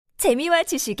재미와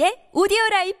지식의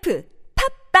오디오라이프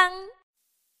팝빵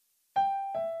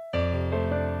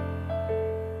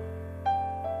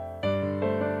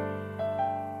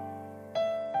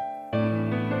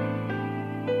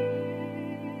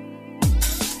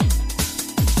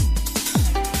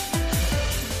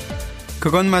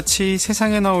그건 마치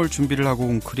세상에 나올 준비를 하고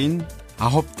웅크린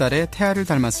 9달의 태아를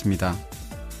닮았습니다.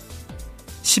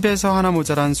 10에서 하나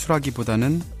모자란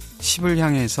수라기보다는 10을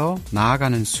향해서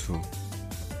나아가는 수.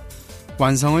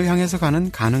 완성을 향해서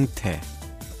가는 가능태.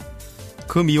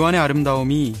 그 미완의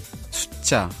아름다움이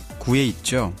숫자 9에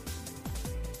있죠.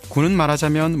 9는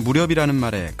말하자면 무렵이라는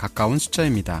말에 가까운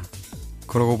숫자입니다.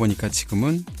 그러고 보니까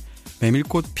지금은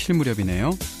메밀꽃 필 무렵이네요.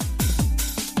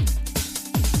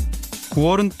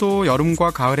 9월은 또 여름과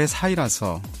가을의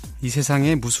사이라서 이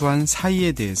세상의 무수한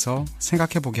사이에 대해서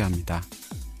생각해보게 합니다.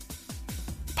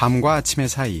 밤과 아침의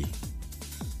사이,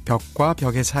 벽과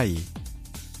벽의 사이,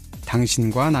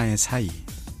 당신과 나의 사이.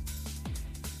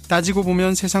 따지고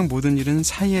보면 세상 모든 일은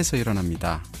사이에서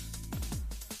일어납니다.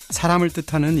 사람을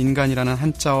뜻하는 인간이라는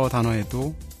한자어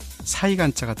단어에도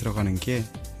사이간자가 들어가는 게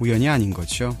우연이 아닌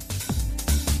거죠.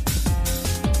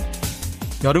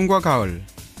 여름과 가을,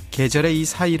 계절의 이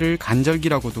사이를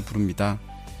간절기라고도 부릅니다.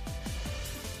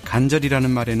 간절이라는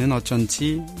말에는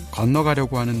어쩐지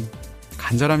건너가려고 하는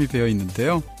간절함이 배어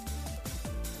있는데요.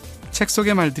 책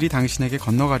속의 말들이 당신에게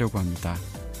건너가려고 합니다.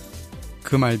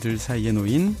 그 말들 사이에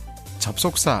놓인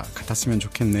접속사 같았으면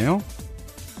좋겠네요.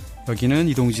 여기는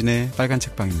이동진의 빨간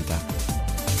책방입니다.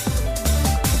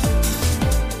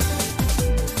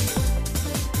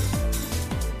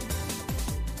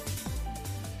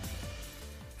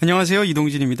 안녕하세요,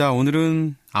 이동진입니다.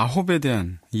 오늘은 9에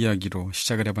대한 이야기로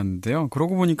시작을 해봤는데요.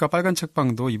 그러고 보니까 빨간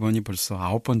책방도 이번이 벌써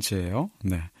 9번째예요.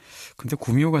 네. 근데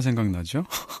구미호가 생각나죠?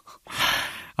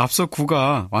 앞서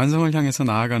 9가 완성을 향해서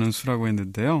나아가는 수라고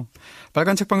했는데요.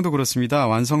 빨간 책방도 그렇습니다.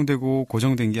 완성되고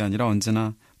고정된 게 아니라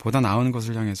언제나 보다 나은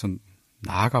것을 향해서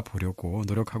나아가 보려고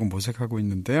노력하고 모색하고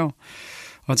있는데요.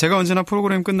 제가 언제나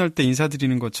프로그램 끝날 때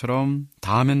인사드리는 것처럼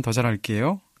다음엔 더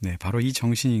잘할게요. 네, 바로 이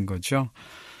정신인 거죠.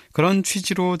 그런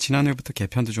취지로 지난해부터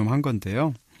개편도 좀 한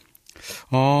건데요.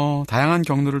 다양한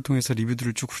경로를 통해서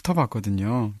리뷰들을 쭉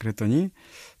훑어봤거든요. 그랬더니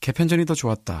개편 전이 더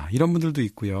좋았다, 이런 분들도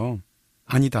있고요.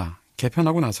 아니다,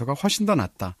 개편하고 나서가 훨씬 더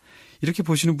낫다, 이렇게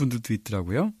보시는 분들도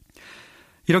있더라고요.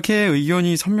 이렇게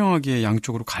의견이 선명하게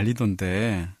양쪽으로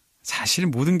갈리던데, 사실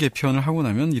모든 개편을 하고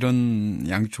나면 이런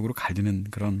양쪽으로 갈리는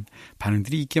그런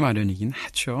반응들이 있게 마련이긴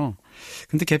하죠.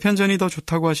 근데 개편 전이 더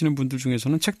좋다고 하시는 분들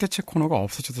중에서는 책 대 책 코너가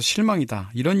없어져서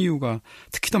실망이다, 이런 이유가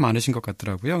특히 더 많으신 것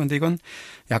같더라고요. 근데 이건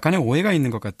약간의 오해가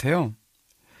있는 것 같아요.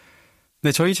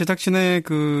 네, 저희 제작진의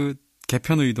그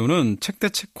개편 의도는 책 대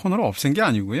책 코너를 없앤 게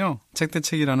아니고요. 책 대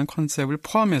책이라는 컨셉을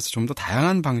포함해서 좀 더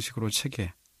다양한 방식으로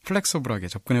책에 플렉서블하게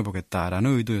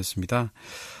접근해보겠다라는 의도였습니다.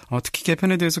 특히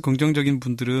개편에 대해서 긍정적인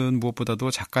분들은 무엇보다도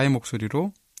작가의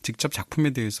목소리로 직접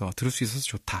작품에 대해서 들을 수 있어서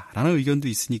좋다라는 의견도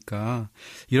있으니까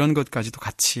이런 것까지도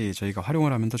같이 저희가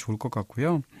활용을 하면 더 좋을 것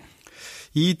같고요.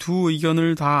 이 두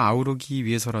의견을 다 아우르기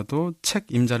위해서라도 책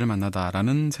임자를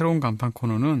만나다라는 새로운 간판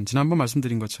코너는 지난번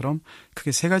말씀드린 것처럼 크게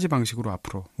 3가지 방식으로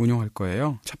앞으로 운영할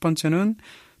거예요. 첫 번째는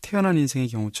태어난 인생의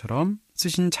경우처럼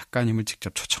쓰신 작가님을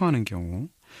직접 초청하는 경우,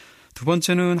 두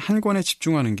번째는 한 권에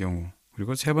집중하는 경우,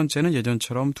 그리고 세 번째는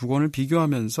예전처럼 두 권을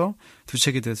비교하면서 두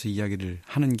책에 대해서 이야기를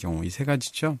하는 경우, 이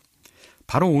 3가지죠.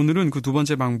 바로 오늘은 그 두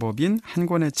번째 방법인 한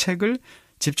권의 책을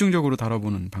집중적으로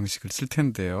다뤄보는 방식을 쓸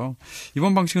텐데요.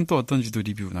 이번 방식은 또 어떤지도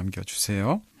리뷰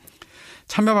남겨주세요.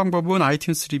 참여 방법은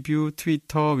아이튠스 리뷰,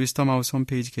 트위터, 위스덤하우스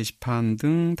홈페이지 게시판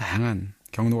등 다양한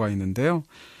경로가 있는데요.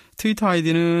 트위터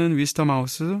아이디는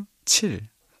위스덤하우스 7,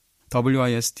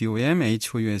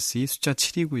 WISDOMHOUSE 숫자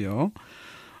 7이고요.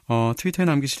 트위터에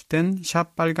남기실 땐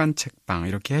샵 빨간 책방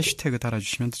이렇게 해시태그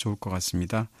달아주시면 더 좋을 것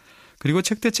같습니다. 그리고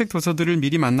책 대 책 도서들을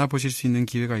미리 만나보실 수 있는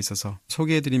기회가 있어서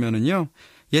소개해드리면은요,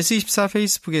 예스24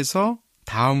 페이스북에서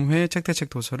다음 회 책 대 책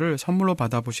도서를 선물로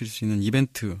받아보실 수 있는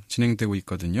이벤트 진행되고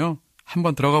있거든요.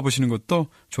 한번 들어가 보시는 것도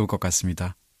좋을 것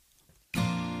같습니다.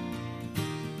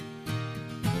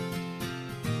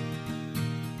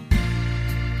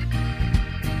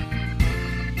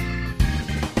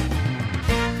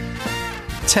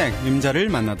 책 임자를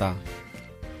만나다.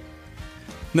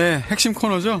 네, 핵심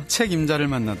코너죠. 책 임자를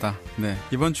만나다. 네,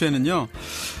 이번 주에는요,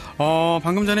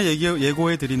 방금 전에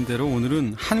예고해드린 대로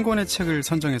오늘은 한 권의 책을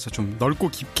선정해서 좀 넓고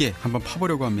깊게 한번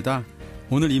파보려고 합니다.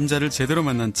 오늘 임자를 제대로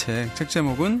만난 책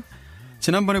제목은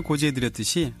지난번에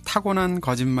고지해드렸듯이 타고난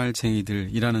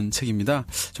거짓말쟁이들이라는 책입니다.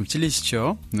 좀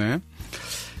찔리시죠? 네.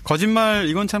 거짓말,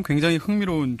 이건 참 굉장히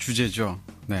흥미로운 주제죠.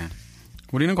 네.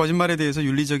 우리는 거짓말에 대해서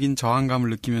윤리적인 저항감을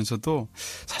느끼면서도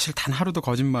사실 단 하루도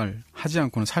거짓말 하지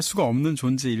않고는 살 수가 없는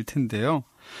존재일 텐데요.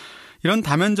 이런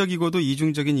다면적이고도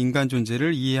이중적인 인간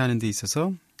존재를 이해하는 데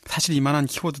있어서 사실 이만한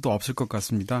키워드도 없을 것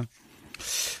같습니다.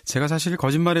 제가 사실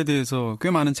거짓말에 대해서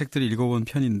꽤 많은 책들을 읽어본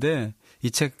편인데 이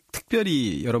책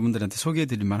특별히 여러분들한테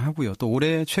소개해드릴만 하고요. 또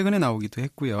올해 최근에 나오기도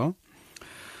했고요.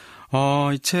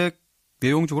 이 책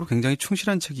내용적으로 굉장히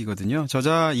충실한 책이거든요.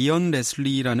 저자 이언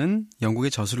레슬리라는 영국의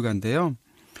저술가인데요.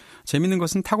 재밌는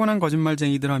것은 타고난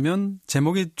거짓말쟁이들 하면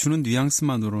제목이 주는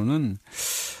뉘앙스만으로는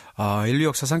인류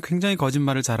역사상 굉장히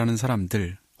거짓말을 잘하는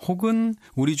사람들 혹은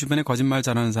우리 주변에 거짓말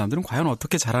잘하는 사람들은 과연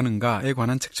어떻게 잘하는가에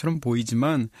관한 책처럼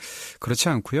보이지만 그렇지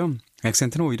않고요.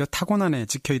 액센트는 오히려 타고난에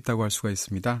찍혀있다고 할 수가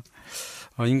있습니다.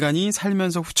 인간이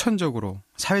살면서 후천적으로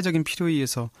사회적인 필요에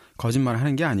의해서 거짓말을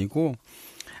하는 게 아니고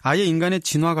아예 인간의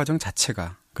진화 과정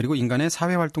자체가 그리고 인간의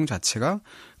사회활동 자체가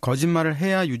거짓말을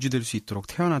해야 유지될 수 있도록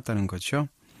태어났다는 거죠.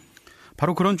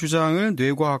 바로 그런 주장을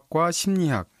뇌과학과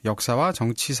심리학, 역사와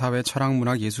정치, 사회, 철학,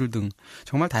 문학, 예술 등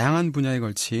정말 다양한 분야에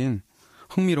걸친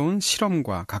흥미로운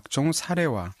실험과 각종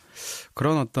사례와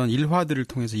그런 어떤 일화들을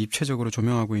통해서 입체적으로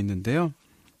조명하고 있는데요.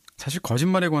 사실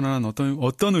거짓말에 관한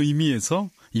어떤 의미에서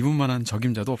이분만한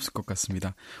적임자도 없을 것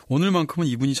같습니다. 오늘만큼은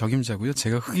이분이 적임자고요.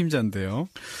 제가 흑임자인데요.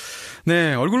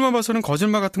 네, 얼굴만 봐서는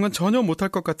거짓말 같은 건 전혀 못할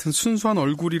것 같은 순수한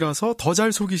얼굴이라서 더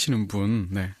잘 속이시는 분.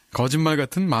 네, 거짓말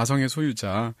같은 마성의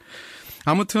소유자.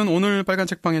 아무튼 오늘 빨간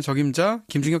책방의 적임자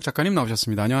김중혁 작가님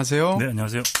나오셨습니다. 안녕하세요. 네,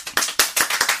 안녕하세요.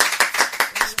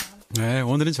 네,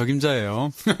 오늘은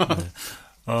적임자예요. 네.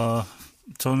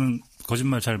 저는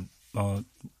거짓말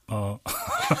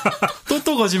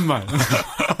또 거짓말.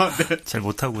 네. 잘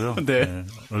못하고요. 네. 네.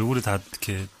 얼굴이 다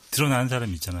이렇게 드러나는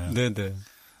사람이 있잖아요. 네네.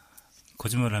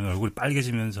 거짓말을 하면 얼굴이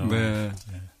빨개지면서. 네.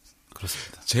 네.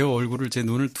 그렇습니다. 제 얼굴을 제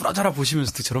눈을 뚫어져라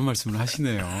보시면서도 저런 말씀을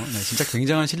하시네요. 네, 진짜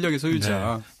굉장한 실력의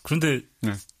소유자. 네. 그런데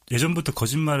네. 예전부터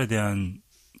거짓말에 대한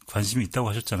관심이 있다고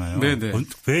하셨잖아요. 네네.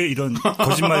 왜 이런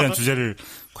거짓말에 대한 주제를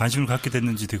관심을 갖게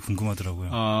됐는지 되게 궁금하더라고요.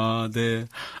 아, 네.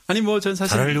 아니, 전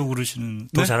사실. 잘하려고 그러시는,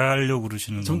 더 네? 잘하려고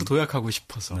그러시는. 좀 더 도약하고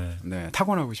싶어서. 네. 네.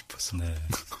 타고나고 싶어서. 네.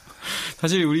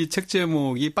 사실 우리 책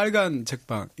제목이 빨간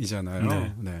책방이잖아요.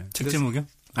 네. 네. 책 제목이요?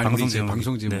 아니,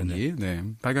 방송 제목이. 네네. 네.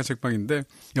 빨간 책방인데,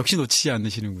 역시 놓치지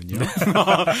않으시는군요. 네.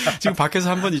 지금 밖에서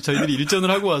한번 저희들이 일전을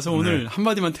하고 와서 오늘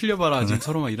한마디만 틀려봐라. 지금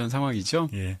서로 막 이런 상황이죠.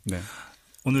 예. 네.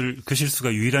 오늘 그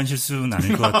실수가 유일한 실수는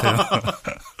아닐 것 같아요.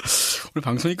 오늘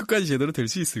방송이 끝까지 제대로 될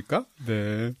수 있을까?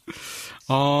 네.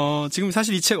 지금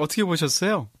사실 이 책 어떻게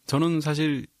보셨어요? 저는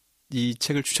사실 이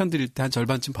책을 추천드릴 때 한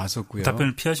절반쯤 봤었고요.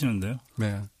 답변을 피하시는데요.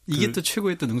 네. 이게 또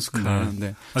최고의 또 능숙한.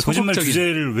 네. 거짓말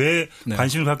주제를 왜 네.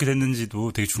 관심을 갖게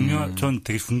됐는지도 되게 전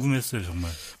되게 궁금했어요, 정말.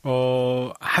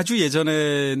 아주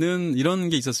예전에는 이런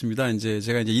게 있었습니다.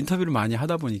 제가 인터뷰를 많이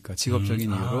하다 보니까 직업적인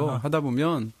이유로 하다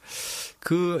보면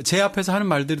제 앞에서 하는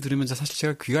말들을 들으면서 사실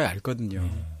제가 귀가 얇거든요.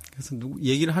 그래서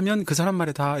얘기를 하면 그 사람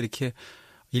말에 다 이렇게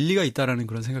일리가 있다라는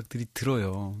그런 생각들이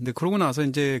들어요. 근데 그러고 나서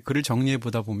이제 글을 정리해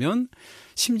보다 보면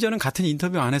심지어는 같은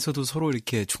인터뷰 안에서도 서로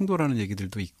이렇게 충돌하는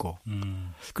얘기들도 있고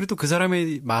그리고 또 그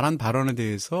사람의 말한 발언에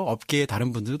대해서 업계의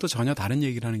다른 분들도 전혀 다른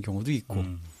얘기를 하는 경우도 있고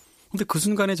근데 그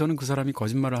순간에 저는 그 사람이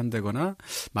거짓말을 한다거나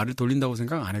말을 돌린다고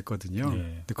생각 안 했거든요. 네.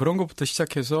 근데 그런 것부터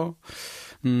시작해서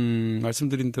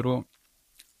말씀드린 대로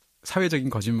사회적인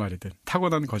거짓말이든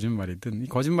타고난 거짓말이든 이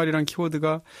거짓말이란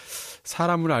키워드가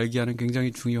사람을 알게 하는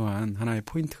굉장히 중요한 하나의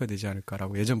포인트가 되지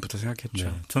않을까라고 예전부터 생각했죠.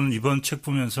 네. 저는 이번 책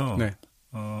보면서 네.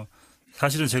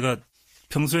 사실은 제가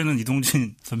평소에는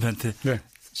이동진 선배한테 네.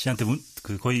 씨한테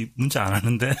거의 문자 안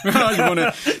하는데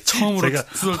이번에 처음으로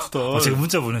투덜투덜 제가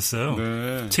문자 보냈어요.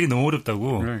 네. 책이 너무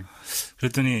어렵다고. 네.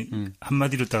 그랬더니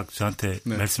한마디로 딱 저한테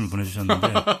네. 말씀을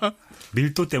보내주셨는데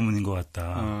밀도 때문인 것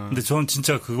같다. 근데 저는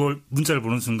진짜 그걸 문자를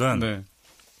보는 순간 네.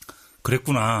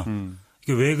 그랬구나.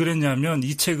 이게 왜 그랬냐면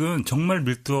이 책은 정말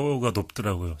밀도가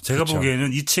높더라고요. 제가 그렇죠.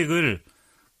 보기에는 이 책을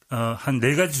한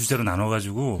 4가지 주제로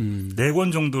나눠가지고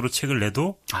 4권 정도로 책을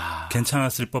내도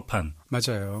괜찮았을 법한.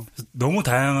 맞아요. 너무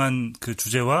다양한 그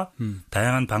주제와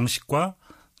다양한 방식과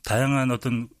다양한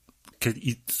어떤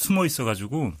숨어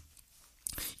있어가지고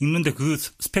읽는데 그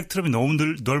스펙트럼이 너무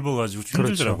넓어가지고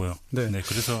힘들더라고요. 그렇죠. 네.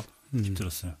 그래서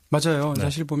힘들었어요. 맞아요. 네.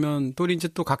 사실 보면 또 이제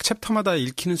또 각 챕터마다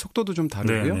읽히는 속도도 좀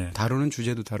다르고요. 네. 다루는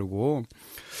주제도 다르고.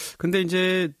 근데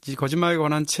이제 이 거짓말에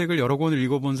관한 책을 여러 권을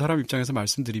읽어본 사람 입장에서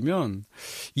말씀드리면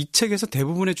이 책에서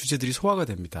대부분의 주제들이 소화가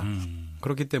됩니다.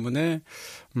 그렇기 때문에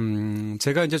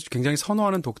제가 이제 굉장히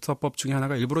선호하는 독서법 중에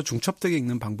하나가 일부러 중첩되게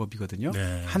읽는 방법이거든요.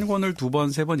 네. 한 권을 2번,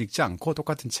 3번 읽지 않고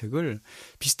똑같은 책을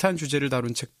비슷한 주제를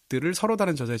다룬 책들을 서로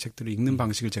다른 저자의 책들을 읽는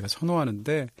방식을 제가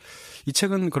선호하는데 이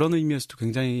책은 그런 의미에서도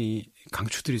굉장히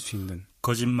강추드릴 수 있는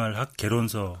거짓말학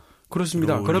개론서.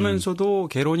 그렇습니다. 그러면서도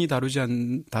개론이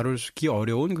다루기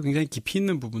어려운 굉장히 깊이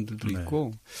있는 부분들도 네.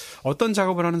 있고 어떤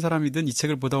작업을 하는 사람이든 이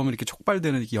책을 보다 보면 이렇게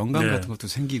촉발되는 이렇게 영감 네. 같은 것도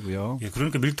생기고요. 예,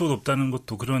 그러니까 밀도가 높다는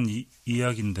것도 그런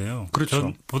이야기인데요. 그렇죠.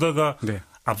 전 보다가 네.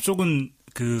 앞쪽은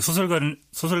그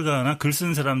소설가나 글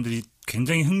쓰는 사람들이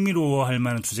굉장히 흥미로워할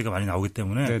만한 주제가 많이 나오기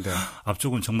때문에 네네.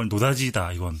 앞쪽은 정말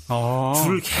노다지다 이건. 아.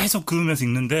 줄을 계속 그으면서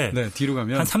읽는데 네, 뒤로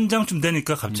가면 한 3장쯤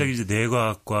되니까 갑자기 이제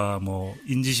뇌과학과 뭐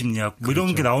인지심리학 뭐 이런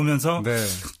그렇죠. 게 나오면서 네.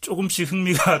 조금씩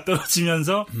흥미가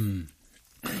떨어지면서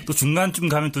또 중간쯤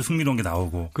가면 또 흥미로운 게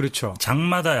나오고 그렇죠.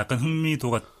 장마다 약간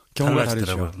흥미도가 경우가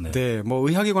달라지더라고요. 다르죠. 네. 뭐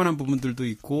의학에 관한 부분들도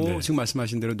있고 네. 지금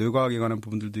말씀하신 대로 뇌과학에 관한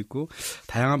부분들도 있고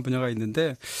다양한 분야가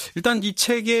있는데 일단 이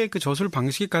책의 그 저술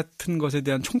방식 같은 것에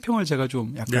대한 총평을 제가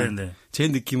좀 약간 네. 제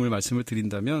느낌을 말씀을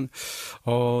드린다면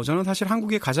저는 사실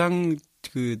한국의 가장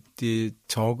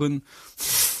적은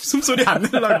숨소리 안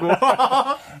내려고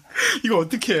이거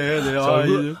어떻게 해? 네.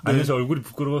 아니 저 얼굴이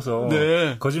부끄러워서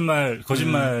네.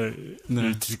 거짓말을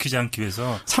네. 들키지 않기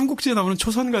위해서 삼국지에 나오는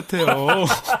초선 같아요.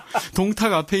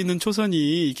 동탁 앞에 있는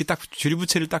초선이 이렇게 딱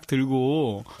줄부채를 딱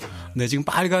들고 네 지금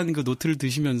빨간 그 노트를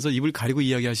드시면서 입을 가리고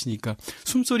이야기하시니까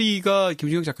숨소리가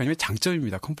김준경 작가님의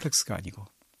장점입니다. 컴플렉스가 아니고.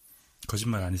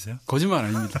 거짓말 아니세요? 거짓말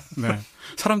아닙니다. 네.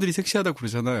 사람들이 섹시하다고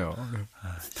그러잖아요. 네.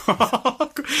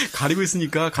 가리고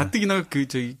있으니까 가뜩이나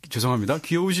죄송합니다.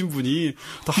 귀여우신 분이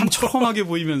더 한처럼하게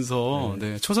보이면서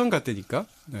네. 초선 같다니까.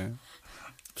 네.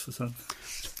 초선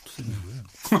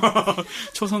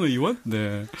초선 의원?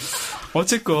 네.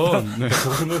 어쨌건 네. 그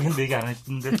생각했는데 얘기 안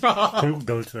했는데 결국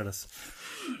나올 줄 알았어.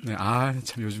 네,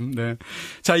 참 요즘, 네.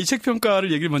 자, 이 책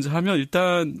평가를 얘기를 먼저 하면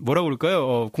일단 뭐라고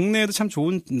그럴까요? 국내에도 참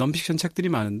좋은 넌픽션 책들이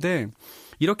많은데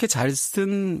이렇게 잘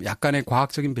쓴 약간의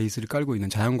과학적인 베이스를 깔고 있는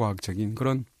자연과학적인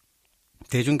그런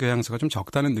대중교양서가 좀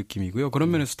적다는 느낌이고요. 그런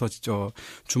면에서 더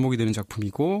주목이 되는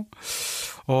작품이고,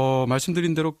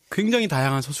 말씀드린 대로 굉장히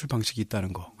다양한 서술 방식이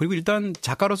있다는 거. 그리고 일단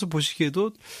작가로서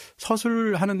보시기에도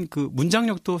서술하는 그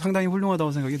문장력도 상당히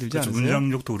훌륭하다고 생각이 들지 그렇죠. 않으세요?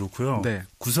 문장력도 그렇고요. 네.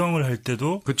 구성을 할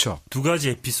때도 그렇죠. 두 가지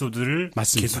에피소드를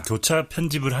맞습니다. 계속 교차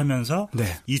편집을 하면서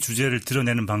네. 이 주제를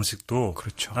드러내는 방식도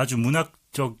그렇죠. 아주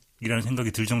문학적이라는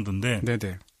생각이 들 정도인데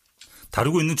네네.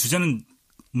 다루고 있는 주제는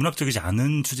문학적이지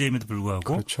않은 주제임에도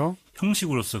불구하고 그렇죠.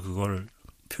 형식으로서 그걸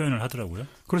표현을 하더라고요.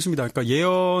 그렇습니다. 그러니까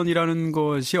예언이라는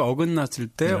것이 어긋났을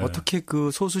때 네. 어떻게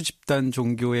그 소수 집단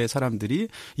종교의 사람들이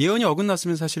예언이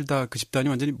어긋났으면 사실 다 그 집단이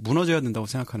완전히 무너져야 된다고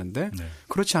생각하는데 네.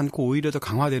 그렇지 않고 오히려 더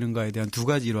강화되는가에 대한 두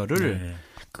가지 일화를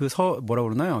네. 뭐라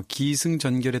그러나요?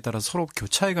 기승전결에 따라 서로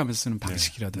교차해가면서 쓰는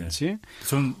방식이라든지. 네.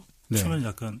 전 네. 처음에는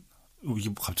약간 이게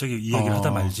갑자기 이 얘기를 하다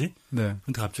말지. 네.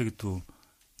 근데 갑자기 또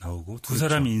나오고 두 그렇죠.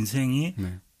 사람의 인생이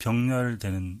네.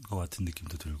 병렬되는 것 같은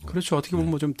느낌도 들고. 그렇죠. 어떻게 보면 네.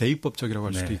 뭐 좀 대입법적이라고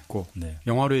할 수도 네. 있고 네.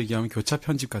 영화로 얘기하면 교차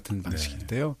편집 같은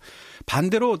방식인데요.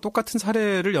 반대로 똑같은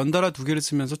사례를 연달아 두 개를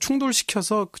쓰면서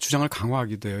충돌시켜서 그 주장을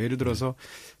강화하기도 해요. 예를 들어서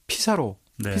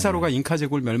피사로가 잉카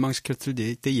제국을 멸망시켰을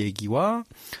때 얘기와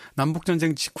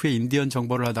남북전쟁 직후에 인디언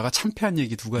정벌을 하다가 참패한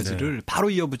얘기 두 가지를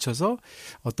바로 이어붙여서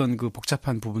어떤 그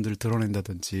복잡한 부분들을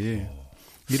드러낸다든지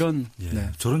이런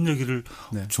저런 얘기를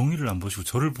네. 종이를 안 보시고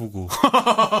저를 보고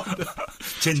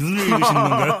제 눈을 읽으시는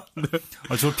건가요?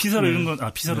 네. 저 피사로 이런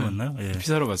건 피사로 맞나요? 예.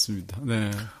 피사로 맞습니다. 네.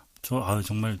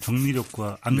 정말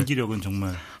정리력과 암기력은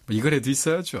정말 뭐 이거라도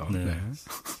있어야죠. 네. 네.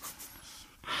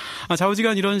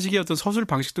 좌우지간 이런 식의 어떤 서술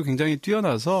방식도 굉장히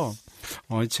뛰어나서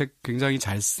이 책 굉장히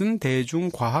잘 쓴 대중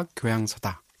과학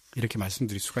교양서다. 이렇게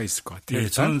말씀드릴 수가 있을 것 같아요. 예,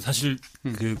 저는 사실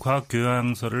그 과학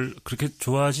교양서를 그렇게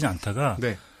좋아하진 않다가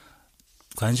네.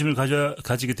 관심을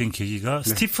가지게 된 계기가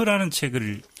스티프라는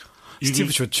책을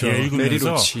스티브 좋죠. 읽으면서 메리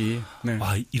로치. 네.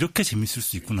 와, 이렇게 재밌을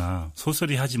수 있구나.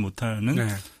 소설이 하지 못하는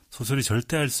소설이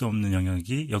절대 할 수 없는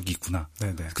영역이 여기 있구나.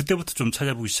 네네. 그때부터 좀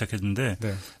찾아보기 시작했는데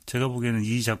제가 보기에는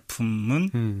이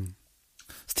작품은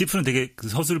스티프는 되게 그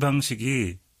서술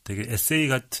방식이 되게 에세이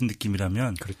같은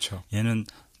느낌이라면 그렇죠. 얘는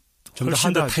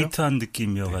훨씬 더 타이트한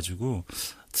느낌이어가지고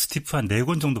스티프 한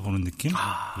 4권 정도 보는 느낌?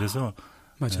 그래서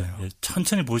맞아요.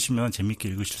 천천히 보시면 재밌게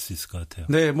읽으실 수 있을 것 같아요.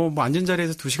 네, 뭐 앉은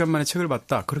자리에서 2시간 만에 책을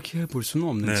봤다. 그렇게 볼 수는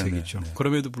없는 책이죠.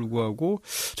 그럼에도 불구하고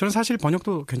저는 사실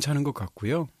번역도 괜찮은 것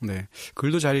같고요. 네,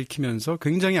 글도 잘 읽히면서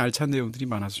굉장히 알찬 내용들이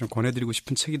많아서 좀 권해드리고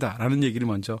싶은 책이다라는 얘기를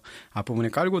먼저 앞부분에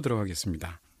깔고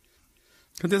들어가겠습니다.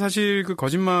 근데 사실 그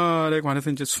거짓말에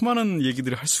관해서 이제 수많은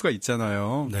얘기들을 할 수가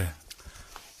있잖아요. 네.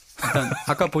 일단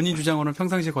아까 본인 주장으로는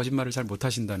평상시에 거짓말을 잘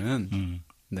못하신다는.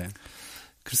 네.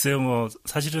 글쎄요, 뭐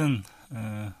사실은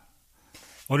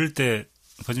어릴 때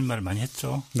거짓말을 많이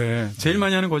했죠. 네. 제일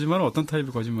많이 하는 거짓말은 어떤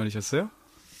타입의 거짓말이셨어요?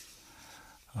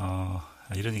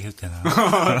 이런 얘기 해도 되나?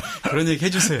 그런 얘기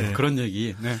해주세요. 네. 그런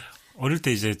얘기. 네. 어릴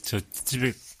때 이제 저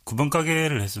집에 구멍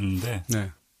가게를 했었는데.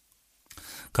 네.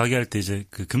 가게 할 때 이제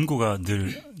그 금고가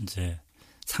늘 이제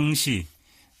상시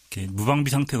이렇게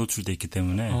무방비 상태에 노출돼 있기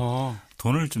때문에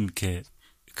돈을 좀 이렇게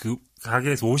그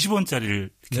가게에서 50원짜리를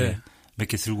이렇게 몇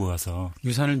개 들고 가서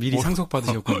유산을 미리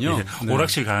상속받으셨군요. 네.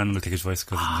 오락실 가는 걸 되게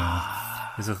좋아했었거든요.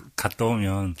 그래서 갔다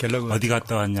오면 어디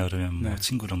갔다 왔냐 그러면 뭐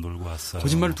친구랑 놀고 왔어.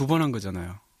 거짓말을 2번 한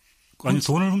거잖아요. 아니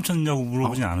돈을 훔쳤냐고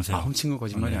물어보진 않으세요. 훔친 거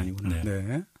거짓말이 아니구나.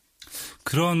 네.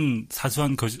 그런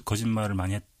사소한 거짓말을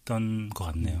많이 했던 것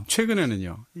같네요.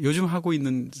 최근에는요. 요즘 하고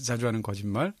있는 자주 하는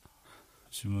거짓말?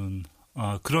 요즘은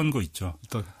그런 거 있죠.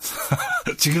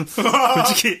 지금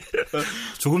솔직히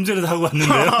조금 전에도 하고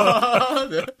왔는데요.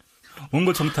 네.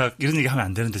 원고 청탁 이런 얘기 하면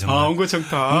안 되는데 정말. 원고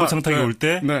청탁. 원고 청탁이 올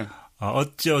때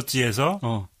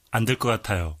어찌해서 안 될 것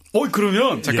같아요.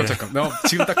 그러면 잠깐. 나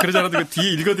지금 딱 그러지 않아도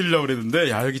뒤에 읽어드리려고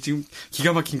그랬는데 여기 지금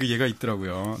기가 막힌 그 예가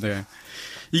있더라고요. 네.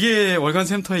 이게 월간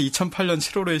샘터에 2008년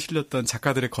 7월에 실렸던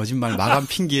작가들의 거짓말 마감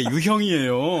핑계의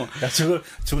유형이에요. 야,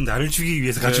 저건 나를 죽이기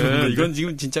위해서 가지고 있는 건데. 이건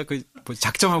지금 진짜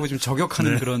작정하고 지금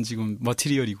저격하는 그런 지금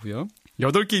머티리얼이고요.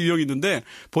 8개 유형이 있는데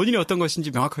본인이 어떤 것인지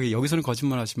명확하게 여기서는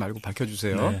거짓말 하지 말고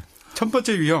밝혀주세요. 네. 첫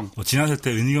번째 유형. 지나설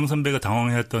때 은희경 선배가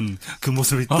당황했던 그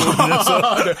모습이 떠오르면서.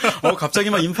 갑자기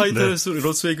막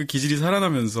인파이터로서의 그 기질이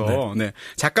살아나면서. 네.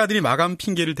 작가들이 마감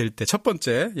핑계를 댈 때 첫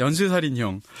번째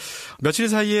연쇄살인형. 며칠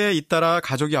사이에 잇따라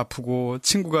가족이 아프고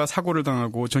친구가 사고를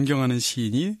당하고 존경하는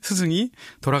스승이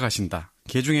돌아가신다.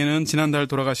 그 중에는 지난달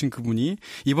돌아가신 그분이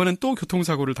이번엔 또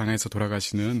교통사고를 당해서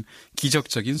돌아가시는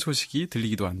기적적인 소식이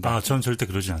들리기도 한다. 전 절대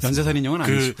그러진 않습니다. 연쇄살인형은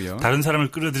아니시고요. 다른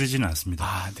사람을 끌어들이지는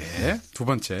않습니다. 네. 두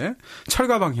번째,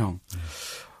 철가방형.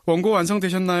 원고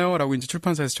완성되셨나요? 라고 이제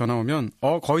출판사에서 전화 오면,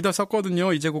 거의 다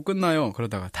썼거든요. 이제 곧 끝나요.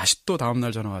 그러다가 다시 또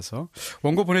다음날 전화 와서,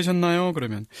 원고 보내셨나요?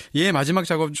 그러면, 마지막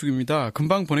작업 중입니다.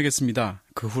 금방 보내겠습니다.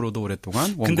 그 후로도 오랫동안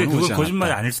원고는 근데 그거 오지 않았다.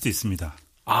 거짓말이 아닐 수도 있습니다.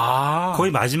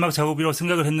 거의 마지막 작업이라고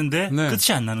생각을 했는데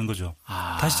끝이 안 나는 거죠.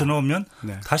 다시 전화 오면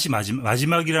다시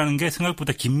마지막이라는 게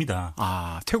생각보다 깁니다.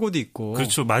 퇴고도 있고.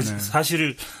 그렇죠.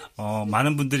 사실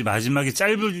많은 분들이 마지막이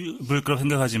짧을 거라고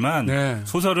생각하지만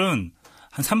소설은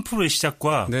한 3%의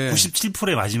시작과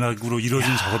 97%의 마지막으로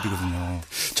이루어진 작업이거든요.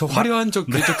 저 화려한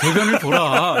궤변을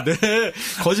돌아. 네.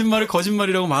 거짓말을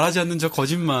거짓말이라고 말하지 않는 저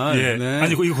거짓말. 네.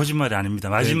 아니, 이거 거짓말이 아닙니다.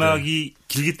 마지막이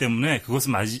길기 때문에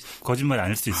그것은 거짓말이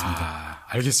아닐 수도 있습니다.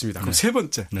 알겠습니다. 그럼 세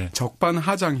번째.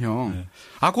 적반하장형.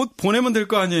 곧 보내면 될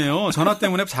거 아니에요. 전화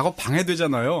때문에 작업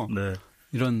방해되잖아요. 네.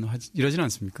 이러진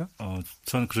않습니까?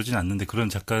 저는 그러진 않는데 그런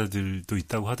작가들도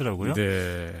있다고 하더라고요.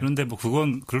 네. 그런데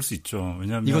그건 그럴 수 있죠.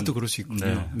 왜냐하면 이것도 그럴 수 있군요.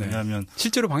 네. 왜냐하면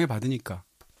실제로 방해받으니까.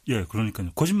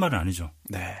 그러니까요. 거짓말은 아니죠.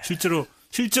 네.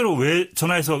 실제로 왜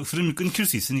전화해서 흐름이 끊길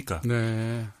수 있으니까.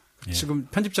 네. 지금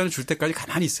편집자는 줄 때까지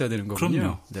가만히 있어야 되는 거군요.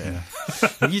 그럼요. 네.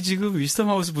 여기 지금 위스덤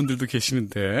하우스 분들도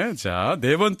계시는데, 자,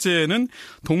 네 번째는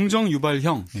동정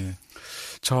유발형.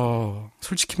 저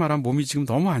솔직히 말하면 몸이 지금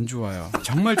너무 안 좋아요.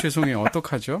 정말 죄송해요.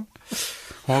 어떡하죠?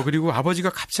 그리고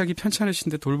아버지가 갑자기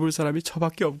편찮으신데 돌볼 사람이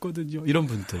저밖에 없거든요. 이런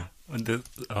분들. 근데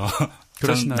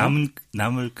그러시나요?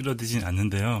 남을 끌어들이진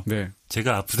않는데요. 네.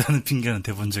 제가 아프다는 핑계는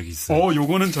대본 적이 있어요.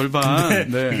 요거는 절반.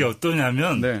 근데 그게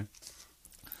어떠냐면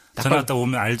전화 왔다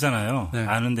오면 알잖아요.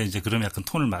 아는데 이제 그러면 약간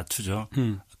톤을 맞추죠.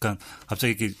 약간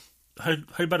갑자기 이렇게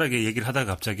활발하게 얘기를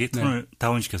하다가 갑자기 톤을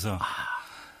다운시켜서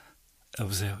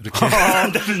여보세요. 이렇게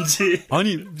한다든지.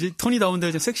 아니, 이제 톤이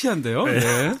다운돼야 좀 섹시한데요?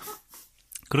 네.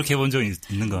 그렇게 해본 적이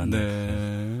있는 것 같네요.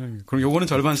 네. 그럼 요거는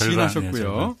절반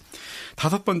시인하셨고요.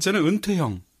 다섯 번째는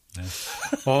은퇴형. 네.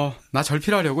 나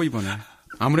절필하려고 이번에.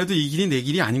 아무래도 이 길이 내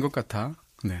길이 아닌 것 같아.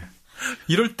 네.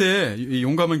 이럴 때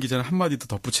용감한 기자는 한마디 더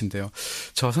덧붙인대요.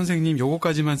 저 선생님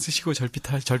요거까지만 쓰시고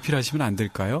절필하시면 안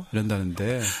될까요?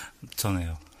 이런다는데.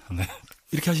 전해요. 네.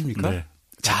 이렇게 하십니까? 네.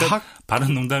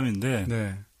 발언 농담인데.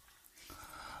 네.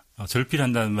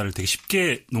 절필한다는 말을 되게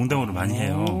쉽게 농담으로 많이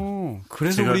해요.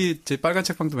 그래서 우리 빨간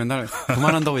책방도 맨날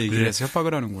그만한다고 얘기를 해서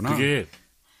협박을 하는구나. 그게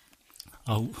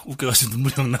웃겨가지고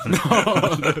눈물이 막 나네.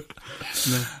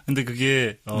 근데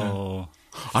그게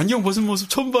안경 벗은 모습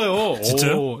처음 봐요.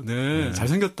 진짜요? 네.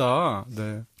 잘생겼다.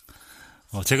 네.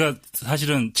 제가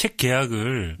사실은 책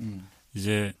계약을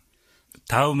이제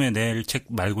다음에 낼 책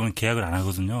말고는 계약을 안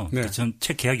하거든요. 전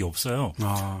책 계약이 없어요.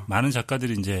 많은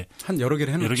작가들이 이제 한 여러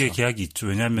개를 해놓죠. 여러 개의 계약이 있죠.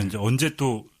 왜냐하면 이제 언제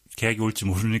또 계약이 올지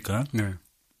모르니까.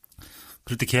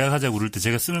 그럴 때 계약하자고 그럴 때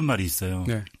제가 쓰는 말이 있어요.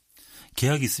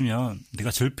 계약이 있으면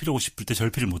내가 절필하고 싶을 때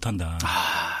절필을 못 한다.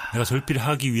 내가 절필을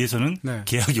하기 위해서는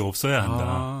계약이 없어야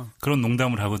한다. 그런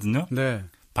농담을 하거든요.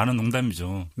 반은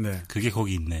농담이죠. 그게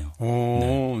거기 있네요.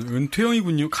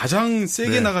 은퇴형이군요. 가장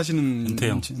세게 나가시는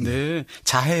은퇴형.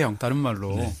 자해형 다른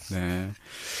말로.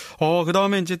 그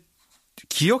다음에 이제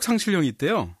기억 상실령이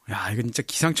있대요. 야, 이건 진짜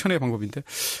기상천외의 방법인데.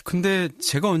 근데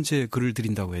제가 언제 글을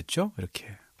드린다고 했죠? 이렇게.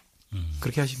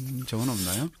 그렇게 하신 적은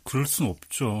없나요? 그럴 수는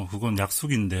없죠. 그건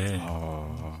약속인데.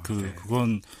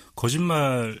 그건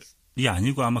거짓말이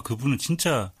아니고 아마 그분은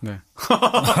진짜 네.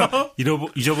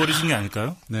 잊어버리신 게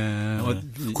아닐까요? 네.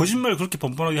 거짓말 그렇게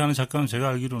번번하게 하는 작가는 제가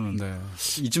알기로는. 네.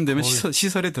 이쯤 되면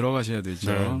시설에 들어가셔야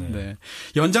되죠. 네. 네.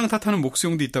 연장 탓하는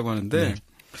목수용도 있다고 하는데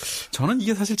저는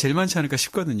이게 사실 제일 많지 않을까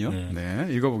싶거든요. 네.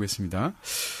 읽어보겠습니다.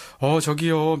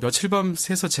 저기요, 며칠 밤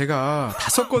새서 제가 다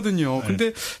썼거든요.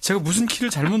 근데 제가 무슨 키를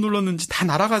잘못 눌렀는지 다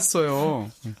날아갔어요.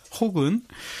 혹은,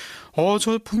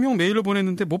 저 분명 메일을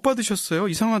보냈는데 못 받으셨어요.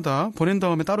 이상하다. 보낸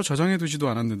다음에 따로 저장해두지도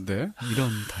않았는데.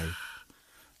 이런 타입.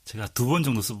 제가 2번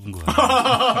정도 써본 것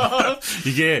같아요.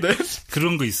 이게 네?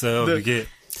 그런 거 있어요. 네. 이게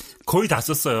거의 다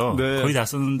썼어요. 네. 거의 다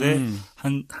썼는데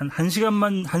한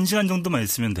시간 정도만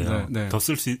있으면 돼요. 네. 더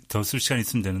쓸 시간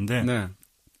있으면 되는데. 네.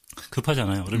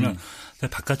 급하잖아요. 그러면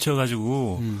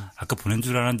바깥이어가지고 아까 보낸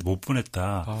줄 알았는데 못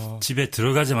보냈다. 집에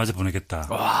들어가자마자 보내겠다.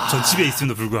 전 집에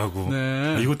있음에도 불구하고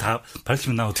이거 다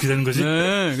밝히면 나 어떻게 되는 거지?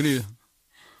 네,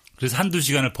 그래서 한두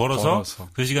시간을 벌어서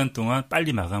그 시간 동안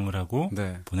빨리 마감을 하고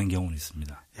보낸 경우는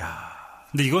있습니다. 야.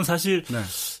 근데 이건 사실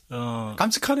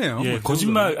깜찍하네요. 예,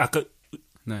 거짓말 아까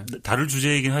다룰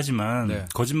주제이긴 하지만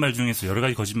거짓말 중에서 여러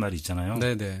가지 거짓말이 있잖아요.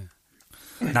 네네.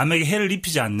 남에게 해를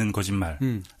입히지 않는 거짓말.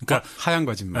 그러니까 하얀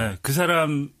거짓말. 네, 그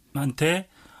사람한테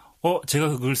제가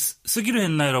그걸 쓰기로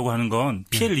했나요라고 하는 건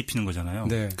피해를 입히는 거잖아요.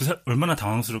 네. 얼마나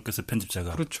당황스럽겠어요,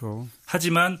 편집자가. 그렇죠.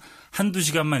 하지만 한두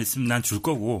시간만 있으면 난 줄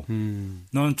거고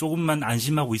너는 조금만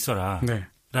안심하고 있어라. 네.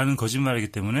 라는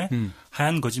거짓말이기 때문에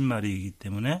하얀 거짓말이기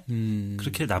때문에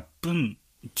그렇게 나쁜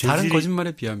다른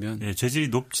거짓말에 비하면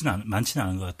죄질이 많지는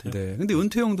않은 것 같아요. 네. 근데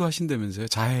은퇴형도 하신다면서요?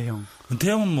 자해형.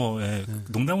 은퇴형은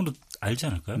농담으로 알지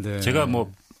않을까요? 네. 제가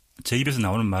제 입에서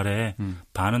나오는 말에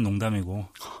반은 농담이고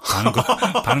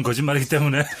반은 거짓말이기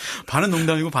때문에 반은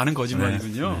농담이고 반은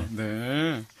거짓말이군요.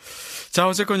 네. 자,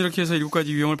 어쨌건 이렇게 해서 7가지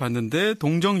유형을 봤는데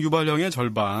동정 유발형의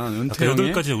절반,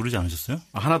 은퇴형의 8가지 오르지 않으셨어요?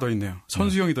 하나 더 있네요.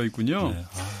 선수형이 더 있군요. 네.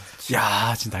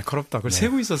 야, 진짜 날카롭다. 그걸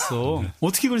세고 있었어.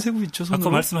 어떻게 그걸 세고 있죠, 손으로? 아까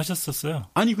말씀하셨었어요.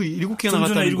 아니, 7개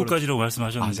나갔다는 7가지라고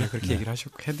말씀하셨는데. 제가 그렇게 얘기를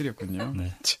해드렸군요.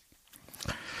 네.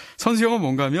 선수형은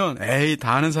뭔가 하면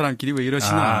다 아는 사람끼리 왜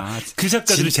이러시나. 그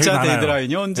작가들이 제일 많아요. 진짜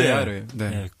데드라인이 언제야?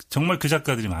 네. 정말 그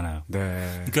작가들이 많아요.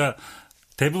 네. 그러니까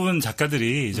대부분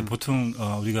작가들이 이제 보통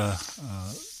우리가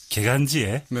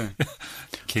개간지에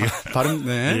발음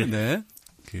네.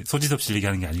 그 소지섭 씨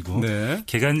얘기하는 게 아니고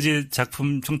개간지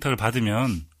작품 청탁을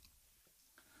받으면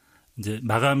이제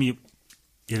마감이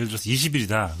예를 들어서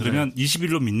 20일이다. 그러면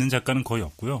 20일로 믿는 작가는 거의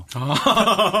없고요.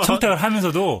 청탁을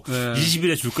하면서도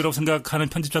 20일에 줄 거라고 생각하는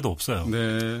편집자도 없어요.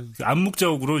 네.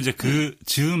 암묵적으로 이제 그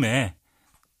즈음에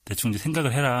대충 이제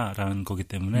생각을 해라라는 거기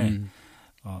때문에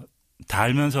다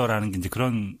알면서라는 게 이제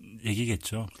그런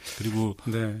얘기겠죠. 그리고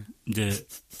이제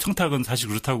청탁은 사실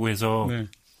그렇다고 해서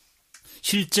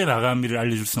실제 마감일을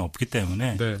알려줄 수는 없기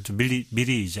때문에 좀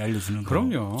미리 이제 알려주는 거죠.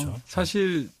 그럼요.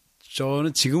 사실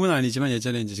저는 지금은 아니지만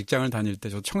예전에 이제 직장을 다닐 때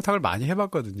저 청탁을 많이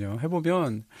해봤거든요.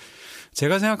 해보면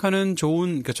제가 생각하는 좋은,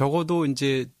 그러니까 적어도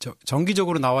이제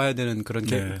정기적으로 나와야 되는 그런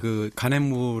그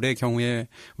간행물의 경우에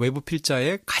외부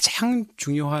필자의 가장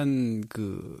중요한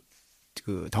그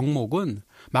덕목은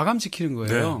마감 지키는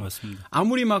거예요. 네, 맞습니다.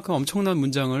 아무리 만큼 엄청난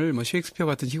문장을 셰익스피어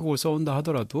같은 희곡을 써온다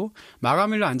하더라도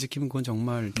마감일을 안 지키면 그건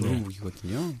정말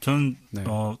도루묵이거든요. 저는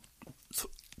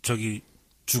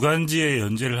주간지에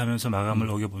연재를 하면서 마감을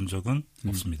어겨본 적은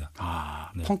없습니다.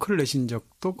 펑크를 내신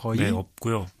적도 거의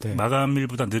없고요.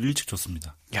 마감일보다 늘 일찍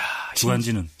줬습니다. 야,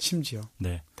 주간지는 심지어.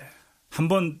 한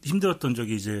번 힘들었던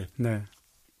적이 이제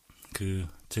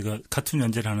제가 카툰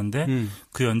연재를 하는데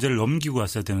그 연재를 넘기고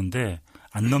왔어야 되는데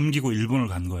안 넘기고 일본을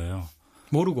간 거예요.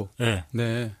 모르고.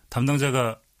 네.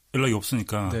 담당자가 연락이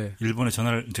없으니까 일본에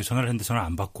전화를 했는데 전화를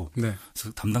안 받고.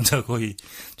 그래서 담당자가 거의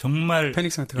정말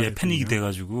패닉 상태가 패닉이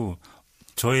돼가지고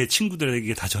저의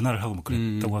친구들에게 다 전화를 하고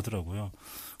그랬다고 하더라고요.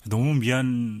 너무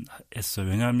미안했어요.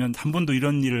 왜냐하면 한 번도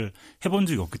이런 일을 해본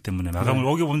적이 없기 때문에 마감을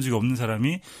어겨본 적이 없는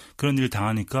사람이 그런 일을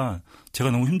당하니까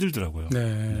제가 너무 힘들더라고요.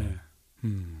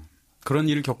 그런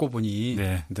일을 겪어보니.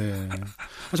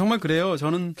 정말 그래요.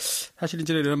 저는 사실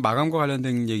이제 이런 마감과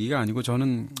관련된 얘기가 아니고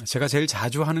저는 제가 제일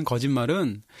자주 하는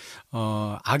거짓말은,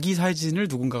 아기 사진을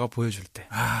누군가가 보여줄 때.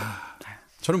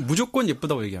 저는 무조건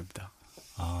예쁘다고 얘기합니다.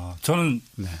 저는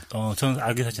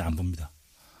아기 사진 안 봅니다.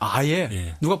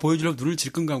 아예? 누가 보여주려고 눈을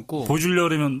질끈 감고. 보여주려고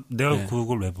그러면 내가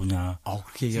그걸 왜 보냐.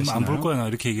 그렇게 얘기하시나요? 안 볼 거야, 나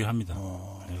이렇게 얘기를 합니다.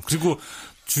 그리고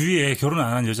주위에 결혼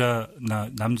안 한 여자나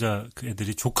남자 그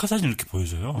애들이 조카 사진을 이렇게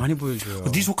보여줘요. 많이 보여줘요.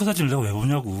 네 조카 사진을 내가 왜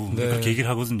보냐고 그렇게 얘기를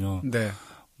하거든요.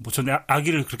 뭐 저는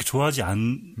아기를 그렇게 좋아하지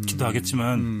않기도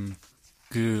하겠지만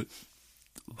그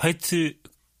화이트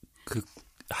그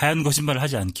하얀 거짓말을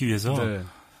하지 않기 위해서 네.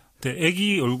 근데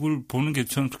아기 얼굴 보는 게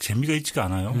저는 그렇게 재미가 있지가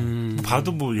않아요.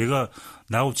 봐도 뭐 얘가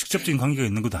나하고 직접적인 관계가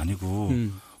있는 것도 아니고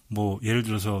뭐 예를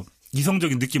들어서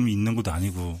이성적인 느낌이 있는 것도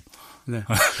아니고. 네.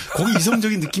 거기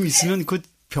이성적인 느낌이 있으면 그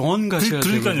병원 가셔야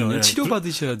되거든요. 네. 치료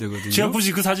받으셔야 되거든요. 제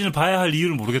아버지 그 사진을 봐야 할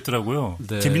이유를 모르겠더라고요.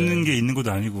 네. 재밌는 게 있는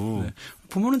것도 아니고. 네.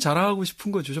 부모는 자랑하고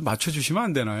싶은 거죠. 좀 맞춰주시면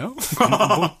안 되나요?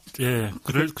 뭐, 예,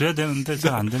 그래야 되는데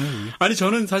잘 안 되네요. 그게. 아니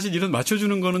저는 사실 이런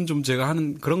맞춰주는 거는 좀 제가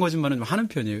하는 그런 거짓말은 좀 하는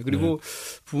편이에요. 그리고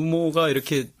부모가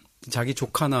이렇게 자기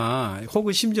조카나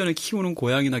혹은 심지어는 키우는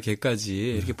고양이나 개까지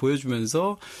이렇게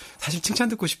보여주면서 사실 칭찬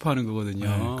듣고 싶어 하는 거거든요.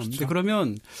 네, 그렇죠. 근데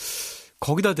그러면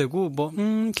거기다 대고 뭐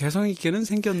개성 있게는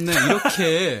생겼네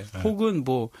이렇게 혹은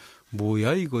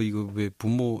뭐야 이거 왜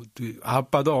부모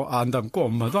아빠도 안 닮고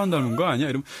엄마도 안 닮은 거 아니야?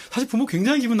 이러면 사실 부모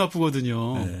굉장히 기분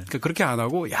나쁘거든요. 네. 그러니까 그렇게 안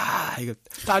하고 야 이거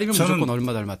딸이면 무조건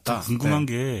얼마 닮았다. 궁금한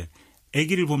게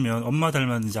아기를 보면 엄마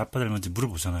닮았는지 아빠 닮았는지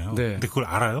물어보잖아요. 네. 근데 그걸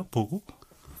알아요? 보고?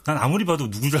 난 아무리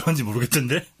봐도 누구 닮았는지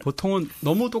모르겠던데. 보통은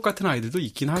너무 똑같은 아이들도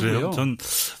있긴 하고요. 그래요? 전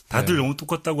다들 너무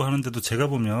똑같다고 하는데도 제가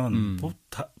보면 뭐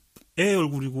다 애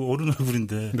얼굴이고 어른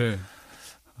얼굴인데. 네.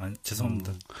 아니,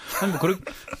 죄송합니다. 아니, 뭐,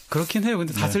 그렇긴 해요.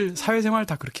 근데 다들 사회생활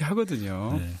다 그렇게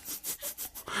하거든요. 네.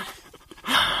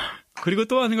 그리고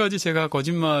또 한 가지 제가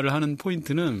거짓말을 하는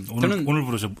포인트는.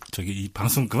 오늘부로 저기 이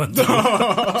방송 그만두고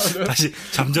다시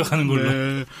잠적하는 걸로.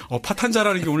 네.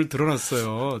 파탄자라는 게 오늘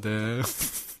드러났어요. 네.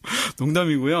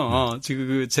 농담이고요.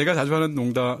 지금 제가 자주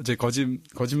하는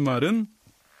거짓말은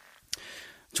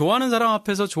좋아하는 사람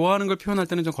앞에서 좋아하는 걸 표현할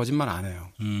때는 좀 거짓말 안 해요.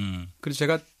 그리고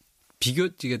제가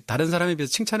다른 사람에 비해서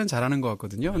칭찬은 잘하는 것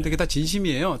같거든요. 근데 그게 다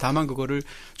진심이에요. 다만 그거를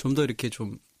좀 더 이렇게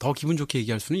좀 더 기분 좋게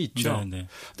얘기할 수는 있죠. 근데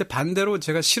반대로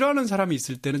제가 싫어하는 사람이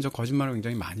있을 때는 저 거짓말을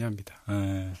굉장히 많이 합니다.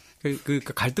 그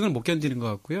갈등을 못 견디는 것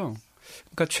같고요.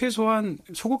 그러니까 최소한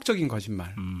소극적인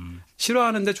거짓말.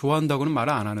 싫어하는데 좋아한다고는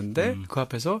말을 안 하는데 그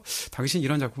앞에서 당신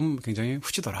이런 작품 굉장히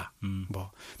후지더라.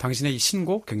 뭐 당신의 이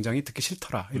신곡 굉장히 듣기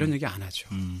싫더라. 이런 얘기 안 하죠.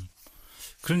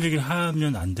 그런 얘기를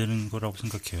하면 안 되는 거라고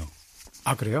생각해요.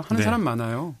 아 그래요? 하는 사람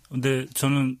많아요. 근데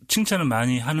저는 칭찬을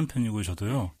많이 하는 편이고요.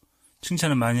 저도요.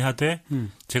 칭찬을 많이 하되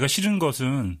제가 싫은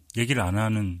것은 얘기를 안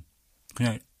하는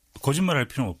그냥 거짓말할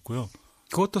필요는 없고요.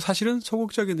 그것도 사실은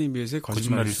소극적인 의미에서의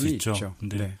거짓말일 수 있죠.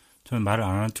 근데 저는 말을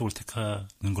안 하는 쪽을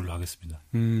택하는 걸로 하겠습니다.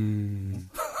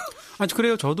 아니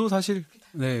그래요. 저도 사실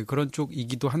그런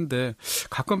쪽이기도 한데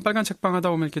가끔 빨간 책방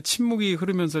하다 보면 이렇게 침묵이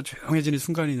흐르면서 조용해지는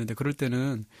순간이 있는데 그럴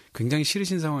때는 굉장히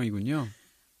싫으신 상황이군요.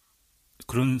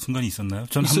 그런 순간이 있었나요?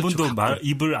 전 한 번도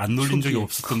입을 안 놀린 적이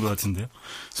없었던 것 같은데요.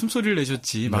 숨소리를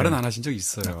내셨지 말은 안 하신 적이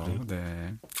있어요.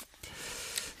 네.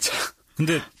 자,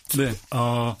 근데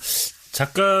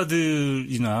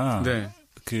작가들이나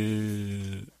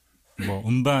뭐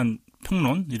음반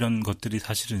평론 이런 것들이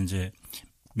사실은 이제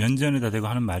면전에다 대고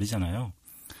하는 말이잖아요.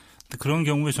 근데 그런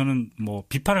경우에 저는 뭐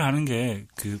비판을 하는 게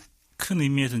그 큰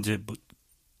의미에서 이제 뭐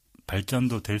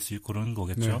발전도 될 수 있고 그런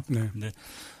거겠죠. 근데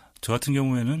저 같은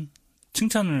경우에는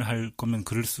칭찬을 할 거면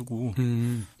글을 쓰고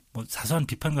뭐 사소한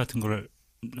비판 같은 걸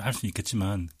할 수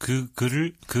있겠지만 그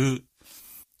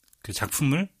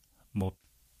작품을 뭐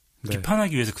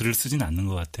비판하기 위해서 글을 쓰지는 않는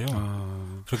것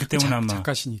같아요. 그렇기 때문에 아마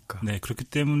작가시니까. 네, 그렇기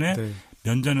때문에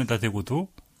면전에다 대고도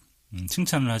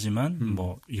칭찬을 하지만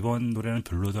뭐 이번 노래는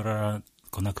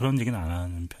별로더라거나 그런 얘기는 안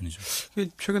하는 편이죠.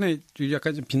 최근에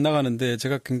약간 좀 빗나가는데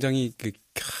제가 굉장히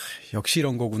역시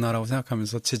이런 거구나라고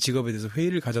생각하면서 제 직업에 대해서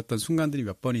회의를 가졌던 순간들이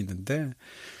몇 번 있는데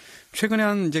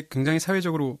최근에 이제 굉장히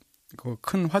사회적으로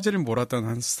큰 화제를 몰았던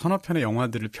한 서너 편의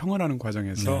영화들을 평을 하는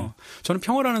과정에서 저는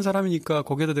평을 하는 사람이니까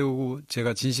거기에다 대고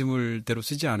제가 진심을대로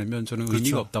쓰지 않으면 저는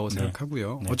의미가 없다고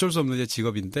생각하고요. 어쩔 수 없는 제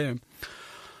직업인데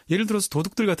예를 들어서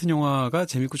도둑들 같은 영화가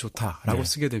재밌고 좋다라고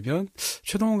쓰게 되면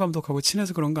최동원 감독하고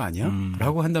친해서 그런 거 아니야?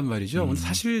 라고 한단 말이죠. 근데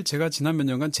사실 제가 지난 몇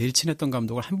년간 제일 친했던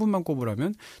감독을 한 분만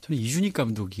꼽으라면 저는 이준익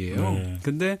감독이에요.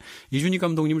 근데 이준익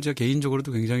감독님을 제가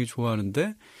개인적으로도 굉장히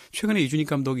좋아하는데 최근에 이준익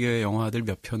감독의 영화들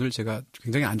몇 편을 제가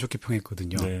굉장히 안 좋게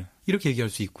평했거든요. 이렇게 얘기할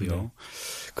수 있고요.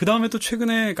 그 다음에 또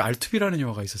최근에 R2B라는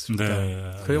영화가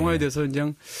있었습니다. 그 영화에 대해서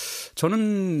그냥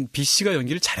저는 B 씨가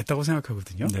연기를 잘했다고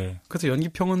생각하거든요. 그래서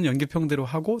연기평은 연기평대로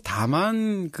하고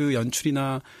다만 그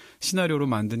연출이나 시나리오로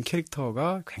만든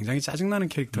캐릭터가 굉장히 짜증나는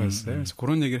캐릭터였어요. 그래서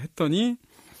그런 얘기를 했더니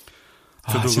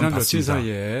지난 며칠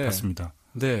사이에 봤습니다.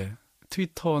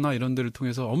 트위터나 이런 데를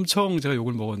통해서 엄청 제가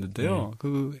욕을 먹었는데요.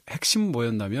 그 핵심은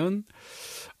뭐였냐면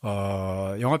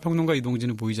영화평론가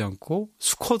이동진은 보이지 않고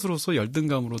수컷으로서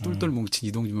열등감으로 똘똘 뭉친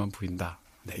이동진만 보인다.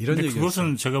 이런 얘기였어요.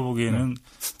 그것은 제가 보기에는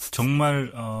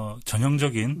정말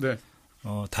전형적인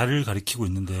달을 가리키고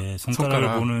있는데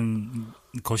손가락을 보는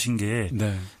것인 게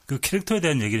네. 그 캐릭터에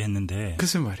대한 얘기를 했는데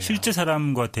글쎄 말이에요. 실제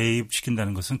사람과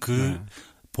대입시킨다는 것은 그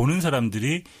보는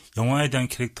사람들이 영화에 대한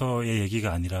캐릭터의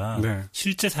얘기가 아니라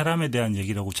실제 사람에 대한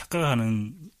얘기라고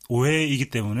착각하는 오해이기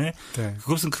때문에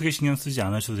그것은 크게 신경 쓰지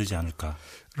않으셔도 되지 않을까.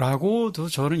 라고도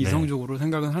저는 이성적으로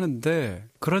생각은 하는데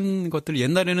그런 것들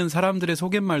옛날에는 사람들의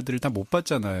소개말들을 다 못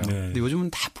봤잖아요. 근데 요즘은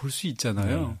다 볼 수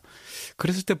있잖아요.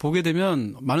 그랬을 때 보게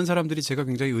되면 많은 사람들이 제가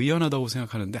굉장히 의연하다고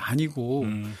생각하는데 아니고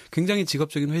굉장히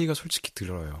직업적인 회의가 솔직히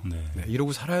들어요.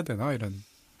 이러고 살아야 되나 이런.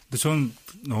 근데 전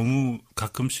너무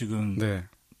가끔씩은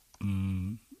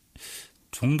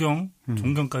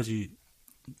존경까지는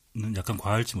약간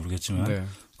과할지 모르겠지만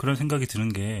그런 생각이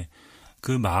드는 게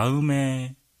그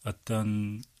마음의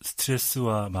어떤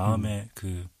스트레스와 마음의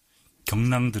그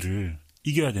경랑들을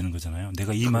이겨야 되는 거잖아요.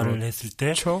 내가 이 말을 했을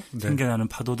때 생겨나는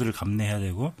파도들을 감내해야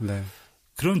되고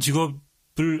그런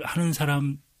직업을 하는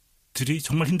사람들이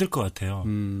정말 힘들 것 같아요.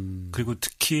 그리고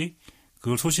특히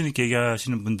그걸 소신 있게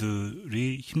얘기하시는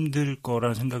분들이 힘들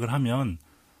거라는 생각을 하면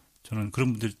저는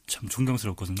그런 분들 참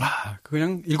존경스럽거든요.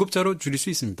 그냥 7자로 줄일 수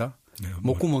있습니다.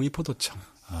 목구멍이 포도청.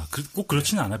 꼭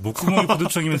그렇지는 않아요. 목구멍이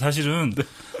포도청이면 사실은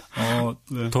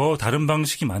더 다른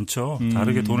방식이 많죠.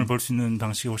 다르게 돈을 벌 수 있는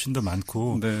방식이 훨씬 더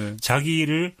많고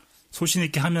자기를 소신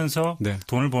있게 하면서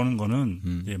돈을 버는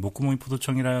거는 목구멍이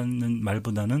포도청이라는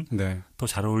말보다는 더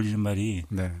잘 어울리는 말이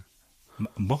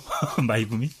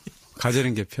마이구미?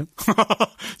 가재는 개편?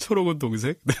 초록은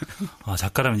동색?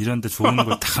 작가라면 이런데 좋은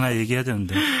걸 다 하나 얘기해야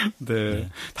되는데.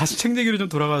 다시 책 얘기로 좀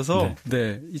돌아가서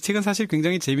이 책은 사실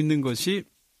굉장히 재밌는 것이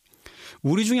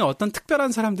우리 중에 어떤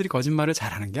특별한 사람들이 거짓말을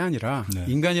잘하는 게 아니라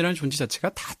인간이라는 존재 자체가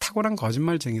다 타고난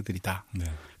거짓말쟁이들이다.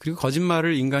 그리고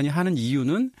거짓말을 인간이 하는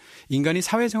이유는 인간이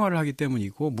사회생활을 하기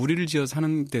때문이고 무리를 지어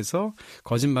사는 데서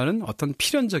거짓말은 어떤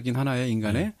필연적인 하나의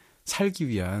인간의 살기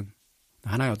위한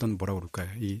하나의 어떤 뭐라고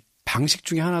그럴까요? 이 방식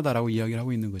중에 하나다라고 이야기를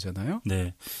하고 있는 거잖아요.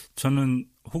 저는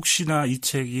혹시나 이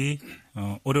책이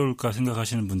어려울까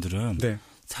생각하시는 분들은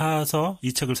사서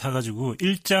이 책을 사가지고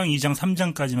 1장, 2장,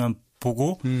 3장까지만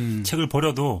보고 책을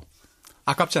버려도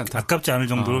아깝지 않을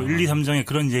정도로 1, 2, 3장에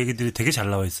그런 얘기들이 되게 잘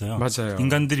나와 있어요. 맞아요.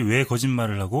 인간들이 왜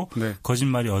거짓말을 하고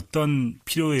거짓말이 어떤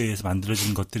필요에 의해서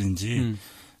만들어진 것들인지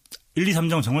 1, 2,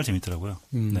 3장은 정말 재밌더라고요.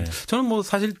 저는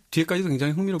사실 뒤에까지도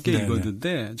굉장히 흥미롭게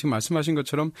읽었는데 지금 말씀하신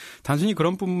것처럼 단순히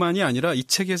그런 뿐만이 아니라 이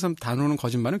책에서 다루는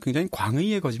거짓말은 굉장히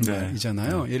광의의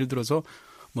거짓말이잖아요. 예를 들어서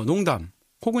농담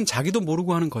혹은 자기도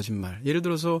모르고 하는 거짓말. 예를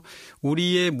들어서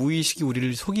우리의 무의식이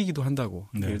우리를 속이기도 한다고.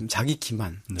 자기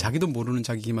기만. 자기도 모르는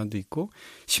자기 기만도 있고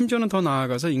심지어는 더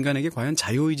나아가서 인간에게 과연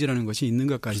자유의지라는 것이 있는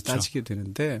것까지 따지게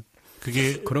되는데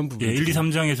그게 그런 부분. 1, 2,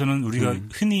 3장에서는 우리가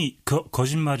흔히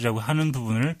거짓말이라고 하는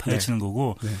부분을 파헤치는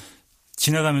거고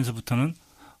지나가면서부터는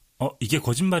이게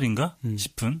거짓말인가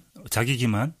싶은 자기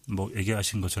기만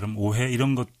얘기하신 것처럼 오해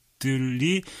이런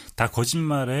것들이 다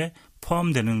거짓말에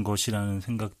포함되는 것이라는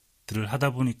생각 들을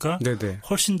하다 보니까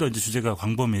훨씬 더 이제 주제가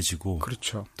광범해지고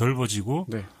넓어지고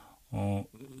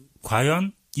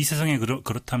과연 이 세상에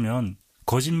그렇다면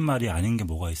거짓말이 아닌 게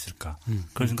뭐가 있을까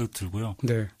그런 생각 들고요.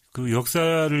 그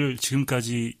역사를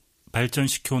지금까지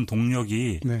발전시켜온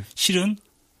동력이 실은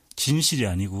진실이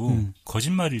아니고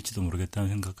거짓말일지도 모르겠다는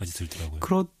생각까지 들더라고요.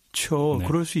 그렇죠.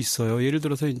 그럴 수 있어요. 예를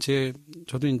들어서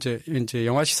저도 이제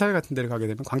영화 시사회 같은 데를 가게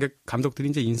되면 관객 감독들이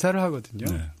이제 인사를 하거든요.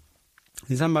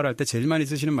 인사말 할 때 제일 많이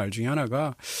쓰시는 말 중에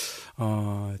하나가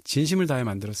진심을 다해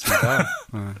만들었습니다.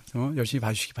 열심히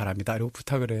봐주시기 바랍니다. 이러고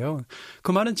부탁을 해요.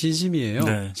 그 말은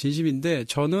진심이에요. 진심인데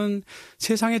저는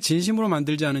세상에 진심으로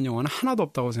만들지 않은 영화는 하나도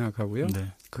없다고 생각하고요.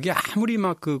 그게 아무리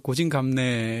막 그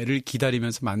고진감래를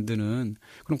기다리면서 만드는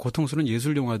그런 고통스러운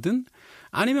예술 영화든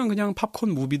아니면 그냥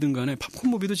팝콘 무비든 간에 팝콘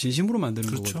무비도 진심으로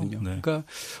만드는 거거든요. 그러니까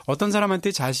어떤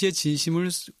사람한테 자신의 진심을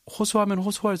호소하면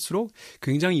호소할수록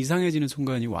굉장히 이상해지는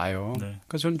순간이 와요.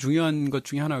 그러니까 저는 중요한 것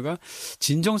중에 하나가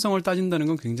진정성을 따진다는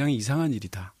건 굉장히 이상한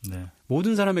일이다.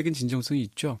 모든 사람에겐 진정성이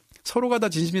있죠. 서로가 다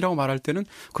진심이라고 말할 때는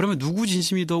그러면 누구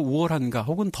진심이 더 우월한가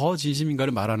혹은 더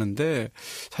진심인가를 말하는데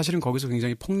사실은 거기서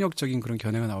굉장히 폭력적인 그런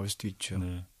견해가 나올 수도 있죠.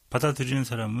 받아들이는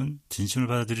사람은 진심을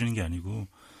받아들이는 게 아니고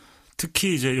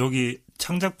특히 이제 여기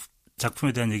창작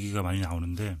작품에 대한 얘기가 많이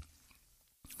나오는데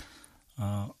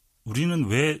우리는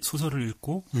왜 소설을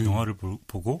읽고 영화를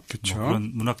보고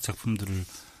그런 문학 작품들을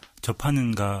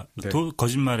접하는가도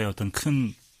거짓말의 어떤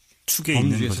큰 축에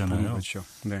있는 거잖아요.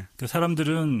 그러니까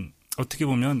사람들은 어떻게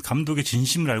보면 감독의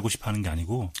진심을 알고 싶어 하는 게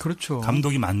아니고 그렇죠.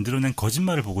 감독이 만들어낸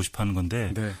거짓말을 보고 싶어 하는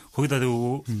건데 네. 거기다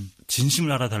대고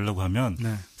진심을 알아달라고 하면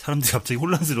네. 사람들이 갑자기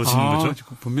혼란스러워지는 거죠.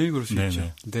 분명히 그럴 수 네네.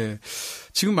 있죠. 네.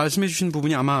 지금 말씀해 주신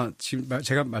부분이 아마 지금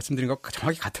제가 말씀드린 것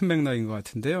정확히 같은 맥락인 것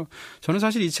같은데요. 저는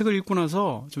사실 이 책을 읽고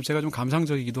나서 좀 제가 좀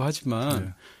감상적이기도 하지만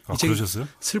네. 이 책이 그러셨어요?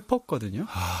 슬펐거든요.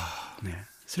 네.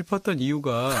 슬펐던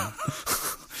이유가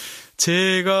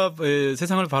제가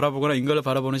세상을 바라보거나 인간을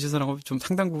바라보는 시선하고 좀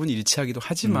상당 부분 일치하기도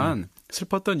하지만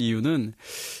슬펐던 이유는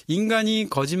인간이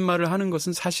거짓말을 하는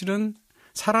것은 사실은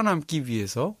살아남기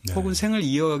위해서 네. 혹은 생을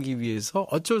이어가기 위해서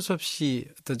어쩔 수 없이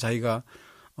어떤 자기가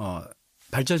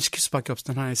발전시킬 수밖에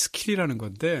없었던 하나의 스킬이라는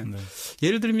건데 네.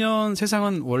 예를 들면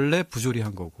세상은 원래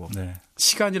부조리한 거고 네.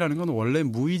 시간이라는 건 원래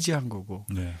무의지한 거고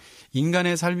네.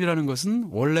 인간의 삶이라는 것은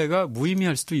원래가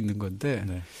무의미할 수도 있는 건데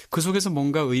네. 그 속에서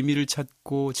뭔가 의미를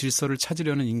찾고 질서를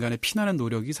찾으려는 인간의 피나는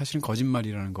노력이 사실은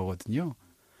거짓말이라는 거거든요.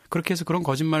 그렇게 해서 그런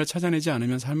거짓말을 찾아내지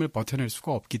않으면 삶을 버텨낼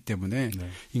수가 없기 때문에 네.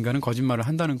 인간은 거짓말을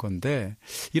한다는 건데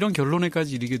이런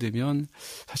결론에까지 이르게 되면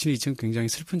사실 이 책은 굉장히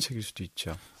슬픈 책일 수도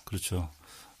있죠. 그렇죠.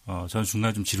 저는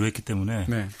중간에 좀 지루했기 때문에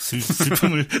네.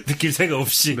 슬픔을 느낄 새가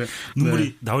없이 네. 눈물이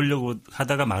네. 나오려고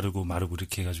하다가 마르고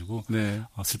이렇게 해가지고 네.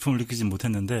 슬픔을 느끼진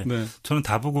못했는데 네. 저는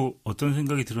다 보고 어떤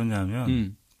생각이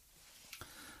들었냐면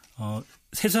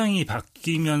세상이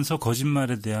바뀌면서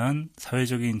거짓말에 대한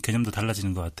사회적인 개념도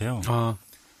달라지는 것 같아요.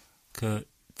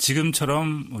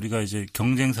 지금처럼 우리가 이제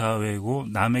경쟁 사회고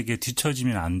남에게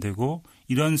뒤처지면 안 되고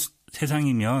이런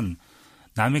세상이면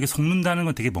남에게 속는다는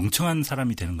건 되게 멍청한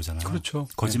사람이 되는 거잖아요. 그렇죠.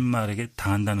 거짓말에게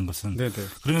당한다는 것은. 네네.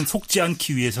 그러면 속지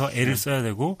않기 위해서 애를 써야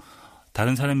되고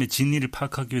다른 사람의 진리를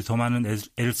파악하기 위해 더 많은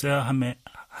애를 써야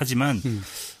하지만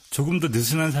조금 더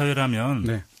느슨한 사회라면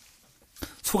네.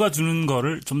 속아주는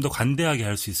거를 좀 더 관대하게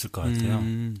할 수 있을 것 같아요.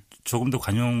 조금 더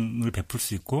관용을 베풀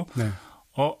수 있고 네.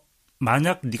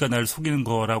 만약 네가 날 속이는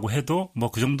거라고 해도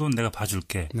뭐 그 정도는 내가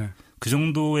봐줄게. 네. 그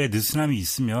정도의 느슨함이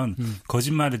있으면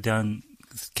거짓말에 대한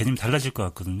개념이 달라질 것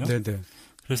같거든요. 네네.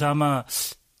 그래서 아마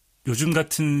요즘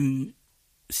같은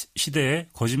시대에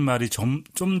거짓말이 좀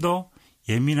더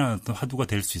예민한 어떤 화두가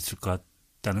될 수 있을 것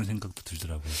같다는 생각도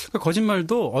들더라고요. 그러니까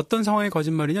거짓말도 어떤 상황의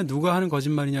거짓말이냐 누가 하는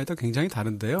거짓말이냐에 따라 굉장히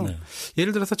다른데요. 네.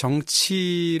 예를 들어서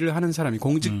정치를 하는 사람이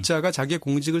공직자가 자기의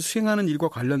공직을 수행하는 일과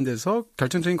관련돼서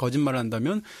결정적인 거짓말을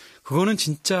한다면 그거는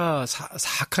진짜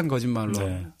사악한 거짓말로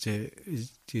네. 이제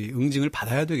응징을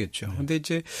받아야 되겠죠. 그런데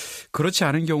이제 그렇지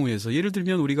않은 경우에서 예를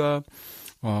들면 우리가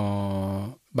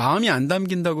마음이 안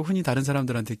담긴다고 흔히 다른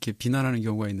사람들한테 이렇게 비난하는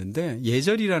경우가 있는데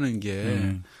예절이라는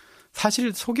게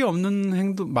사실 속에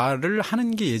없는 말을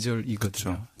하는 게 예절이거든요.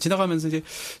 그렇죠. 지나가면서 이제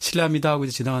실례합니다 하고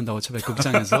이제 지나간다고 쳐봐요.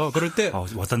 극장에서. 그럴 때.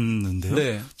 와닿는데요?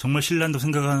 네. 정말 실례한다고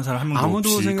생각하는 사람 한 명도 아무도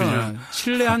없이. 생각 안 해요.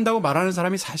 실례한다고 말하는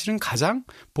사람이 사실은 가장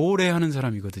보호해하는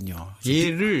사람이거든요.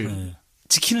 예를 네.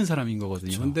 지키는 사람인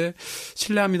거거든요. 그런데 그렇죠.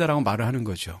 실례합니다라고 말을 하는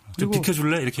거죠. 좀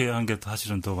비켜줄래? 이렇게 한 게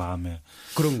사실은 더 마음에.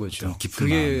 그런 거죠.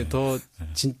 그게 마음에. 더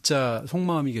진짜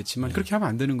속마음이겠지만 네. 그렇게 하면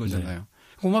안 되는 거잖아요. 네.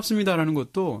 고맙습니다라는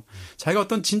것도 자기가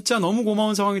어떤 진짜 너무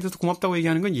고마운 상황이 돼서 고맙다고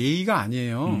얘기하는 건 예의가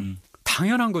아니에요.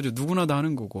 당연한 거죠. 누구나 다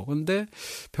하는 거고. 그런데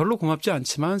별로 고맙지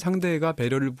않지만 상대가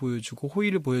배려를 보여주고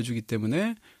호의를 보여주기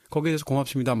때문에 거기에 대해서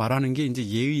고맙습니다 말하는 게 이제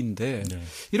예의인데 네.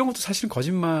 이런 것도 사실은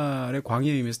거짓말의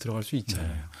광의에 의해서 들어갈 수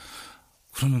있잖아요. 네.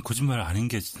 그러면 거짓말 아닌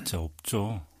게 진짜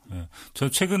없죠. 네.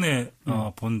 저 최근에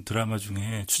본 드라마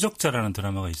중에 추적자라는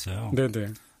드라마가 있어요.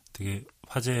 네네. 되게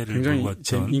화제를 굉장히 몰고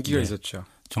왔던 인기가 네. 있었죠.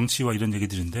 정치와 이런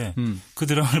얘기들인데 그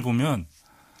드라마를 보면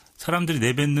사람들이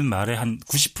내뱉는 말의 한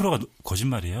 90%가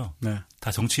거짓말이에요. 네.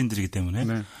 다 정치인들이기 때문에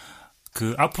네.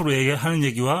 그 앞으로 하는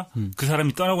얘기와 그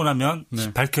사람이 떠나고 나면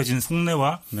네. 밝혀진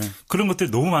속내와 네. 그런 것들이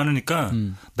너무 많으니까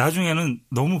나중에는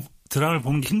너무 드라마를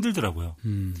보는 게 힘들더라고요.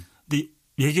 근데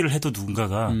얘기를 해도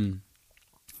누군가가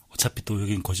어차피 또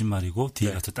여긴 거짓말이고 뒤에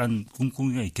네. 가서 딴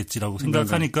꿍꿍이가 있겠지라고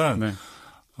생각하니까 네.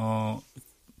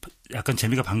 약간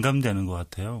재미가 반감되는 것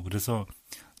같아요. 그래서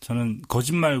저는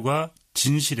거짓말과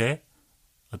진실의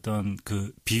어떤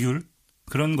그 비율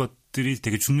그런 것들이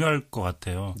되게 중요할 것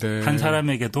같아요. 네. 한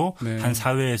사람에게도 네. 한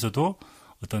사회에서도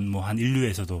어떤 뭐 한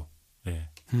인류에서도 네.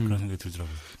 그런 생각이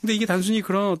들더라고요. 근데 이게 단순히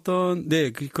그런 어떤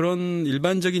그런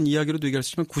일반적인 이야기로도 얘기할 수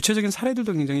있지만 구체적인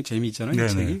사례들도 굉장히 재미있잖아요.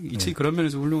 이 책이 그런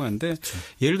면에서 훌륭한데 그렇죠.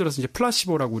 예를 들어서 이제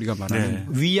플라시보라고 우리가 말하는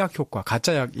위약 효과,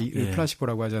 가짜약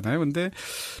플라시보라고 하잖아요. 근데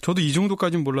저도 이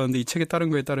정도까지는 몰랐는데 이 책에 따른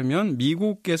거에 따르면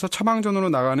미국에서 처방전으로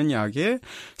나가는 약의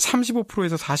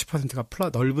 35%에서 40%가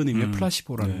넓은 의미의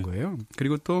플라시보라는 거예요.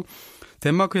 그리고 또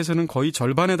덴마크에서는 거의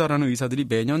절반에 달하는 의사들이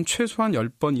매년 최소한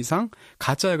 10번 이상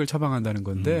가짜약을 처방한다는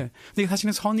건데 근데 이게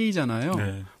사실은 선의잖아요.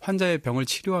 네. 환자의 병을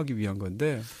치료하기 위한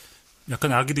건데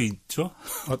약간 악의도 있죠.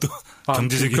 또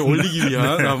경제적인 올리기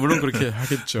위한 네. 물론 그렇게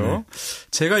하겠죠. 네.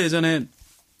 제가 예전에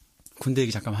군대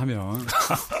얘기 잠깐 하면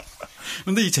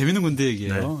근데 이 재밌는 군대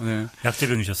얘기예요. 네. 네.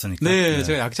 약제병이셨으니까. 네, 네,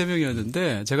 제가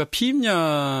약제병이었는데 제가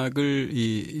피임약을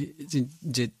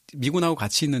이제 미군하고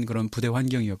같이 있는 그런 부대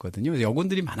환경이었거든요.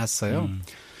 여군들이 많았어요.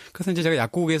 그래서 이제 제가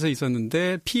약국에서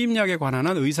있었는데 피임약에 관한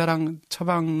한 의사랑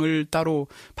처방을 따로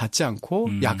받지 않고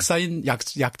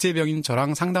약제병인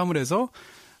저랑 상담을 해서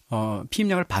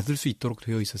피임약을 받을 수 있도록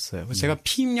되어 있었어요. 그래서 제가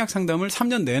피임약 상담을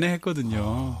 3년 내내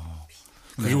했거든요.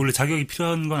 그게 네. 원래 자격이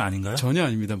필요한 건 아닌가요? 전혀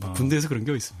아닙니다. 뭐 군대에서 그런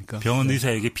게 있습니까? 병원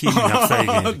의사에게 피임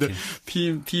약사에게. 네.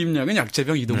 피임약은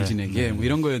약제병 이동진에게 네. 뭐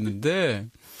이런 거였는데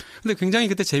근데 굉장히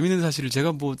그때 재미있는 사실을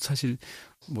제가 사실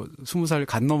 20살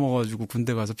갓 넘어가지고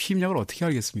군대 가서 피임약을 어떻게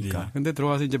알겠습니까? 네. 근데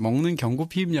들어가서 이제 먹는 경구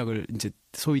피임약을 이제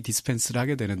소위 디스펜스를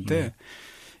하게 되는데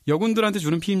여군들한테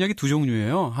주는 피임약이 두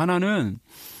종류예요. 하나는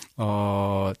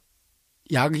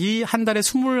약이 한 달에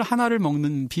 21알을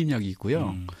먹는 피임약이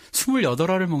있고요.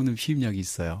 28알을 먹는 피임약이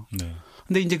있어요. 네.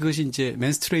 근데 이제 그것이 이제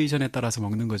맨스트레이션에 따라서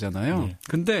먹는 거잖아요. 네.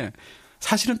 근데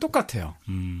사실은 똑같아요.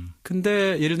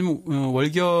 근데 예를 들면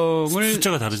월경을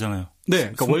숫자가 다르잖아요.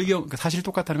 네, 그러니까 월경 사실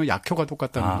똑같다는 건 약효가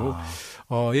똑같다는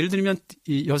거. 예를 들면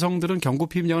이 여성들은 경구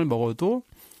피임약을 먹어도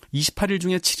 28일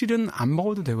중에 7일은 안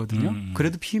먹어도 되거든요.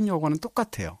 그래도 피임약과는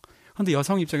똑같아요. 그런데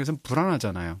여성 입장에서는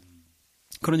불안하잖아요.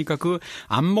 그러니까 그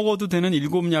안 먹어도 되는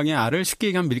 7량의 알을 쉽게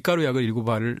얘기하면 밀가루 약을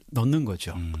 7알을 넣는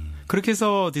거죠. 그렇게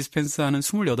해서 디스펜스하는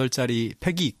 28짜리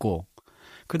팩이 있고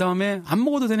그다음에 안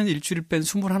먹어도 되는 일주일 뺀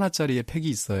 21짜리의 팩이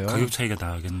있어요. 가격 차이가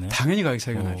나겠네요. 당연히 가격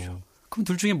차이가 나죠. 그럼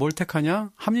둘 중에 뭘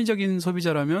택하냐? 합리적인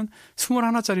소비자라면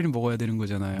 21짜리를 먹어야 되는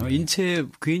거잖아요. 인체에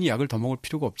괜히 약을 더 먹을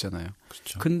필요가 없잖아요.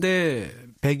 그렇죠. 근데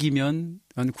 100이면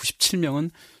한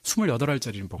 97명은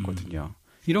 28알짜리를 먹거든요.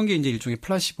 이런 게 이제 일종의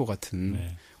플라시보 같은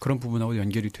네. 그런 부분하고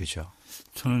연결이 되죠.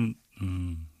 저는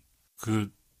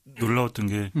놀라웠던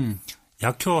게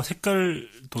약효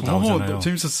색깔도 나오잖아요.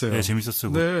 재밌었어요. 네,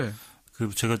 재밌었어요. 네.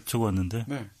 제가 적어왔는데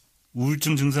네.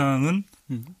 우울증 증상은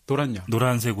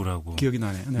노란색으로 하고 기억이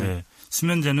나네요. 네. 네.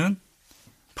 수면제는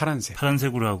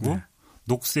파란색으로 하고 네.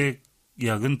 녹색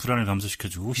약은 불안을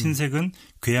감소시켜주고 흰색은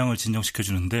궤양을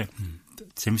진정시켜주는데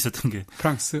재밌었던 게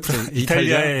프랑스,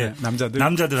 이탈리아의 네,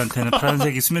 남자들한테는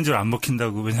파란색이 수면제로 안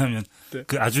먹힌다고. 왜냐하면 네.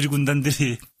 그 아주리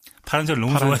군단들이 파란색을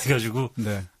너무 좋아해가지고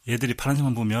네. 얘들이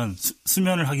파란색만 보면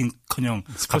수면을 하긴커녕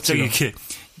갑자기 이렇게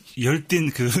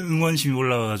열띤 그 응원심이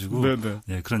올라와가지고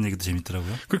네, 그런 얘기도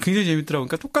재밌더라고요. 그 굉장히 재밌더라고요.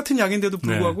 그러니까 똑같은 약인데도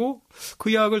불구하고 네.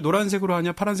 그 약을 노란색으로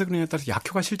하냐 파란색으로 하냐에 따라서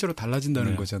약효가 실제로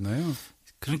달라진다는 네. 거잖아요.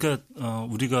 그러니까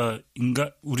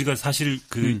우리가 사실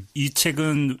이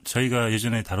책은 저희가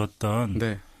예전에 다뤘던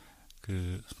네.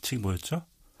 그 책이 뭐였죠?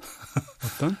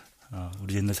 어떤?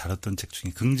 우리 옛날 다뤘던 책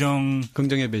중에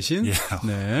긍정의 배신. 예.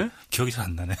 네. 기억이 잘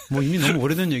안 나네. 뭐 이미 너무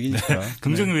오래된 얘기니까. 네.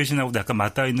 긍정의 배신하고도 약간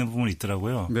맞닿아 있는 부분이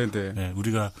있더라고요. 네네. 네.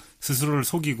 우리가 스스로를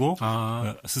속이고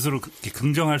스스로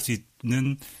긍정할 수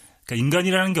있는 그러니까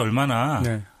인간이라는 게 얼마나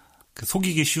네. 그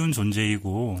속이기 쉬운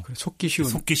존재이고 속기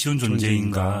쉬운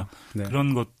존재인가 네.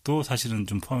 그런 것도 사실은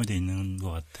좀 포함이 되어 있는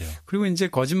것 같아요. 그리고 이제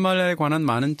거짓말에 관한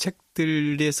많은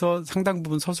책들에서 상당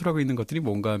부분 서술하고 있는 것들이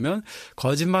뭔가 하면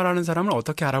거짓말하는 사람을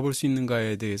어떻게 알아볼 수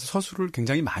있는가에 대해서 서술을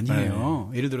굉장히 많이 해요.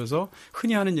 네. 예를 들어서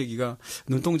흔히 하는 얘기가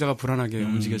눈동자가 불안하게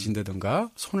움직여진다던가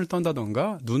손을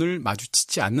떤다던가 눈을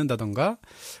마주치지 않는다던가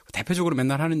대표적으로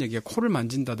맨날 하는 얘기가 코를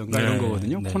만진다던가 네. 이런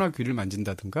거거든요. 네. 코나 귀를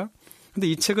만진다던가. 근데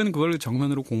이 책은 그걸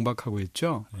정면으로 공박하고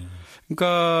있죠.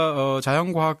 그러니까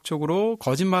자연과학적으로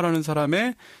거짓말하는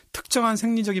사람의 특정한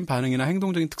생리적인 반응이나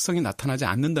행동적인 특성이 나타나지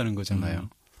않는다는 거잖아요.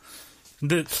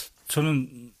 근데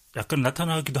저는 약간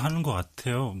나타나기도 하는 것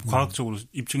같아요. 과학적으로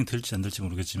입증이 될지 안 될지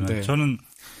모르겠지만 네. 저는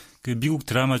그 미국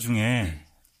드라마 중에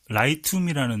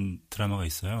라이툼이라는 드라마가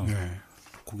있어요. 네.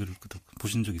 고개를 끄덕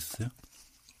보신 적 있으세요?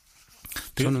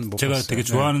 저는 못 제가 봤어요. 되게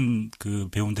좋아하는 그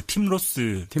배우인데 팀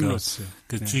로스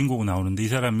그 네. 주인공 나오는데 이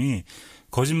사람이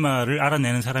거짓말을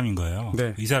알아내는 사람인 거예요.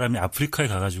 네. 이 사람이 아프리카에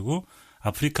가가지고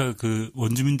아프리카 그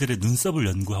원주민들의 눈썹을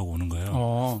연구하고 오는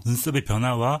거예요. 눈썹의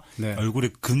변화와 네.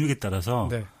 얼굴의 근육에 따라서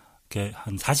네. 이렇게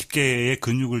한 40개의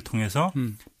근육을 통해서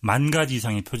 10,000가지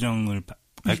이상의 표정을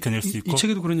밝혀낼 수 있고 이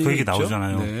책에도 그런 그게 있죠?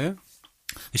 나오잖아요. 네.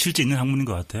 실제 있는 학문인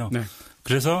것 같아요. 네.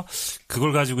 그래서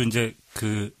그걸 가지고 이제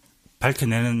그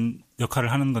밝혀내는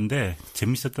역할을 하는 건데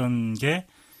재밌었던 게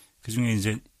그중에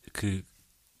이제 그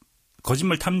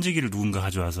거짓말 탐지기를 누군가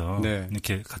가져와서 네.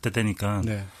 이렇게 갖다 대니까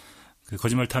네. 그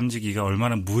거짓말 탐지기가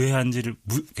얼마나 무해한지를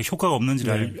효과가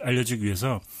없는지를 네. 알려주기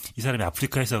위해서 이 사람이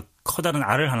아프리카에서 커다란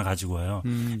알을 하나 가지고 와요.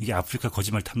 이게 아프리카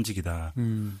거짓말 탐지기다.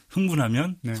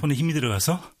 흥분하면 네. 손에 힘이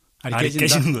들어가서 알이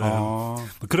깨지는 거예요.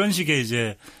 그런 식의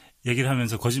이제 얘기를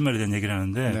하면서 거짓말에 대한 얘기를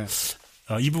하는데 네.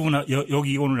 이 부분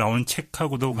여기 오늘 나오는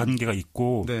책하고도 관계가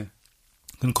있고 네.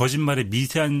 그건 거짓말의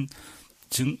미세한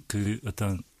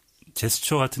어떤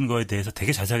제스처 같은 거에 대해서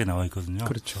되게 자세하게 나와 있거든요.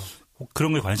 그렇죠.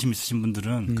 그런 거에 관심 있으신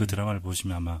분들은 그 드라마를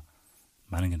보시면 아마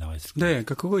많은 게 나와 있을 거예요. 네,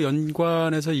 그러니까 그거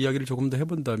연관해서 이야기를 조금 더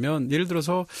해본다면 예를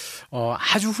들어서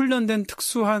아주 훈련된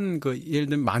특수한 예를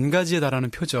들면 10,000가지에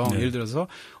달하는 표정. 네. 예를 들어서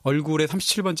얼굴의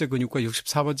 37번째 근육과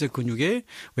 64번째 근육의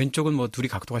왼쪽은 뭐 둘이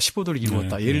각도가 15도를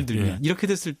이루었다. 네. 예를 들면 네. 이렇게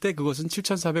됐을 때 그것은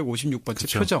 7,456번째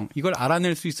그렇죠. 표정. 이걸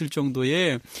알아낼 수 있을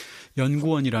정도의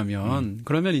연구원이라면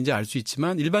그러면 이제 알 수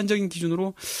있지만 일반적인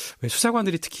기준으로 왜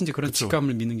수사관들이 특히 이제 그런 그렇죠.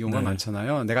 직감을 믿는 경우가 네.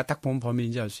 많잖아요. 내가 딱 보면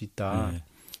범인인지 알 수 있다. 네.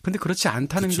 근데 그렇지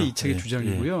않다는 그렇죠. 게 이 책의 예,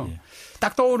 주장이고요. 예, 예.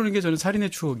 딱 떠오르는 게 저는 살인의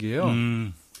추억이에요.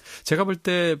 제가 볼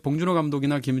때 봉준호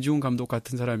감독이나 김지훈 감독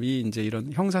같은 사람이 이제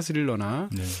이런 형사 스릴러나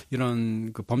네.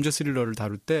 이런 그 범죄 스릴러를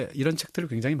다룰 때 이런 책들을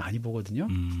굉장히 많이 보거든요.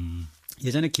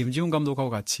 예전에 김지훈 감독하고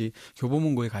같이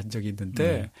교보문고에 간 적이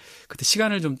있는데 그때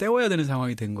시간을 좀 때워야 되는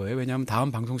상황이 된 거예요. 왜냐하면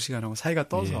다음 방송 시간하고 사이가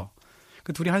떠서.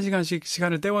 그 둘이 1시간씩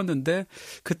시간을 때웠는데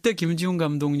그때 김지훈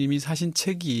감독님이 사신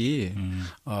책이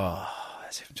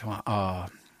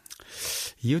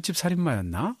이웃집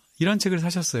살인마였나? 이런 책을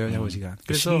사셨어요, 야구지간.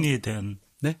 그래서 심리에 대한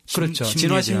네, 그렇죠.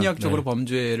 진화 심리학적으로 네.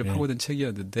 범죄를 파고든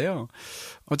책이었는데요.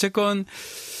 어쨌건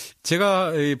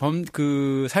제가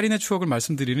그 살인의 추억을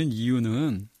말씀드리는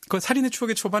이유는 그 살인의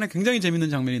추억의 초반에 굉장히 재밌는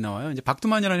장면이 나와요. 이제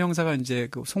박두만이라는 형사가 이제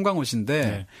그 송강호 씨인데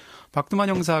네. 박두만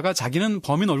형사가 자기는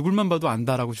범인 얼굴만 봐도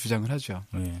안다라고 주장을 하죠.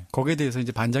 네. 거기에 대해서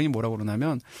이제 반장이 뭐라고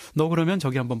그러냐면 너 그러면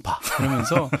저기 한번 봐.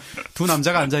 그러면서 두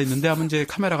남자가 앉아 있는데 하면 이제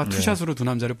카메라가 투샷으로 두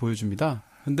남자를 보여줍니다.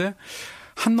 근데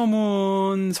한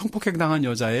놈은 성폭행 당한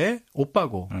여자의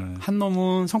오빠고 한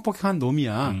놈은 성폭행한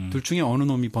놈이야. 둘 중에 어느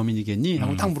놈이 범인이겠니?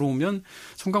 하고 딱 물어보면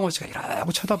송강호 씨가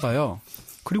이러고 쳐다봐요.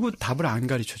 그리고 답을 안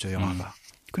가르쳐줘요, 영화가.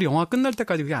 그리고 영화 끝날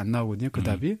때까지 그게 안 나오거든요, 그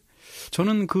답이.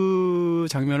 저는 그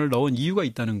장면을 넣은 이유가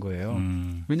있다는 거예요.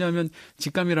 왜냐하면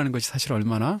직감이라는 것이 사실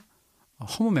얼마나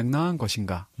허무맹랑한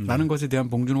것인가라는 것에 대한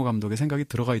봉준호 감독의 생각이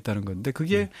들어가 있다는 건데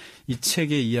그게 이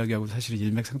책의 이야기하고 사실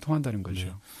일맥상통한다는 거죠.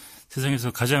 네.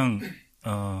 세상에서 가장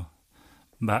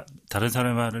다른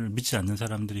사람의 말을 믿지 않는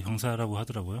사람들이 형사라고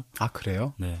하더라고요. 아,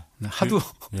 그래요? 네. 하도.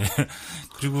 네.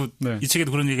 그리고 네. 이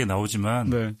책에도 그런 얘기가 나오지만,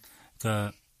 네.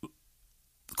 그러니까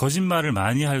거짓말을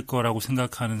많이 할 거라고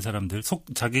생각하는 사람들,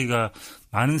 자기가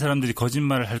많은 사람들이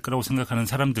거짓말을 할 거라고 생각하는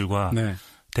사람들과 네.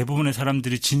 대부분의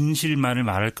사람들이 진실만을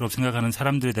말할 거라고 생각하는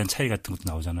사람들에 대한 차이 같은 것도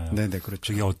나오잖아요. 네, 네,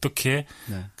 그렇죠. 그게 어떻게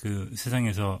네. 그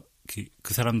세상에서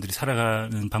그 사람들이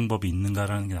살아가는 방법이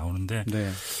있는가라는 게 나오는데,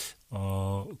 네.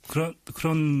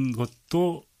 그런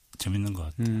것도 재밌는 것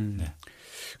같아요. 네.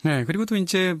 네. 그리고 또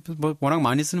이제 뭐 워낙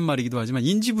많이 쓰는 말이기도 하지만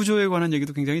인지 부조에 관한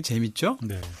얘기도 굉장히 재밌죠.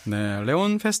 네. 네.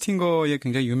 레온 페스팅거의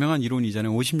굉장히 유명한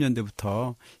이론이잖아요.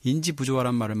 50년대부터 인지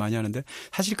부조화라는 말을 많이 하는데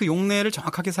사실 그 용례를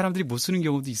정확하게 사람들이 못 쓰는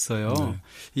경우도 있어요. 네.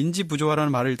 인지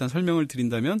부조화라는 말을 일단 설명을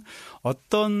드린다면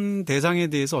어떤 대상에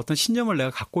대해서 어떤 신념을 내가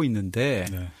갖고 있는데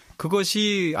네.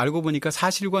 그것이 알고 보니까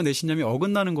사실과 내 신념이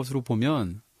어긋나는 것으로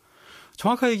보면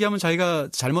정확하게 얘기하면 자기가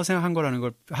잘못 생각한 거라는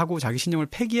걸 하고 자기 신념을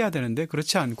폐기해야 되는데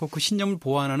그렇지 않고 그 신념을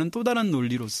보완하는 또 다른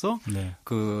논리로서 네.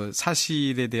 그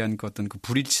사실에 대한 그 어떤 그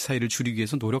불일치 사이를 줄이기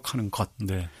위해서 노력하는 것.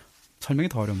 네. 설명이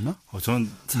더 어렵나?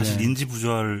 저는 사실 네. 인지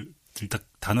부조화를 딱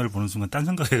단어를 보는 순간 딴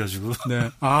생각해가지고.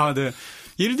 네. 아, 네.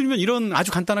 예를 들면 이런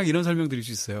아주 간단하게 이런 설명 드릴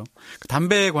수 있어요.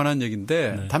 담배에 관한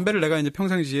얘기인데 네. 담배를 내가 이제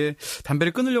평상시에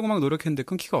담배를 끊으려고 막 노력했는데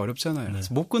끊기가 어렵잖아요. 네.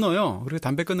 그래서 못 끊어요. 그리고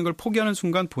담배 끊는 걸 포기하는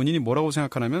순간 본인이 뭐라고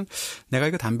생각하냐면 내가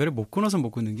이거 담배를 못 끊어서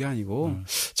못 끊는 게 아니고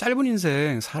짧은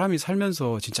인생 사람이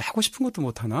살면서 진짜 하고 싶은 것도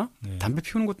못 하나? 네. 담배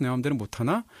피우는 것도 내 마음대로 못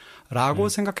하나? 라고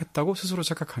생각했다고 스스로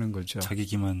착각하는 거죠. 자기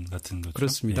기만 같은 거죠.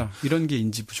 그렇습니다. 예. 이런 게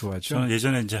인지 부조화죠. 저는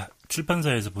예전에 이제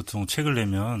출판사에서 보통 책을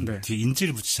내면 네. 뒤에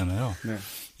인지를 붙이잖아요. 네.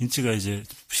 인지가 이제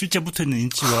실제 붙어 있는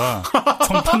인지와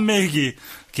총 판매액이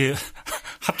이렇게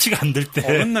합치가 안 될 때,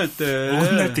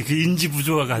 어긋날 때 그 인지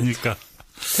부조화가 아닐까.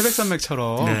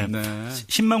 태백산맥처럼. 네. 네.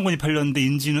 10만 권이 팔렸는데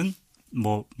인지는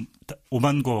뭐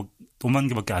 5만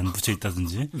개밖에 안 붙여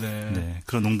있다든지. 네. 네.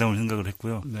 그런 농담을 생각을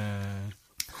했고요. 네.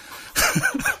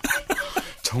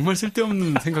 정말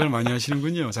쓸데없는 생각을 많이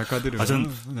하시는군요, 작가들은.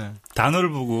 전 네. 단어를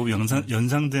보고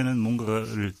연상되는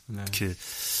뭔가를 네. 이렇게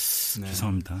네.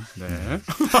 죄송합니다. 네.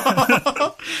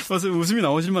 그래서 웃음이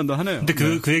나오실 만도 하네요. 근데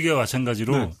그 얘기와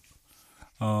마찬가지로 네.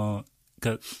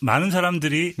 그러니까 많은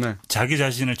사람들이 네. 자기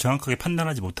자신을 정확하게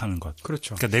판단하지 못하는 것.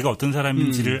 그렇죠. 그러니까 내가 어떤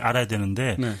사람인지를 알아야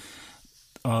되는데 네.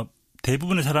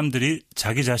 대부분의 사람들이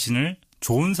자기 자신을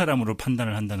좋은 사람으로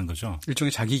판단을 한다는 거죠.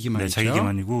 일종의 자기 기만이죠. 네, 자기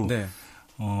기만이고. 네.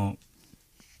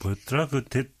 뭐였더라?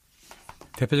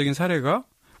 대표적인 사례가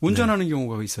운전하는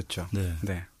경우가 있었죠. 네.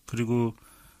 네. 그리고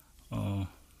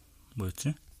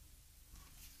뭐였지?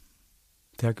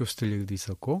 대학 교수들 얘기도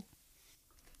있었고.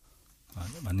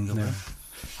 맞는가 봐요. 네.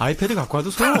 아이패드 갖고 와도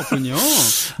소용없군요.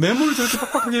 메모를 저렇게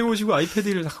빡빡하게 해오시고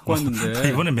아이패드를 갖고 왔는데.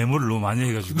 이번에 메모를 너무 많이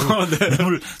해가지고 네.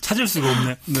 메모를 찾을 수가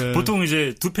없네. 네. 보통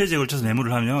이제 2페이지에 걸쳐서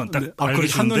메모를 하면 딱 알게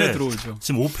되는데 한눈에 들어오죠.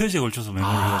 지금 5페이지에 걸쳐서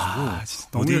메모를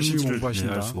해가지고 너무 열심히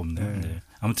공부하신다. 알 수가 없네. 네. 네.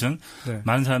 아무튼 네.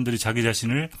 많은 사람들이 자기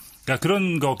자신을 그러니까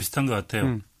그런 거 비슷한 것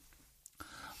같아요.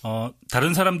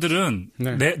 다른 사람들은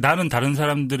네. 나는 다른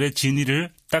사람들의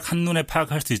진위를 딱 한눈에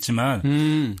파악할 수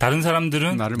있지만 다른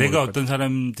사람들은 내가 어떤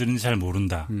사람들인지 잘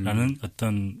모른다라는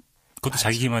어떤 그것도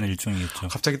자기만의 일종이겠죠.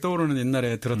 갑자기 떠오르는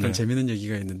옛날에 들었던 네. 재미있는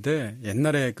얘기가 있는데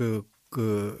옛날에 그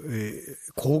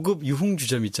고급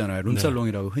유흥주점 있잖아요.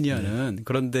 룸살롱이라고 흔히 하는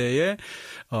그런 데에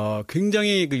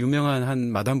굉장히 그 유명한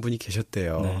한 마담 분이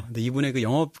계셨대요. 네. 근데 이분의 그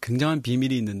영업 굉장한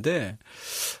비밀이 있는데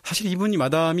사실 이분이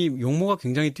마담이 용모가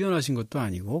굉장히 뛰어나신 것도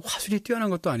아니고 화술이 뛰어난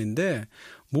것도 아닌데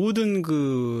모든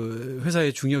그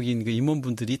회사의 중역인 그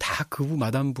임원분들이 다 그분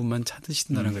마담 분만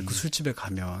찾으신다는 거예요. 그 술집에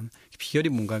가면 비결이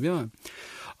뭔가면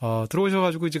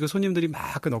들어오셔가지고 이제 그 손님들이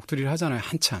막 그 넋두리를 하잖아요.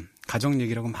 한참. 가정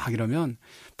얘기라고 막 이러면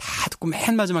다 듣고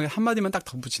맨 마지막에 한마디만 딱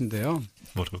덧붙인대요.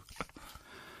 뭐라고?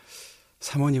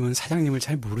 사모님은 사장님을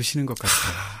잘 모르시는 것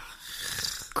같아요.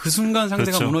 그 순간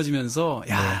상대가 그렇죠. 무너지면서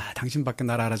야, 네. 당신밖에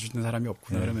나를 알아주는 사람이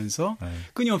없구나 네. 이러면서 네.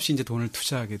 끊임없이 이제 돈을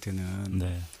투자하게 되는.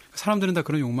 네. 사람들은 다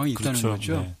그런 욕망이 있다는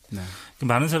그렇죠. 거죠. 네. 네.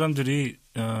 많은 사람들이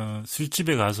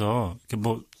술집에 가서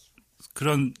뭐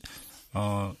그런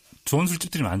좋은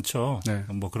술집들이 많죠. 네.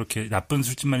 뭐 그렇게 나쁜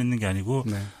술집만 있는 게 아니고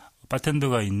네.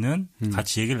 바텐더가 있는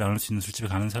같이 얘기를 나눌 수 있는 술집에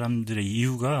가는 사람들의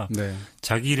이유가 네.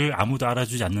 자기를 아무도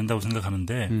알아주지 않는다고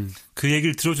생각하는데 그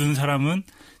얘기를 들어주는 사람은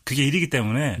그게 일이기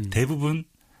때문에 대부분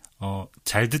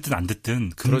잘 듣든 안 듣든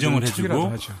긍정을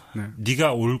해주고 네.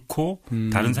 네가 옳고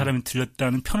다른 사람이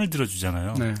틀렸다는 편을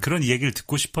들어주잖아요. 네. 그런 얘기를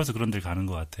듣고 싶어서 그런 데를 가는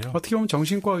것 같아요. 어떻게 보면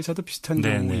정신과 의사도 비슷한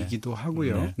경우이기도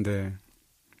하고요. 네.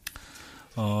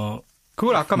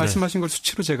 그걸 아까 말씀하신 걸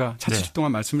수치로 제가 차치일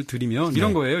동안 말씀을 드리면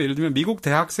이런 거예요. 예를 들면 미국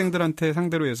대학생들한테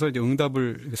상대로 해서 이제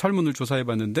응답을 설문을 조사해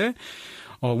봤는데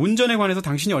운전에 관해서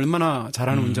당신이 얼마나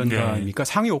잘하는 운전가입니까?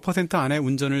 상위 5% 안에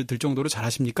운전을 들 정도로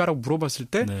잘하십니까? 라고 물어봤을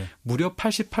때 무려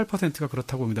 88%가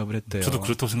그렇다고 응답을 했대요. 저도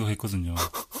그렇다고 생각했거든요.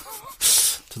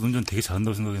 저도 운전 되게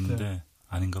잘한다고 생각했는데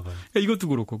아닌가 봐요. 이것도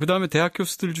그렇고 그다음에 대학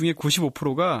교수들 중에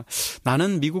 95%가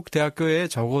나는 미국 대학교에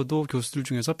적어도 교수들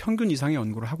중에서 평균 이상의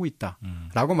연구를 하고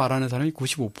있다라고 말하는 사람이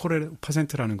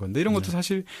 95%라는 건데 이런 것도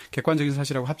사실 객관적인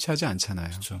사실하고 합치하지 않잖아요.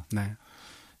 그렇죠. 네.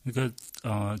 그러니까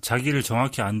자기를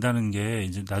정확히 안다는 게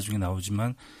이제 나중에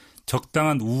나오지만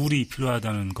적당한 우울이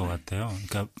필요하다는 것 같아요.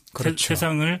 그러니까 그렇죠.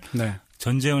 세상을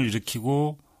전쟁을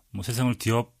일으키고 뭐 세상을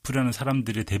뒤엎으려는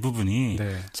사람들의 대부분이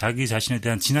자기 자신에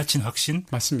대한 지나친 확신,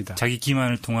 맞습니다. 자기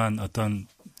기만을 통한 어떤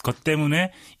것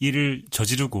때문에 일을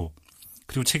저지르고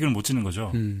그리고 책임을 못 지는 거죠.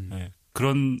 네.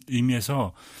 그런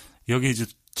의미에서 여기 이제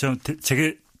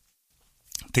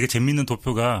되게 재밌는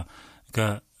도표가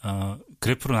그러니까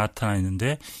그래프로 나타나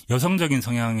있는데 여성적인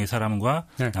성향의 사람과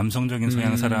남성적인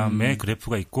성향의 사람의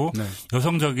그래프가 있고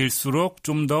여성적일수록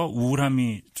좀 더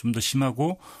우울함이 좀 더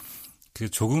심하고 그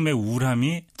조금의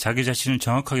우울함이 자기 자신을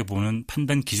정확하게 보는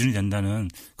판단 기준이 된다는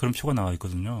그런 표가 나와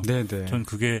있거든요. 네네. 저는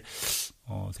그게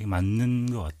되게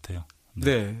맞는 것 같아요.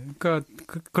 네. 그러니까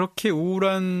그렇게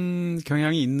우울한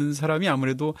경향이 있는 사람이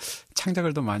아무래도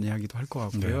창작을 더 많이 하기도 할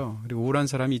것 같고요. 그리고 우울한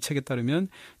사람이 이 책에 따르면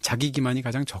자기 기만이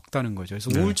가장 적다는 거죠.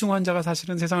 그래서 우울증 환자가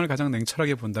사실은 세상을 가장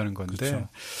냉철하게 본다는 건데 그렇죠.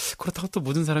 그렇다고 또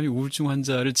모든 사람이 우울증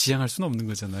환자를 지향할 수는 없는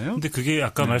거잖아요. 근데 그게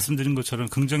아까 말씀드린 것처럼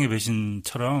긍정의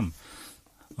배신처럼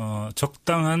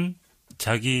적당한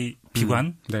자기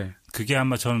비관 그게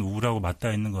아마 저는 우울하고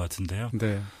맞닿아 있는 것 같은데요.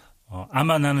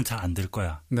 아마 나는 잘 안 될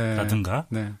거야 라든가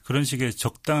그런 식의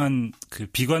적당한 그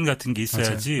비관 같은 게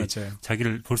있어야지 맞아요.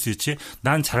 자기를 볼 수 있지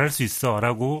난 잘할 수 있어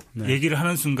라고 얘기를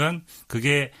하는 순간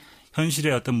그게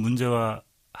현실의 어떤 문제와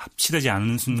합치되지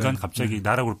않는 순간 갑자기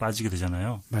나락으로 빠지게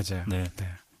되잖아요. 맞아요.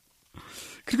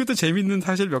 그리고 또 재밌는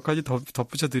사실 몇 가지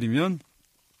덧붙여 드리면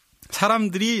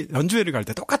사람들이 연주회를 갈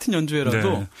때 똑같은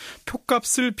연주회라도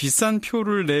표값을 비싼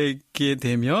표를 내게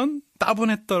되면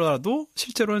따분했더라도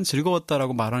실제로는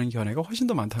즐거웠다라고 말하는 견해가 훨씬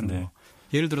더 많다는 거예요.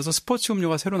 예를 들어서 스포츠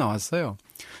음료가 새로 나왔어요.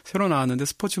 새로 나왔는데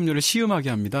스포츠 음료를 시음하게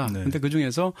합니다. 그런데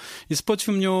그중에서 이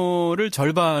스포츠 음료를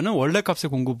절반은 원래 값에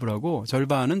공급을 하고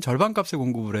절반은 절반 값에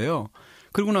공급을 해요.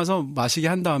 그리고 나서 마시게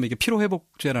한 다음에 이게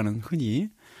피로회복제라는 흔히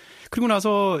그리고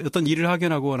나서 어떤 일을 하게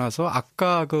하고 나서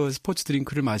아까 그 스포츠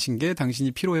드링크를 마신 게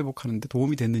당신이 피로 회복하는데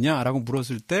도움이 됐느냐라고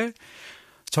물었을 때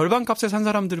절반 값에 산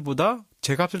사람들보다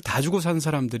제 값을 다 주고 산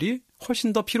사람들이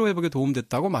훨씬 더 피로 회복에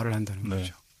도움됐다고 말을 한다는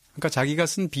거죠. 그러니까 자기가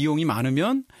쓴 비용이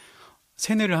많으면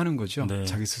세뇌를 하는 거죠. 네.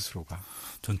 자기 스스로가.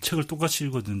 전 책을 똑같이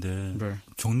읽었는데 네.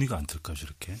 정리가 안 될까요,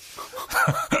 저렇게?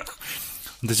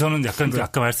 근데 저는 약간 네.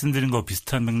 아까 말씀드린 거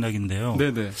비슷한 맥락인데요.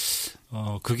 네네.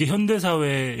 그게 현대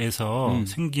사회에서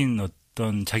생긴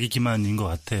어떤 자기 기만인 것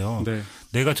같아요. 네.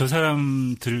 내가 저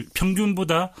사람들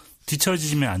평균보다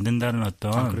뒤처지면 안 된다는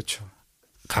어떤 그렇죠.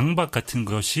 강박 같은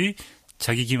것이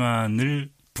자기 기만을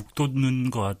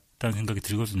북돋는 것 같다는 생각이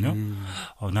들거든요.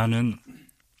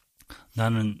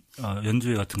 나는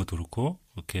연주회 같은 것도 그렇고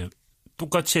이렇게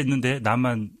똑같이 했는데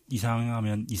나만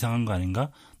이상하면 이상한 거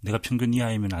아닌가? 내가 평균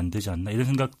이하이면 안 되지 않나? 이런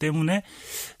생각 때문에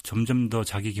점점 더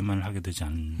자기 기만을 하게 되지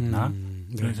않나?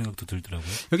 이런 생각도 들더라고요.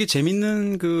 여기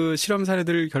재밌는 그 실험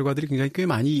사례들 결과들이 굉장히 꽤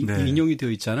많이 네. 인용이 되어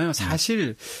있잖아요.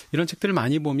 사실 이런 책들을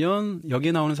많이 보면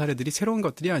여기에 나오는 사례들이 새로운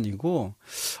것들이 아니고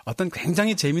어떤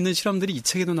굉장히 재밌는 실험들이 이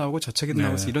책에도 나오고 저 책에도 네.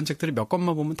 나와서 이런 책들을 몇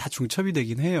권만 보면 다 중첩이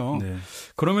되긴 해요. 네.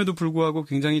 그럼에도 불구하고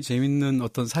굉장히 재밌는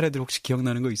어떤 사례들 혹시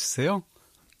기억나는 거 있으세요?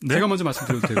 네? 제가 먼저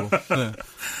말씀드려도 되고. 네.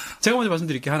 제가 먼저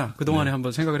말씀드릴게요. 하나. 그동안에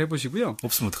한번 생각을 해보시고요.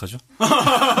 없으면 어떡하죠?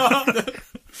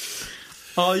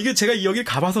 이게 제가 여기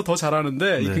가봐서 더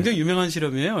잘하는데 네. 굉장히 유명한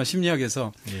실험이에요.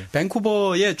 심리학에서. 예.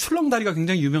 밴쿠버에 출렁다리가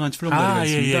굉장히 유명한 출렁다리가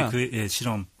있습니다. 예,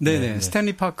 실험. 네네.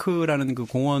 스탠리 파크라는 그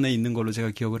공원에 있는 걸로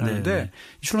제가 기억을 하는데 네네.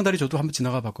 이 출렁다리 저도 한번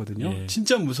지나가 봤거든요. 예.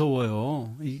 진짜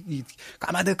무서워요. 이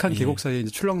까마득한 계곡 사이에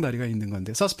이제 출렁다리가 있는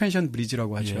건데 서스펜션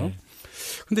브리지라고 하죠. 예.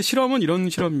 근데 실험은 이런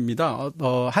실험입니다.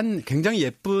 한 굉장히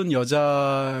예쁜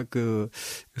여자 그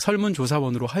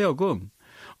설문조사원으로 하여금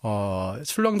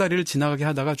출렁다리를 지나가게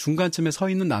하다가 중간쯤에 서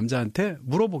있는 남자한테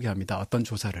물어보게 합니다. 어떤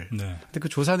조사를. 네. 근데 그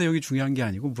조사 내용이 중요한 게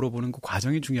아니고 물어보는 그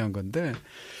과정이 중요한 건데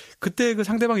그때 그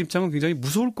상대방 입장은 굉장히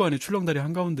무서울 거 아니에요. 출렁다리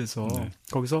한가운데서. 네.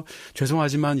 거기서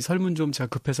죄송하지만 이 설문 좀 제가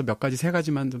급해서 몇 가지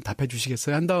 3가지만 좀 답해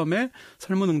주시겠어요? 한 다음에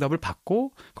설문 응답을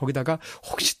받고 거기다가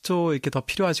혹시 또 이렇게 더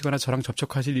필요하시거나 저랑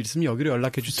접촉하실 일 있으면 여기로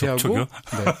연락해 주세요 하고. 접촉이요?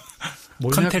 네.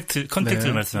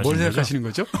 컨택트를 말씀하시는 뭘 거죠? 생각하시는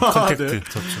거죠? 컨택트, 네.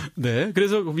 접촉. 네.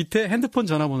 그래서 그 밑에 핸드폰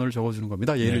전화번호를 적어주는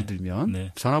겁니다. 예를 네. 들면.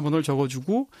 네. 전화번호를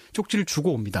적어주고 쪽지를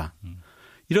주고 옵니다.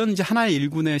 이런 이제 하나의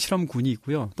일군의 실험군이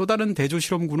있고요. 또 다른 대조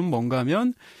실험군은 뭔가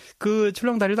하면 그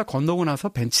출렁다리를 다 건너고 나서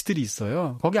벤치들이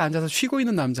있어요. 거기 앉아서 쉬고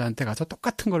있는 남자한테 가서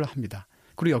똑같은 걸 합니다.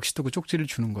 그리고 역시 또 그 쪽지를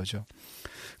주는 거죠.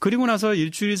 그리고 나서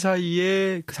일주일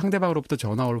사이에 그 상대방으로부터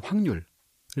전화 올 확률을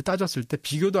따졌을 때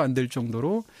비교도 안 될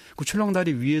정도로 그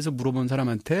출렁다리 위에서 물어본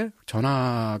사람한테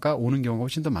전화가 오는 경우가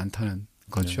훨씬 더 많다는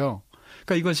거죠. 네.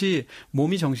 그러니까 이것이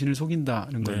몸이 정신을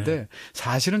속인다는 건데 네.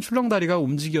 사실은 출렁다리가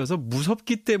움직여서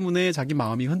무섭기 때문에 자기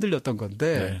마음이 흔들렸던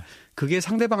건데 네. 그게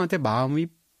상대방한테 마음이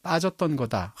빠졌던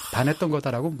거다, 반했던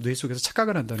거다라고 뇌 속에서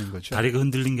착각을 한다는 거죠. 다리가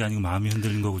흔들린 게 아니고 마음이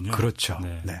흔들린 거군요. 그렇죠.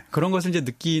 네. 네. 그런 것을 이제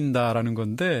느낀다라는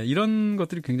건데 이런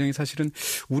것들이 굉장히 사실은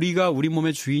우리가 우리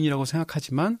몸의 주인이라고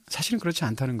생각하지만 사실은 그렇지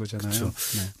않다는 거잖아요. 그렇죠.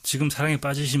 네. 지금 사랑에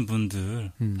빠지신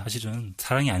분들 사실은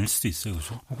사랑이 아닐 수도 있어요.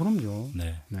 그렇죠? 그럼요.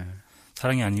 네. 네.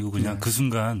 사랑이 아니고 그냥 네. 그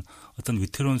순간 어떤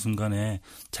위태로운 순간에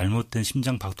잘못된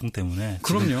심장 박동 때문에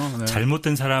그럼요. 네.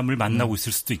 잘못된 사람을 만나고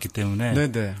있을 수도 있기 때문에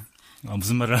네네.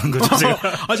 무슨 말을 하는 거죠,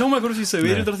 제가? 정말 그럴 수 있어요.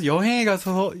 네. 예를 들어서 여행에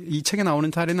가서 이 책에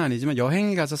나오는 사례는 아니지만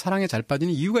여행에 가서 사랑에 잘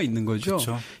빠지는 이유가 있는 거죠.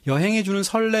 그렇죠. 여행에 주는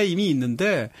설레임이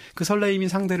있는데 그 설레임이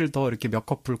상대를 더 이렇게 몇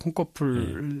커플,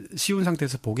 콩커플 씌운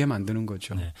상태에서 보게 만드는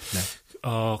거죠. 네. 네.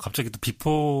 갑자기 또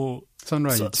비포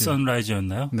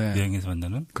선라이즈였나요? 네. 여행에서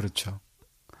만나는? 그렇죠.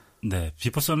 네.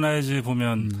 비포 선라이즈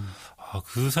보면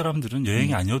그 사람들은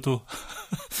여행이 아니어도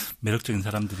매력적인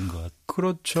사람들인 것 같아요.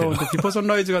 그렇죠. 비포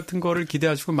선라이즈 같은 거를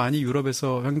기대하시고 많이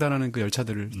유럽에서 횡단하는 그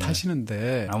열차들을 네.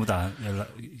 타시는데 아무도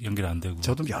연결 안 되고.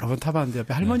 저도 여러 번 타봤는데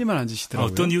옆에 할머니만 네.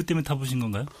 앉으시더라고요. 어떤 이유 때문에 타보신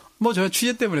건가요? 뭐 제가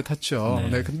취재 때문에 탔죠. 네.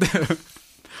 네. 근데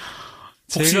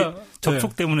혹시 제가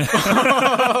접촉 때문에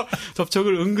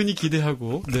접촉을 은근히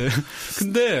기대하고. 네.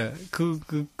 근데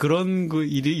그런 그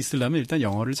일이 있으려면 일단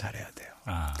영어를 잘해야 돼요.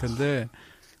 근데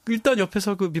일단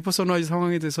옆에서 그 비포 선라이즈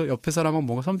상황에 대해서 옆에 사람하고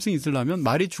뭔가 썸씽이 있으려면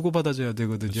말이 주고받아줘야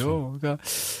되거든요. 그렇죠. 그러니까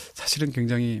사실은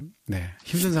굉장히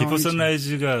힘든 상황이죠. 비포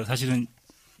선라이즈가 사실은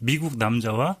미국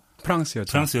남자와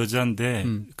프랑스 여자인데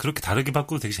그렇게 다르게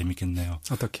바꾸도 되게 재밌겠네요.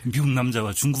 어떻게? 미국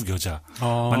남자와 중국 여자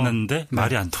만났는데 네.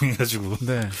 말이 안 통해가지고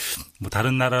네. 뭐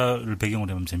다른 나라를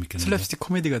배경으로 하면 재밌겠네요. 슬랩스틱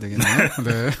코미디가 되겠네요.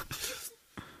 네.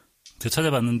 제가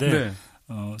찾아봤는데 네.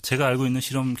 제가 알고 있는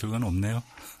실험 결과는 없네요.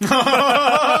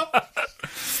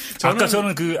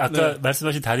 저는 아까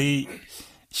말씀하신 다리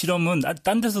실험은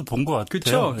딴 데서 본 것 같아요.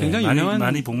 그렇죠. 굉장히 네,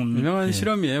 유명한 예.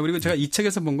 실험이에요. 그리고 제가 이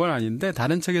책에서 본 건 아닌데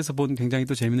다른 책에서 본 굉장히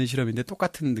또 재밌는 실험인데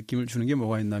똑같은 느낌을 주는 게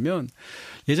뭐가 있냐면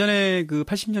예전에 그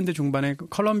 80년대 중반에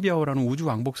컬럼비아호라는 우주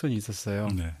왕복선이 있었어요.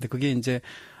 네. 근데 그게 이제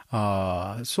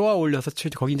쏘아 올려서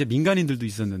거기 이제 민간인들도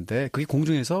있었는데 그게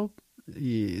공중에서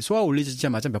이 쏘아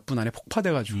올리자마자 몇 분 안에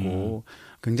폭파돼가지고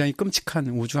굉장히 끔찍한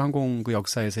우주항공 그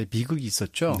역사에서의 비극이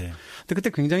있었죠. 네. 근데 그때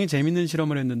굉장히 재밌는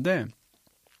실험을 했는데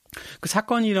그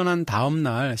사건이 일어난 다음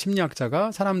날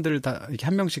심리학자가 사람들을 다 이렇게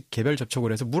한 명씩 개별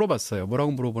접촉을 해서 물어봤어요.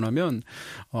 뭐라고 물어보냐면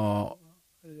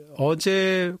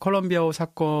어제 콜롬비아호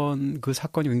사건 그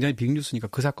사건이 굉장히 빅뉴스니까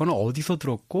그 사건은 어디서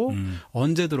들었고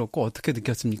언제 들었고 어떻게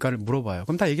느꼈습니까를 물어봐요.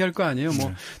 그럼 다 얘기할 거 아니에요.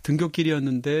 뭐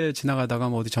등굣길이었는데 지나가다가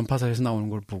뭐 어디 전파사에서 나오는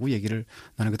걸 보고 얘기를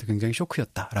나는 그때 굉장히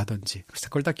쇼크였다라든지 그래서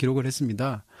그걸 다 기록을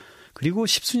했습니다. 그리고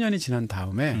 10수년이 지난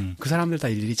다음에 그 사람들 다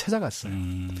일일이 찾아갔어요.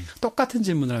 똑같은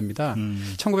질문을 합니다.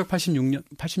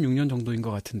 86년 정도인 것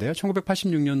같은데요.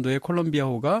 1986년도에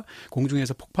콜롬비아호가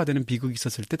공중에서 폭파되는 비극이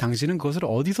있었을 때 당신은 그것을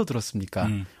어디서 들었습니까?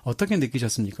 어떻게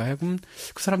느끼셨습니까? 그럼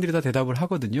그 사람들이 다 대답을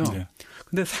하거든요. 네.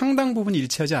 근데 상당 부분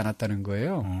일치하지 않았다는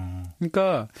거예요.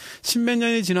 그러니까 십몇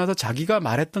년이 지나서 자기가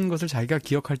말했던 것을 자기가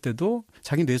기억할 때도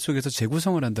자기 뇌 속에서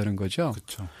재구성을 한다는 거죠.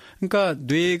 그렇죠. 그러니까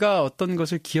뇌가 어떤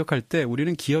것을 기억할 때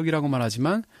우리는 기억이라고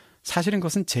말하지만 사실은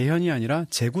그것은 재현이 아니라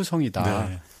재구성이다.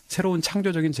 네. 새로운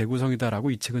창조적인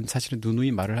재구성이다라고 이 책은 사실은 누누이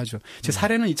말을 하죠. 제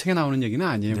사례는 이 책에 나오는 얘기는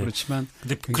아니에요. 네. 그렇지만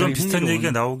근데 그런 비슷한 얘기가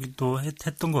나오기도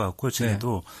했던 것 같고요.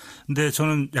 책에도. 네. 근데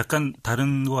저는 약간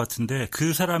다른 것 같은데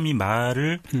그 사람이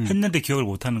말을 했는데 기억을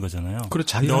못하는 거잖아요.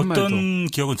 그렇죠. 근데 어떤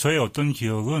기억은 저의 어떤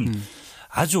기억은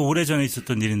아주 오래전에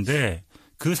있었던 일인데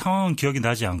그 상황은 기억이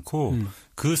나지 않고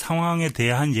그 상황에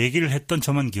대한 얘기를 했던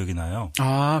저만 기억이 나요.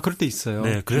 아, 그럴 때 있어요.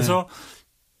 네, 그래서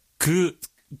그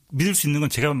믿을 수 있는 건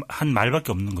제가 한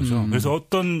말밖에 없는 거죠. 그래서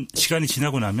어떤 시간이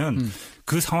지나고 나면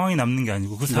그 상황이 남는 게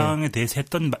아니고 그 상황에 대해서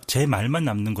했던 제 말만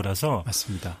남는 거라서.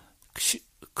 맞습니다.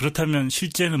 그렇다면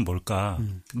실제는 뭘까?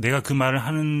 내가 그 말을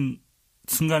하는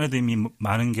순간에도 이미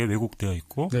많은 게 왜곡되어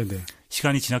있고 네네.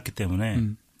 시간이 지났기 때문에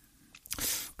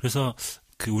그래서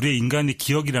그 우리의 인간의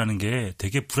기억이라는 게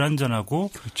되게 불완전하고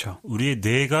그렇죠. 우리의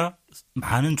뇌가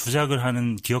많은 조작을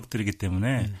하는 기억들이기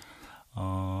때문에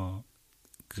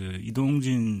그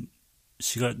이동진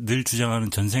씨가 늘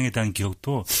주장하는 전생에 대한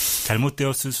기억도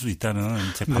잘못되었을 수도 있다는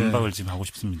제 반박을 지금 하고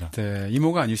싶습니다. 네,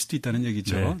 이모가 아닐 수도 있다는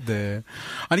얘기죠. 네. 네.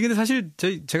 아니 근데 사실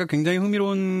제가 굉장히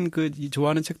흥미로운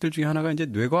좋아하는 책들 중에 하나가 이제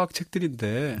뇌과학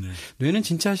책들인데 뇌는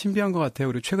진짜 신비한 것 같아요.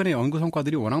 그리고 최근에 연구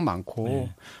성과들이 워낙 많고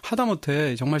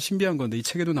하다못해 정말 신비한 건데 이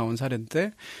책에도 나온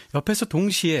사례인데 옆에서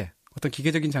동시에 어떤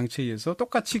기계적인 장치에 의해서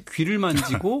똑같이 귀를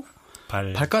만지고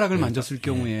발가락을 만졌을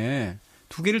경우에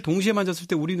두 개를 동시에 만졌을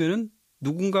때 우리 뇌는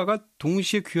누군가가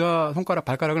동시에 귀와 손가락,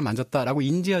 발가락을 만졌다라고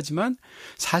인지하지만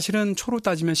사실은 초로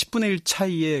따지면 10분의 1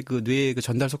 차이의 그 뇌의 그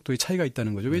전달 속도의 차이가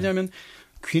있다는 거죠. 왜냐하면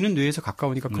귀는 뇌에서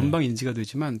가까우니까 금방 인지가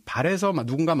되지만 발에서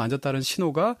누군가 만졌다는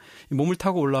신호가 몸을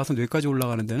타고 올라와서 뇌까지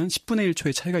올라가는 데는 10분의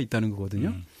 1초의 차이가 있다는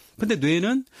거거든요. 근데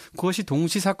뇌는 그것이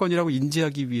동시 사건이라고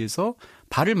인지하기 위해서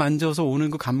발을 만져서 오는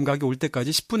그 감각이 올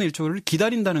때까지 10분의 1초를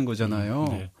기다린다는 거잖아요.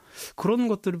 네. 그런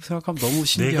것들을 생각하면 너무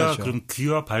신기하죠. 내가 그럼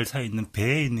귀와 발 사이에 있는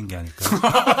배에 있는 게 아닐까요?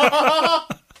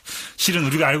 실은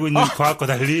우리가 알고 있는 과학과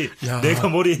달리 내가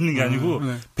머리에 있는 게 아니고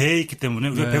배에 있기 때문에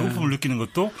우리가 배고픔을 느끼는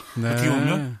것도 어떻게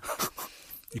보면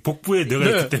복부에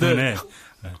뇌가 있기 때문에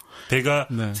배가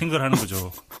생각을 하는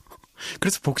거죠.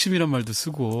 그래서 복심이란 말도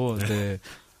쓰고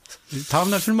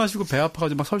다음날 술 마시고 배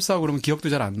아파가지고 막 설사하고 그러면 기억도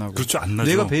잘 안 나고. 그렇죠. 안 나죠.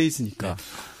 뇌가 배에 있으니까.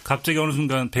 갑자기 어느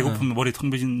순간 배고프면 머리 텅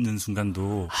비는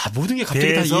순간도 모든 게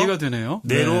갑자기 다 이해가 되네요.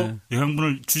 뇌로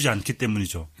영양분을 주지 않기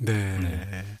때문이죠. 네.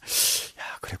 야,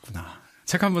 그랬구나.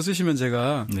 책 한번 쓰시면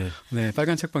제가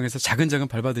빨간 책방에서 자근자근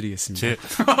밟아드리겠습니다.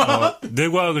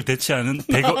 뇌과학을 대체하는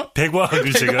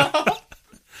배과학을 제가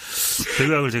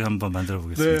한번 만들어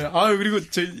보겠습니다. 네. 그리고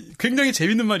굉장히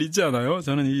재밌는 말 있지 않아요?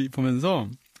 저는 이 보면서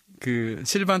그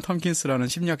실반 톰킨스라는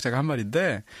심리학자가 한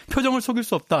말인데 표정을 속일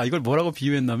수 없다. 이걸 뭐라고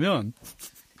비유했냐면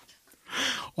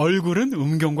얼굴은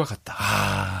음경과 같다.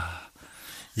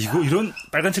 이런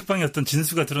빨간 책방에 어떤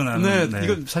진수가 드러나는. 네.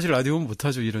 이건 사실 라디오는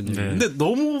못하죠, 이런 얘기. 근데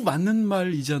너무 맞는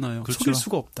말이잖아요. 그렇죠. 속일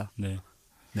수가 없다. 네.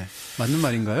 맞는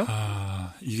말인가요?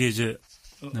 이게 이제,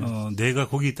 뇌가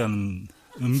거기 있다는,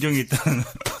 음경이 있다는,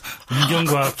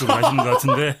 음경과학 쪽으로 가시는 것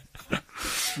같은데.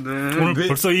 오늘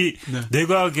벌써 이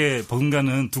뇌과학에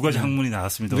버금가는 두 가지 학문이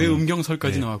나왔습니다. 뇌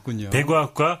음경설까지 나왔군요.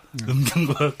 배과학과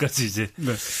음경과학까지 이제.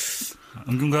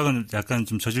 음경과학은 약간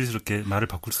좀 저질스럽게 말을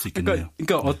바꿀 수 있겠네요.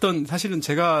 그러니까 어떤 사실은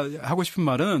제가 하고 싶은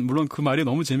말은 물론 그 말이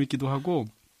너무 재밌기도 하고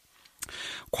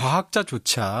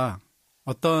과학자조차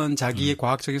어떤 자기의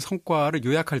과학적인 성과를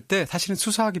요약할 때 사실은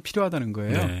수사하기 필요하다는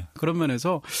거예요. 그런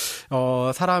면에서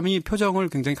사람이 표정을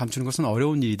굉장히 감추는 것은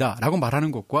어려운 일이다라고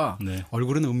말하는 것과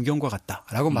얼굴은 음경과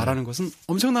같다라고 말하는 것은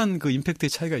엄청난 그 임팩트의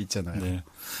차이가 있잖아요.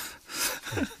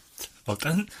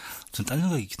 전 딴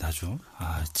생각이 있긴 하죠.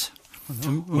 참.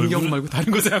 음경 말고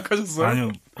다른 거 생각하셨어요?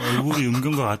 아니요. 얼굴이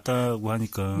음경과 같다고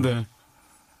하니까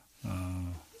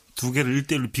두 개를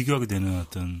 1대1로 비교하게 되는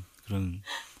어떤 그런.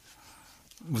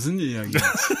 무슨 이야기야?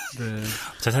 네.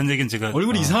 자산 얘기는 제가.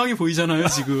 얼굴이 이상하게 보이잖아요,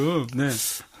 지금. 네.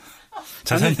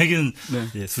 자산 얘기는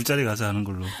예, 술자리 가서 하는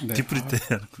걸로. 네. 뒷부리 때.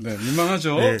 네,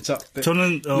 민망하죠. 네. 자, 네.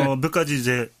 저는 몇 가지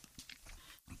이제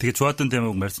되게 좋았던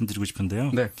대목 말씀드리고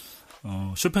싶은데요. 네.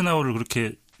 쇼펜하우어를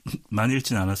그렇게 많이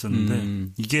읽지는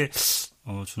않았었는데 이게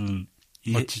저는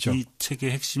이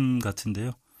책의 핵심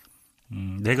같은데요.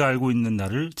 내가 알고 있는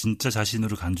나를 진짜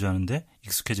자신으로 간주하는데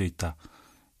익숙해져 있다.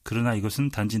 그러나 이것은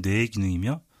단지 뇌의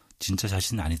기능이며 진짜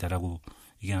자신은 아니다라고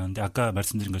얘기하는데 아까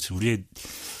말씀드린 것처럼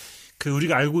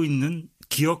우리가 알고 있는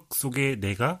기억 속의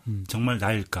내가 정말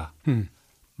나일까?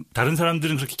 다른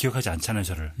사람들은 그렇게 기억하지 않잖아요,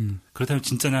 저를. 그렇다면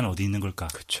진짜 나는 어디 있는 걸까?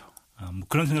 그렇죠. 뭐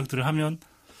그런 생각들을 하면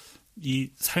이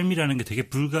삶이라는 게 되게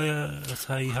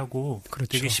불가사의하고 그렇죠.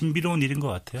 되게 신비로운 일인 것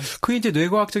같아요. 그게 이제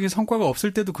뇌과학적인 성과가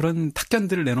없을 때도 그런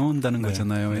탁견들을 내놓는다는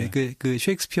거잖아요. 네. 그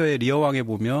셰익스피어의 리어왕에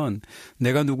보면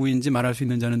내가 누구인지 말할 수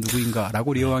있는 자는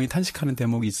누구인가라고 리어왕이 탄식하는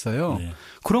대목이 있어요. 네.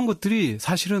 그런 것들이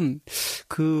사실은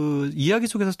그 이야기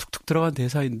속에서 툭툭 들어간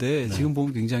대사인데 지금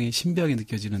보면 굉장히 신비하게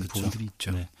느껴지는 그렇죠. 부분들이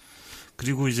있죠. 네.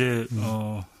 그리고 이제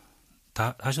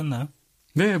다 하셨나요?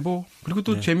 네, 그리고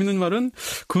또 재밌는 말은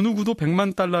그 누구도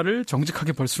 100만 달러를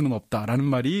정직하게 벌 수는 없다라는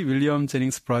말이 윌리엄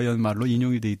제닝스 브라이언 말로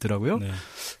인용이 돼 있더라고요. 네.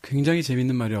 굉장히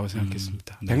재밌는 말이라고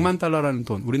생각했습니다. 네. 100만 달러라는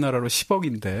돈, 우리나라로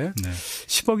 10억인데 네.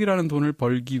 10억이라는 돈을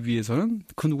벌기 위해서는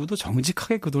그 누구도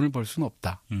정직하게 그 돈을 벌 수는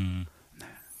없다. 네.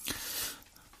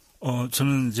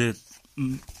 저는 이제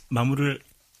마무리를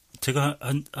제가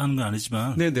하는 건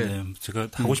아니지만 네, 제가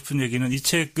하고 싶은 얘기는 이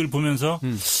책을 보면서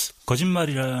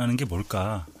거짓말이라는 게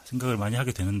뭘까 생각을 많이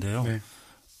하게 되는데요. 네.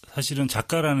 사실은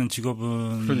작가라는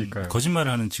직업은 그러니까요. 거짓말을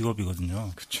하는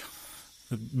직업이거든요. 그렇죠.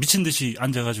 미친 듯이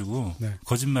앉아가지고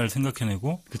거짓말을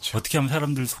생각해내고 그쵸. 어떻게 하면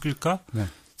사람들을 속일까?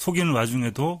 속이는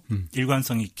와중에도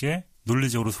일관성 있게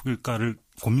논리적으로 속일까를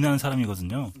고민하는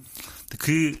사람이거든요.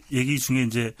 그 얘기 중에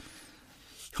이제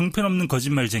형편없는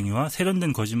거짓말쟁이와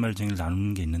세련된 거짓말쟁이를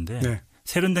나누는 게 있는데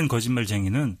세련된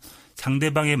거짓말쟁이는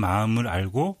상대방의 마음을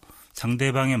알고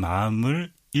상대방의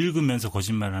마음을 읽으면서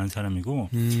거짓말을 하는 사람이고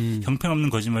형편없는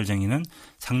거짓말쟁이는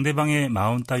상대방의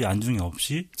마음 따위 안중에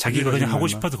없이 자기가 그냥 하고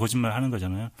싶어서 거짓말을 하는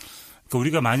거잖아요. 그러니까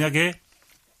우리가 만약에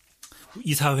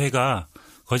이 사회가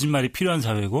거짓말이 필요한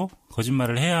사회고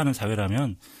거짓말을 해야 하는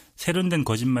사회라면 세련된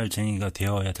거짓말쟁이가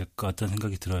되어야 될 것 같다는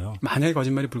생각이 들어요. 만약에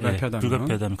거짓말이 불가피하다면.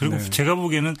 불가피하다면. 그리고 제가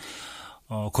보기에는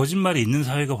거짓말이 있는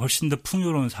사회가 훨씬 더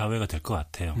풍요로운 사회가 될 것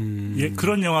같아요. 예,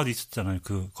 그런 영화도 있었잖아요.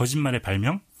 그 거짓말의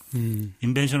발명?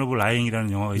 인벤션 오브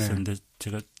라잉이라는 영화가 있었는데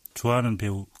제가 좋아하는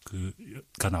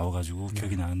배우가 나와가지고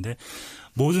기억이 나는데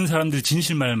모든 사람들이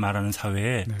진실만 말하는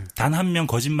사회에 단 한 명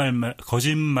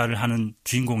거짓말을 하는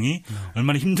주인공이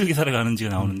얼마나 힘들게 살아가는지가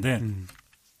나오는데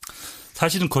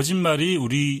사실은 거짓말이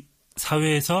우리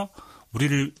사회에서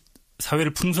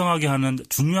사회를 풍성하게 하는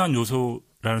중요한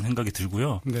요소라는 생각이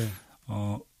들고요.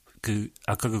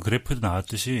 아까 그 그래프에도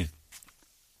나왔듯이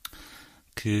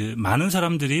많은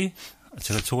사람들이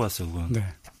제가 적어왔어요, 그건.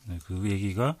 그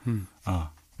얘기가,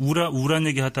 우울한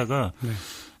얘기 하다가,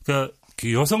 그러니까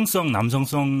그 여성성,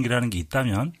 남성성이라는 게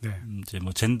있다면, 이제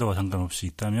젠더와 상관없이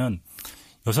있다면,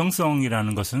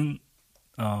 여성성이라는 것은,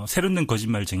 세련된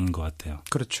거짓말쟁이인 것 같아요.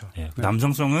 그렇죠. 예,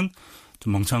 남성성은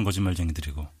좀 멍청한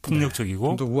거짓말쟁이들이고,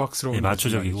 폭력적이고, 좀 더 우악스러운.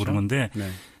 마초적이고 그런 건데,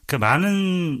 그러니까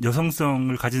많은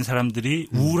여성성을 가진 사람들이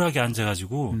우울하게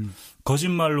앉아가지고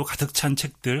거짓말로 가득 찬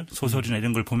책들, 소설이나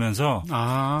이런 걸 보면서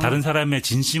다른 사람의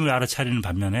진심을 알아차리는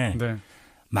반면에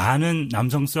많은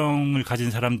남성성을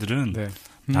가진 사람들은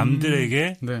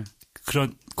남들에게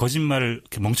그런 거짓말을,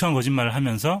 이렇게 멍청한 거짓말을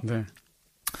하면서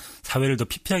사회를 더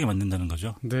피폐하게 만든다는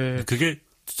거죠. 그게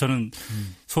저는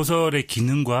소설의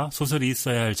기능과 소설이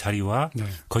있어야 할 자리와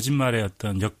거짓말의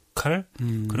어떤 역할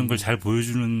그런 걸 잘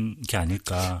보여주는 게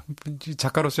아닐까.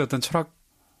 작가로서의 어떤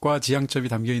철학과 지향점이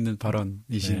담겨 있는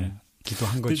발언이기도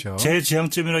한 거죠. 제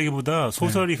지향점이라기보다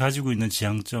소설이 가지고 있는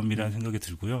지향점이라는 생각이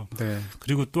들고요.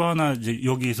 그리고 또 하나 이제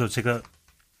여기서 제가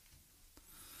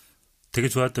되게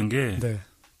좋았던 게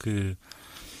그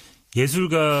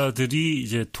예술가들이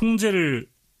이제 통제를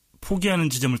포기하는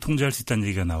지점을 통제할 수 있다는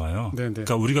얘기가 나와요.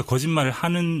 그러니까 우리가 거짓말을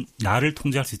하는 나를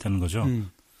통제할 수 있다는 거죠.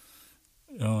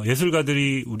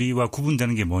 예술가들이 우리와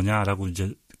구분되는 게 뭐냐라고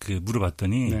이제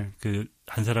물어봤더니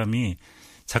한 사람이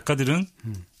작가들은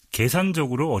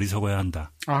계산적으로 어리석어야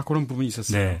한다. 그런 부분이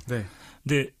있었어요.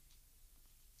 근데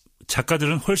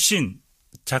작가들은 훨씬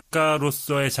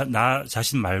작가로서의 나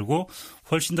자신 말고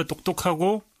훨씬 더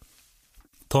똑똑하고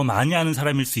더 많이 아는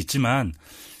사람일 수 있지만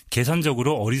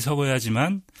계산적으로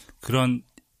어리석어야지만 그런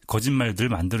거짓말들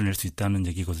만들어낼 수 있다는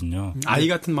얘기거든요. 아이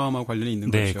같은 마음하고 관련이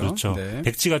있는 네, 거죠. 그렇죠. 네.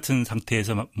 백지 같은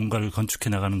상태에서 뭔가를 건축해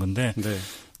나가는 건데 네.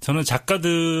 저는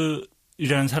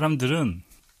작가들이라는 사람들은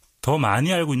더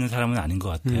많이 알고 있는 사람은 아닌 것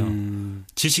같아요.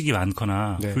 지식이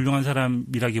많거나 네. 훌륭한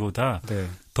사람이라기보다 네.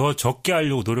 더 적게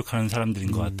알려고 노력하는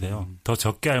사람들인 것 같아요. 더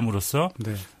적게 알므로써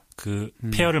네. 그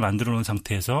폐허를 만들어 놓은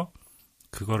상태에서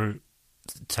그거를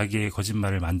자기의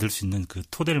거짓말을 만들 수 있는 그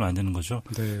토대를 만드는 거죠.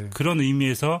 네. 그런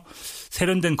의미에서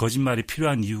세련된 거짓말이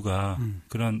필요한 이유가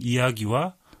그런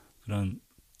이야기와 그런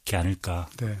게 아닐까.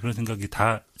 네. 그런 생각이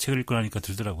다 책을 읽고 나니까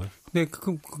들더라고요. 네,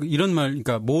 이런 말,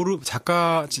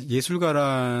 그러니까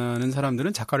예술가라는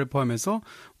사람들은 작가를 포함해서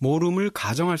모름을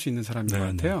가정할 수 있는 사람인 것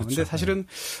같아요. 그렇죠. 근데 사실은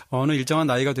어느 일정한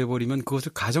나이가 돼버리면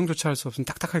그것을 가정조차 할 수 없으면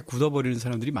딱딱하게 굳어버리는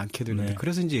사람들이 많게 되는데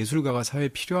그래서 이제 예술가가 사회에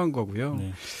필요한 거고요.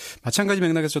 마찬가지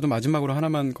맥락에서 저도 마지막으로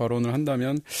하나만 거론을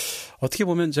한다면 어떻게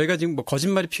보면 저희가 지금 뭐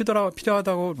거짓말이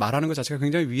필요하다고 말하는 것 자체가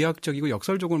굉장히 위학적이고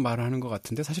역설적으로 말하는 것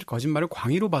같은데 사실 거짓말을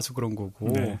광의로 봐서 그런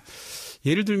거고.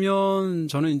 예를 들면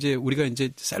저는 이제 우리가 이제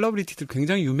셀러브리티들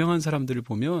굉장히 유명한 사람들을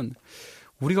보면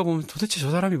우리가 보면 도대체 저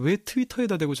사람이 왜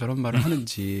트위터에다 대고 저런 말을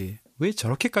하는지 왜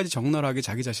저렇게까지 적나라하게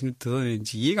자기 자신을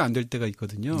드러내는지 이해가 안 될 때가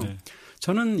있거든요. 네.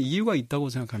 저는 이유가 있다고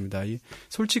생각합니다. 이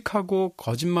솔직하고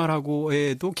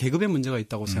거짓말하고에도 계급의 문제가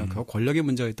있다고 생각하고 권력의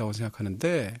문제가 있다고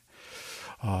생각하는데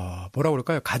뭐라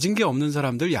그럴까요? 가진 게 없는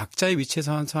사람들, 약자의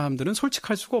위치에서 한 사람들은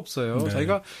솔직할 수가 없어요. 네.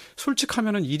 자기가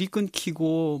솔직하면은 일이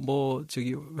끊기고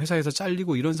회사에서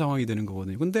잘리고 이런 상황이 되는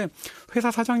거거든요. 근데 회사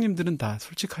사장님들은 다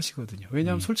솔직하시거든요.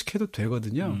 왜냐하면 솔직해도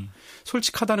되거든요.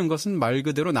 솔직하다는 것은 말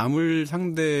그대로 남을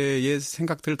상대의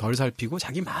생각들을 덜 살피고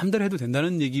자기 마음대로 해도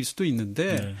된다는 얘기일 수도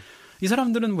있는데 이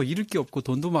사람들은 뭐 잃을 게 없고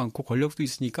돈도 많고 권력도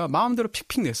있으니까 마음대로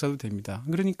픽픽 냈어도 됩니다.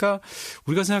 그러니까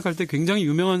우리가 생각할 때 굉장히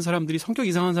유명한 사람들이 성격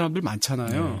이상한 사람들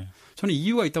많잖아요. 저는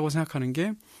이유가 있다고 생각하는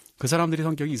게 그 사람들이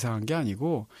성격이 이상한 게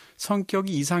아니고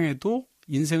성격이 이상해도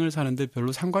인생을 사는데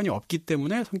별로 상관이 없기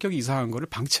때문에 성격이 이상한 거를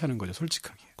방치하는 거죠.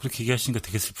 솔직하게. 그렇게 얘기하시니까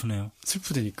되게 슬프네요.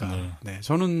 슬프다니까. 네.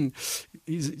 저는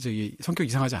성격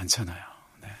이상하지 않잖아요.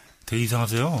 되게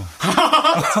이상하세요.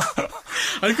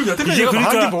 아니, 그럼 여태까지 제가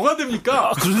말한 게 뭐가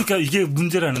됩니까? 그러니까 이게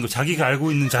문제라는 거. 자기가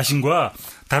알고 있는 자신과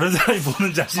다른 사람이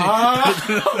보는 자신.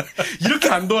 이렇게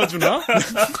안 도와주나?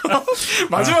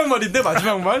 마지막 말인데,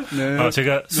 마지막 말? 네.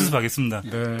 제가 수습하겠습니다.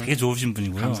 네. 되게 좋으신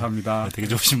분이고요. 감사합니다. 되게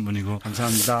좋으신 분이고.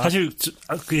 감사합니다. 사실,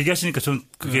 그 얘기하시니까 전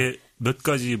그게 몇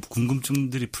가지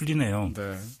궁금증들이 풀리네요.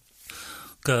 네.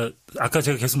 그러니까, 아까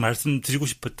제가 계속 말씀드리고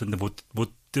싶었던데 못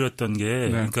드렸던 게,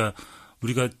 그러니까,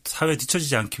 우리가 사회에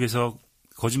뒤처지지 않기 위해서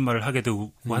거짓말을 하게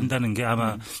되고 한다는 게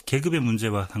아마 계급의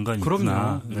문제와 상관이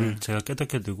있구나를 제가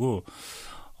깨닫게 되고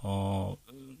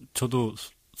저도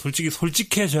솔직히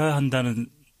솔직해져야 한다는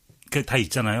게 다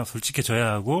있잖아요.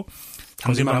 솔직해져야 하고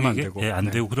상대방에게 안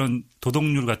되고 그런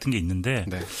도덕률 같은 게 있는데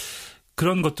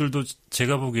그런 것들도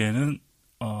제가 보기에는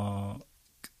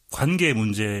관계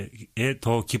문제에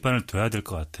더 기반을 둬야 될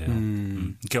것 같아요.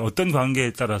 그러니까 어떤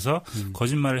관계에 따라서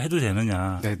거짓말을 해도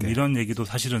되느냐 이런 얘기도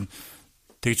사실은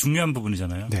되게 중요한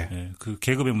부분이잖아요. 네. 네. 그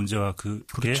계급의 문제와 그게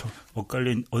그렇죠.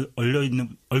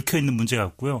 얽혀 있는 문제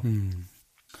같고요.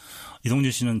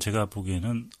 이동진 씨는 제가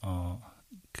보기에는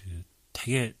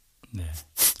되게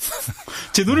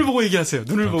제 눈을 보고 얘기하세요.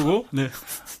 눈을 보고. 네.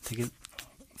 되게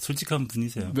솔직한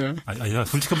분이세요. 네. 아니,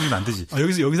 솔직한 분이면 안 되지.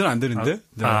 여기서는 안 되는데.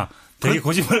 되게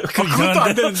거짓말. 그것도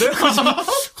안 되는데.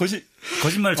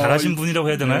 거짓말 잘하신 분이라고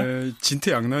해야 되나요? 네,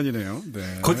 진퇴양난이네요.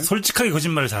 네. 솔직하게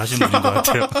거짓말을 잘하시는 분인 것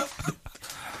같아요.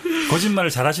 거짓말을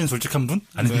잘하시는 솔직한 분?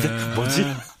 아닌데 뭐지?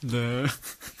 네.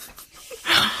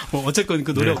 어쨌건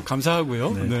그 노력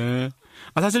감사하고요. 네.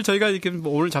 사실 저희가 이렇게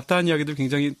오늘 잡다한 이야기들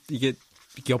굉장히 이게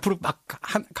옆으로 막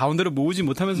가운데로 모으지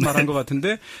못하면서 말한 것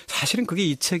같은데 사실은 그게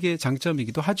이 책의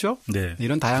장점이기도 하죠. 네.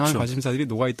 이런 다양한 관심사들이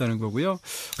녹아 있다는 거고요.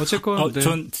 어쨌건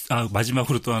전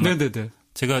마지막으로 또 하나. 네네네.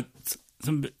 제가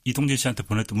선배 이동진 씨한테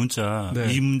보냈던 문자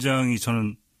이 문장이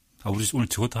저는 우리 오늘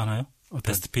저것도 하나요?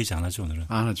 베스트 페이지 안 하죠 오늘은.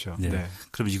 안 하죠. 네.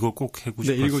 그럼 이거 꼭 해고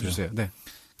싶었어요. 네, 읽어주세요. 네.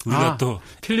 우리가 또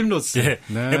필립 로스.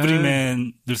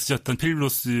 에브리맨을 쓰셨던 필립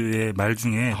로스의 말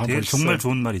중에 되게 정말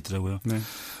좋은 말이 있더라고요. 네.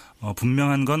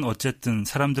 분명한 건 어쨌든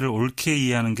사람들을 옳게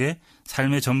이해하는 게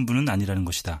삶의 전부는 아니라는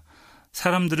것이다.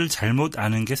 사람들을 잘못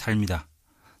아는 게 삶이다.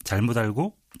 잘못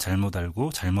알고 잘못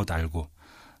알고 잘못 알고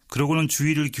그러고는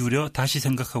주의를 기울여 다시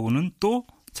생각하고는 또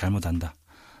잘못 안다.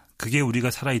 그게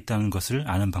우리가 살아있다는 것을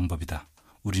아는 방법이다.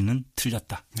 우리는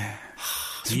틀렸다. 네.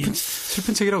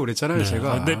 슬픈 책이라고 그랬잖아요.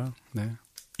 제가.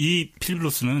 이 필립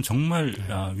로스는 정말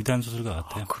위대한 소설가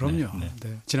같아요. 그럼요.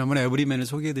 지난번에 에브리맨을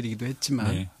소개해드리기도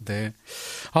했지만,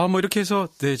 뭐 이렇게 해서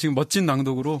지금 멋진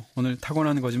낭독으로 오늘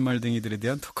타고난 거짓말쟁이들에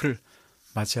대한 토크를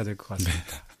마쳐야 될 것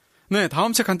같습니다. 네,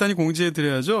 다음 책 간단히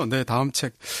공지해드려야죠. 네, 다음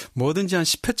책 뭐든지 한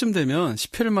 10회쯤 되면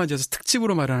 10회를 맞이해서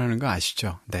특집으로 마련하는 거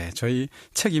아시죠? 네, 저희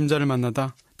책 임자를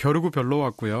만나다 벼르고 별로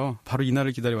왔고요. 바로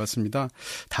이날을 기다려왔습니다.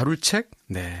 다룰 책?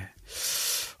 네.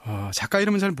 작가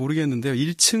이름은 잘 모르겠는데요.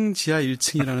 1층 지하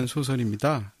 1층이라는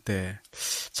소설입니다. 네.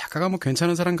 작가가 뭐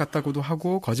괜찮은 사람 같다고도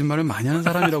하고 거짓말을 많이 하는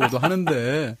사람이라고도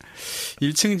하는데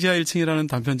 1층 지하 1층이라는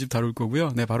단편집 다룰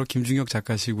거고요. 네, 바로 김중혁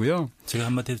작가시고요. 제가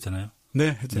한마디 해도 되나요?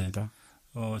 네, 해도 됩니다.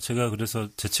 제가 그래서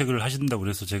제 책을 하신다고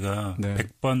그래서 제가 네.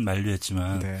 100번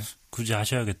만류했지만 네. 굳이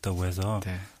하셔야겠다고 해서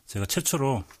네. 제가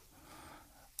최초로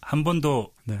한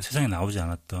번도 네. 세상에 나오지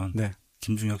않았던 네.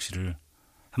 김중혁 씨를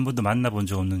한 번도 만나본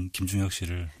적 없는 김중혁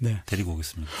씨를 네. 데리고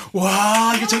오겠습니다.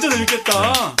 와, 이거 진짜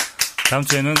재밌겠다. 네. 다음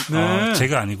주에는 네.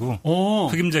 제가 아니고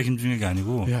흑임자 김중혁이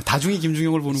아니고 야, 다중이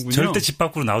김중혁을 보는군요. 절대 집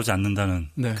밖으로 나오지 않는다는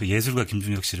네. 그 예술가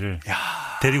김중혁 씨를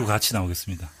데리고 같이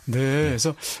나오겠습니다. 네,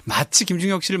 그래서 마치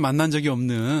김중혁 씨를 만난 적이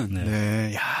없는 네.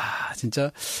 네, 야,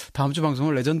 진짜 다음 주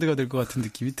방송은 레전드가 될 것 같은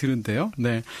느낌이 드는데요.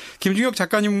 네, 김중혁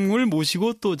작가님을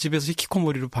모시고 또 집에서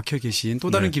히키코모리로 박혀 계신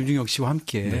또 다른 네. 김중혁 씨와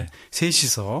함께 네.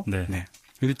 셋이서 네. 네,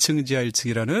 1층 지하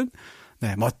 1층이라는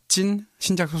네, 멋진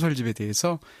신작 소설집에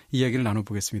대해서 이야기를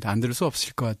나눠보겠습니다. 안 들을 수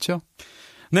없을 것 같죠?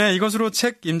 네, 이것으로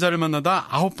책 임자를 만나다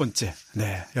 9번째,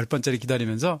 네, 10번째를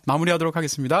기다리면서 마무리하도록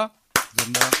하겠습니다.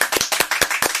 감사합니다.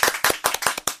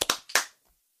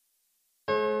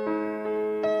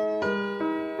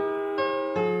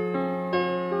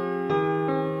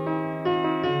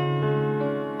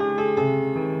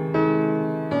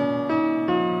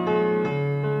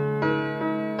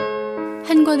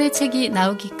 한 권의 책이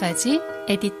나오기까지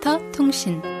에디터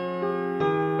통신.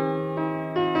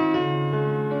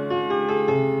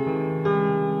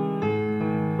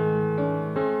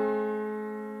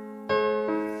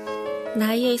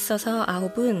 나이에 있어서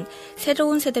 9은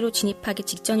새로운 세대로 진입하기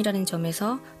직전이라는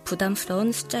점에서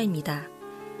부담스러운 숫자입니다.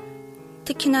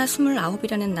 특히나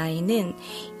 29이라는 나이는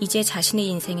이제 자신의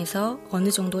인생에서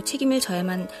어느 정도 책임을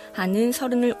져야만 하는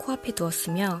 30을 코앞에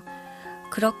두었으며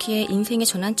그렇기에 인생의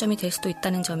전환점이 될 수도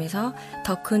있다는 점에서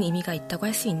더 큰 의미가 있다고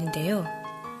할 수 있는데요.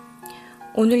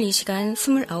 오늘 이 시간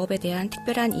 29에 대한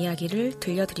특별한 이야기를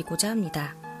들려드리고자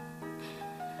합니다.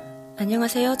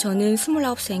 안녕하세요. 저는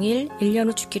 29 생일 1년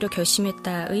후 죽기로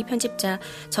결심했다의 편집자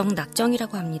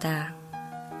정낙정이라고 합니다.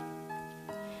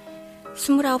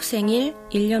 29 생일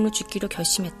 1년 후 죽기로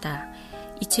결심했다.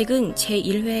 이 책은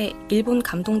제1회 일본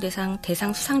감동대상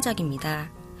대상 수상작입니다.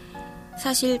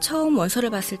 사실 처음 원서를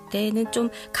봤을 때는 좀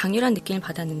강렬한 느낌을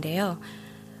받았는데요.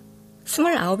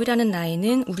 29이라는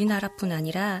나이는 우리나라뿐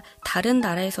아니라 다른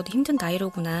나라에서도 힘든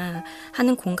나이로구나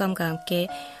하는 공감과 함께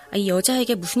이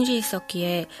여자에게 무슨 일이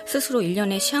있었기에 스스로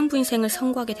 1년의 시한부 인생을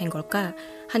선고하게 된 걸까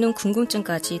하는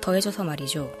궁금증까지 더해져서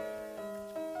말이죠.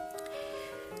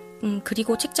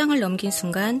 그리고 책장을 넘긴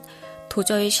순간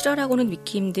도저히 실화라고는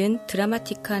믿기 힘든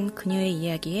드라마틱한 그녀의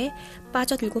이야기에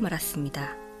빠져들고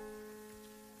말았습니다.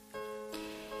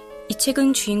 이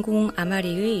책은 주인공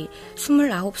아마리의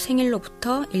 29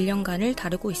 생일로부터 1년간을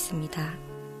다루고 있습니다.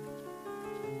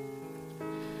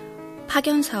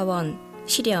 파견사원,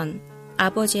 실연,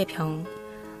 아버지의 병,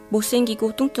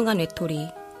 못생기고 뚱뚱한 외톨이.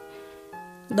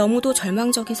 너무도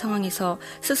절망적인 상황에서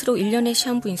스스로 1년의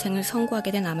시한부 인생을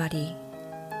선고하게 된 아마리.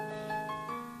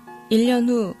 1년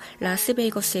후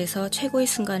라스베이거스에서 최고의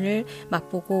순간을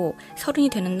맛보고 30이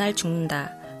되는 날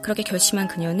죽는다. 그렇게 결심한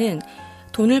그녀는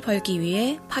돈을 벌기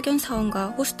위해 파견사원과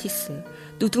호스티스,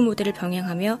 누드 모델을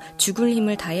병행하며 죽을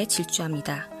힘을 다해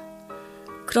질주합니다.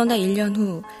 그러나 1년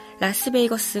후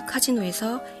라스베이거스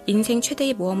카지노에서 인생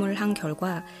최대의 모험을 한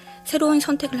결과 새로운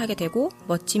선택을 하게 되고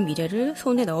멋진 미래를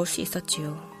손에 넣을 수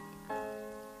있었지요.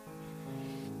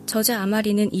 저자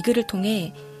아마리는 이 글을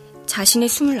통해 자신의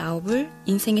 29을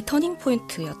인생의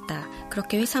터닝포인트였다.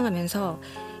 그렇게 회상하면서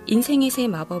인생에서의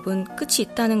마법은 끝이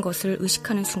있다는 것을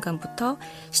의식하는 순간부터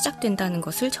시작된다는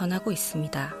것을 전하고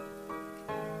있습니다.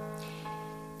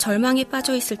 절망에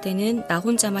빠져 있을 때는 나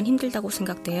혼자만 힘들다고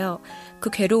생각되어 그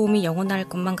괴로움이 영원할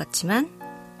것만 같지만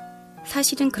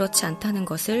사실은 그렇지 않다는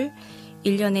것을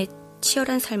 1년의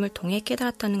치열한 삶을 통해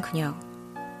깨달았다는 그녀.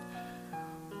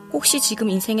 혹시 지금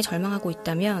인생에 절망하고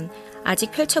있다면 아직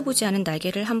펼쳐보지 않은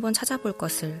날개를 한번 찾아볼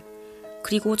것을,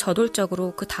 그리고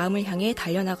저돌적으로 그 다음을 향해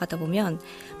달려나가다 보면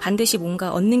반드시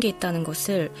뭔가 얻는 게 있다는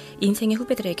것을 인생의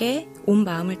후배들에게 온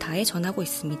마음을 다해 전하고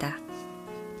있습니다.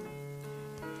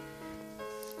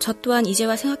 저 또한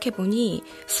이제와 생각해보니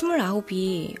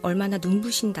 29이 얼마나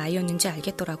눈부신 나이였는지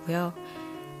알겠더라고요.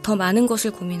 더 많은 것을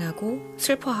고민하고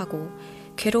슬퍼하고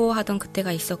괴로워하던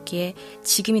그때가 있었기에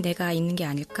지금이 내가 있는 게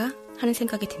아닐까 하는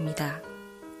생각이 듭니다.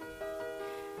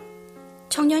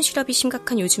 청년 실업이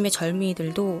심각한 요즘의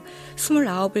젊은이들도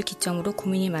 29을 기점으로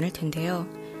고민이 많을 텐데요.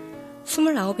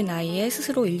 29의 나이에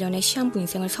스스로 일련의 시한부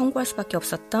인생을 선고할 수밖에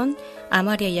없었던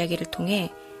아마리의 이야기를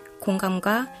통해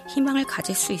공감과 희망을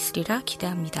가질 수 있으리라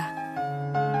기대합니다.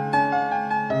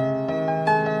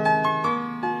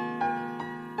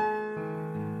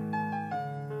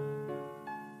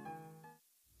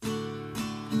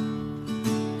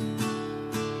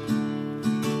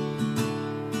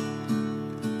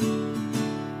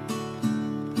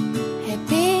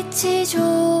 햇빛이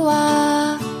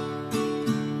좋아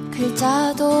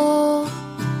글자도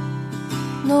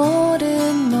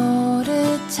노릇노릇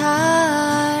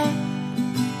잘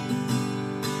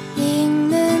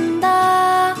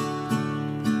읽는다.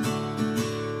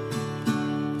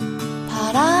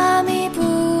 바람이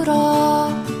불어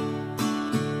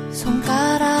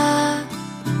손가락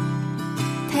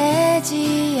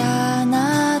대지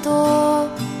않아도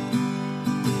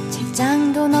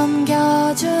책장도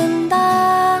넘겨준다.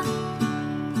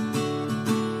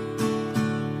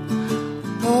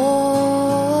 오,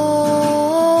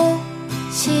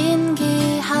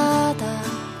 신기하다.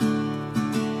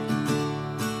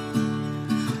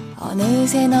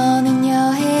 어느새 너는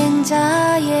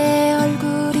여행자의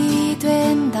얼굴이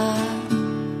된다.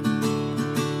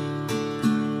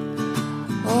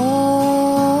 오,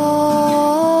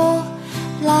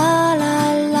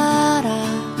 라라라라.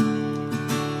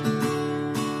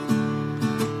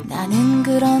 나는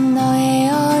그런 너의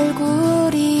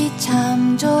얼굴이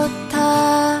참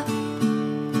좋다.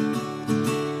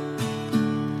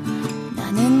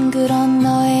 나는 그런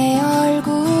너의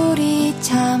얼굴이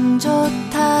참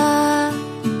좋다.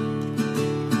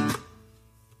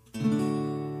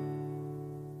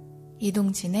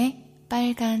 이동진의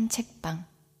빨간 책방.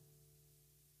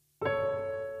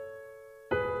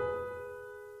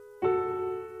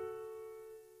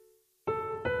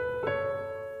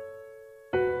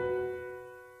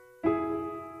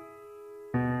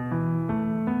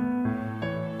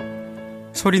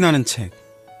 소리나는 책.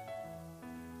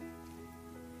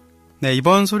 네,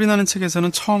 이번 소리나는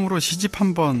책에서는 처음으로 시집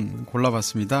한번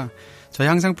골라봤습니다. 저희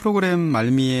항상 프로그램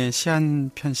말미에 시 한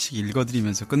편씩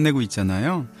읽어드리면서 끝내고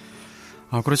있잖아요.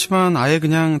 그렇지만 아예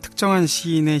그냥 특정한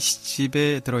시인의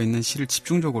시집에 들어있는 시를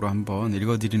집중적으로 한번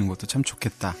읽어드리는 것도 참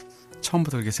좋겠다.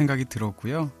 처음부터 그렇게 생각이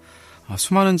들었고요.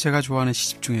 수많은 제가 좋아하는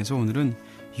시집 중에서 오늘은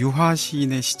유화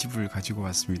시인의 시집을 가지고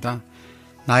왔습니다.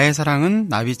 나의 사랑은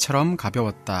나비처럼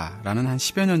가벼웠다 라는 한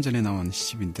 10여 년 전에 나온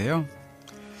시집인데요.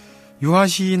 유화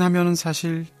시인 하면은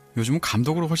사실 요즘은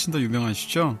감독으로 훨씬 더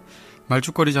유명하시죠.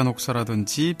 말죽거리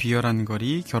잔혹사라든지 비열한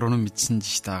거리, 결혼은 미친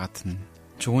짓이다 같은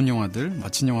좋은 영화들,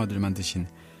 멋진 영화들 만드신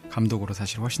감독으로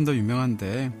사실 훨씬 더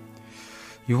유명한데,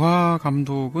 유화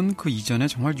감독은 그 이전에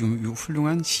정말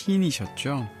훌륭한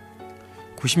시인이셨죠.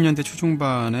 90년대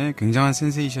초중반에 굉장한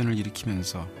센세이션을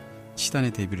일으키면서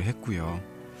시단에 데뷔를 했고요.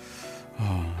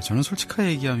 저는 솔직하게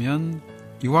얘기하면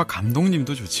유화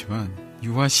감독님도 좋지만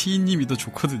유화 시인님이 더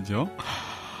좋거든요.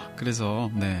 그래서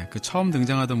그 처음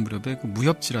등장하던 무렵에 그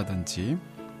무협지라든지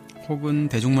혹은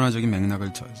대중문화적인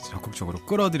맥락을 적극적으로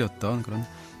끌어들였던 그런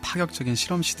파격적인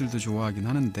실험시들도 좋아하긴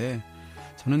하는데,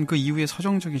 저는 그 이후의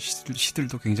서정적인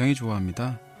시들도 굉장히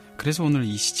좋아합니다. 그래서 오늘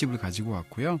이 시집을 가지고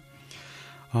왔고요.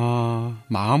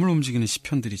 마음을 움직이는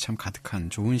시편들이 참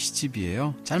가득한 좋은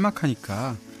시집이에요.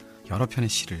 짤막하니까 여러 편의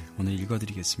시를 오늘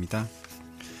읽어드리겠습니다.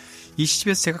 이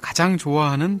시집에서 제가 가장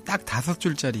좋아하는 딱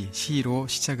 5줄짜리 시로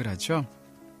시작을 하죠.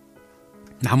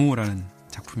 나무라는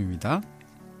작품입니다.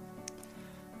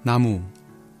 나무.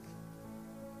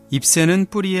 잎새는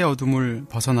뿌리의 어둠을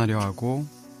벗어나려 하고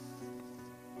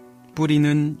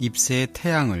뿌리는 잎새의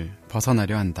태양을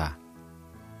벗어나려 한다.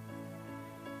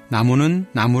 나무는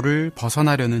나무를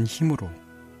벗어나려는 힘으로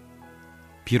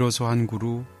비로소 한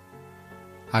그루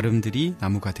아름드리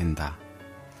나무가 된다.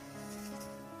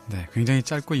 네, 굉장히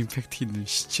짧고 임팩트 있는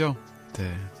시죠?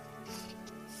 네.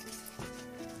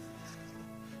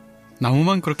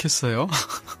 나무만 그렇게 써요?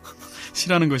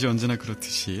 시라는 것이 언제나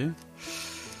그렇듯이.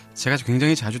 제가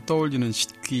굉장히 자주 떠올리는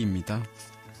시귀입니다.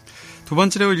 두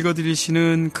번째로 읽어드릴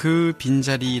시는 그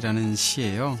빈자리라는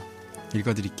시예요.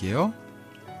 읽어드릴게요.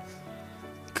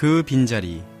 그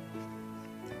빈자리.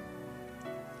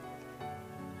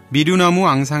 미류나무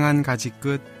앙상한 가지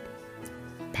끝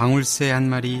방울새 한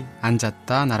마리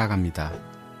앉았다 날아갑니다.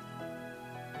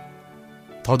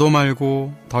 더도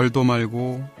말고 덜도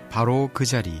말고 바로 그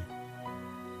자리.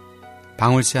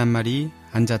 방울새 한 마리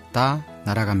앉았다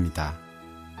날아갑니다.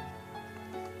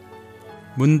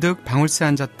 문득 방울새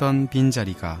앉았던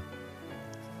빈자리가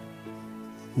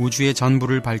우주의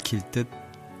전부를 밝힐 듯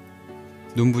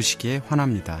눈부시게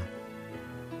환합니다.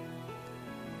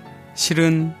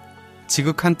 실은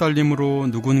지극한 떨림으로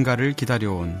누군가를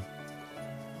기다려온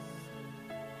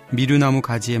미루나무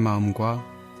가지의 마음과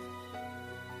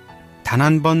단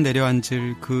한 번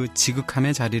내려앉을 그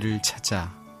지극함의 자리를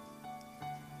찾아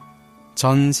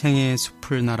전 생의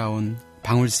숲을 날아온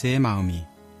방울새의 마음이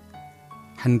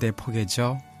한데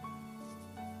포개져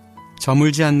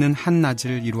저물지 않는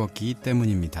한낮을 이루었기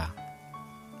때문입니다.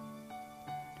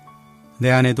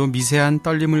 내 안에도 미세한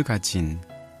떨림을 가진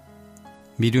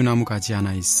미루나무 가지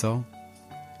하나 있어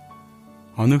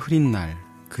어느 흐린 날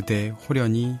그대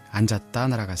호련히 앉았다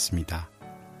날아갔습니다.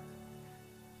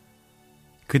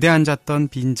 그대 앉았던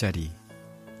빈자리,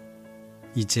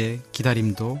 이제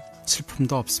기다림도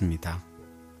슬픔도 없습니다.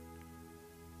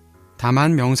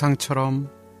 다만 명상처럼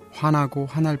환하고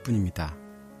환할 뿐입니다.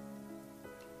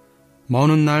 먼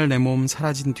훗날 내 몸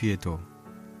사라진 뒤에도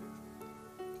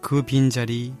그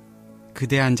빈자리,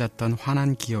 그대 앉았던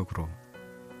환한 기억으로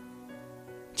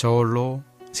저홀로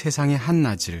세상의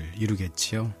한낮을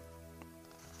이루겠지요.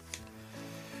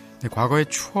 네, 과거의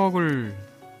추억을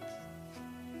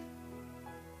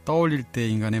떠올릴 때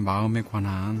인간의 마음에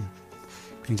관한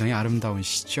굉장히 아름다운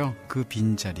시죠. 그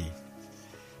빈자리.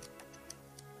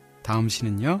 다음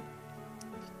시는요.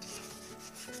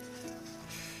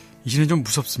 이 시는 좀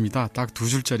무섭습니다. 딱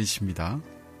 2줄짜리 시입니다.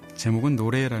 제목은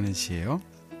노래라는 시예요.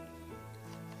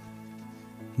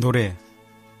 노래.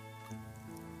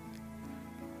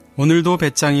 오늘도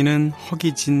배짱이는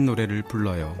허기진 노래를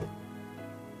불러요.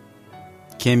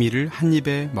 개미를 한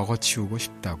입에 먹어치우고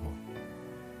싶다고.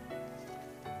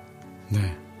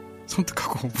 네,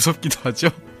 섬뜩하고 무섭기도 하죠.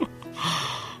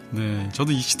 네,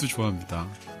 저도 이 시도 좋아합니다.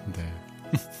 네.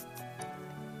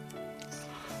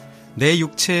 내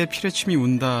육체에 피뢰침이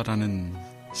운다라는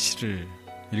시를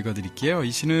읽어드릴게요.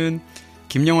 이 시는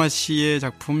김영하 씨의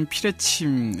작품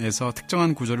피뢰침에서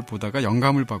특정한 구절을 보다가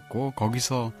영감을 받고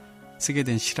거기서 쓰게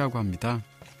된 시라고 합니다.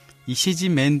 이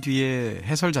시집 맨 뒤에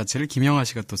해설 자체를 김영하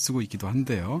씨가 또 쓰고 있기도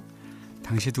한데요.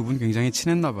 당시 두 분 굉장히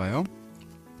친했나 봐요.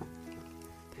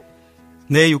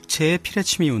 내 육체에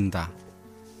피뢰침이 운다.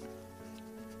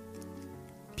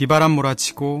 비바람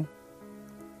몰아치고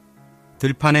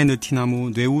들판의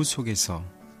느티나무 뇌우 속에서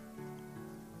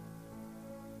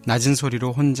낮은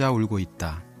소리로 혼자 울고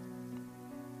있다.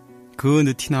 그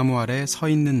느티나무 아래 서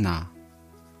있는 나.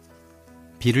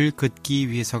 비를 긋기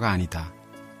위해서가 아니다.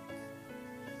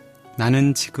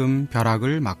 나는 지금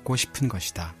벼락을 맞고 싶은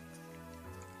것이다.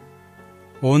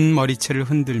 온 머리채를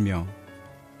흔들며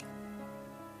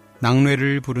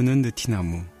낙뢰를 부르는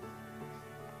느티나무.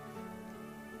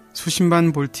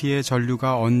 수십만 볼트의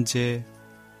전류가 언제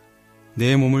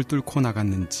내 몸을 뚫고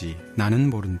나갔는지 나는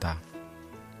모른다.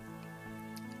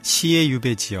 시의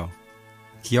유배지여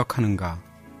기억하는가?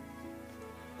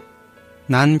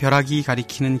 난 벼락이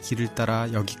가리키는 길을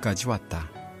따라 여기까지 왔다.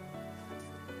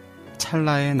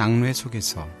 찰나의 낙뢰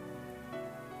속에서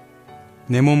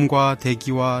내 몸과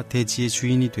대기와 대지의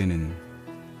주인이 되는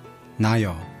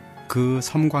나여 그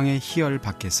섬광의 희열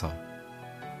밖에서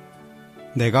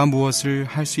내가 무엇을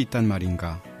할 수 있단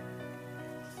말인가?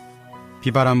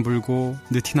 비바람 불고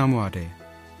느티나무 아래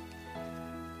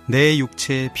내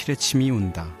육체에 피뢰침이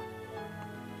운다.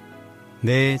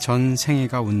 내 전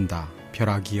생애가 운다.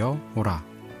 벼락이여 오라.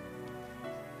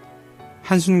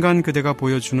 한순간 그대가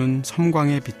보여주는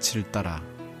섬광의 빛을 따라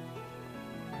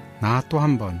나 또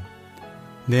한 번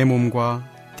내 몸과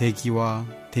대기와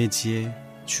대지의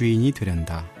주인이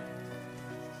되련다.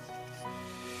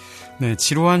 네,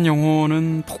 지루한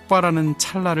영혼은 폭발하는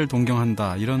찰나를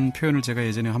동경한다. 이런 표현을 제가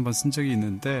예전에 한번 쓴 적이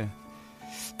있는데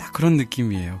딱 그런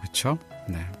느낌이에요. 그렇죠?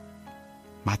 네.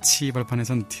 마치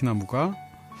벌판에서 느티나무가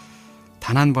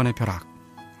단 한 번의 벼락,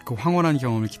 그 황홀한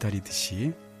경험을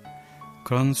기다리듯이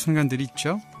그런 순간들이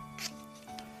있죠.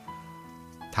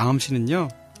 다음 시는요.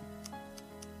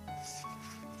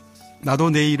 나도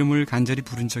내 이름을 간절히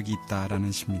부른 적이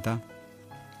있다라는 시입니다.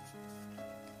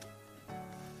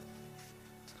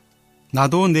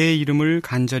 나도 내 이름을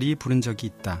간절히 부른 적이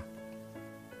있다.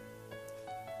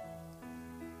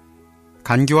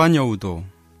 간교한 여우도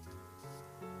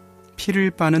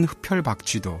피를 빠는 흡혈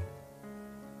박쥐도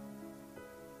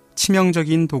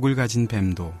치명적인 독을 가진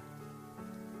뱀도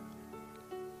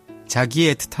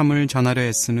자기의 애틋함을 전하려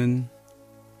애쓰는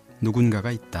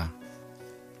누군가가 있다.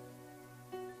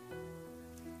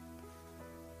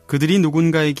 그들이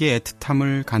누군가에게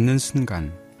애틋함을 갖는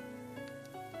순간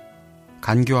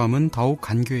간교함은 더욱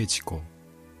간교해지고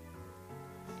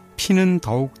피는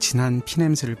더욱 진한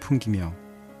피냄새를 풍기며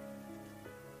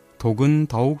독은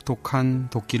더욱 독한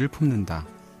독기를 품는다.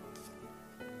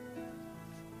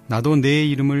 나도 내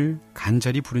이름을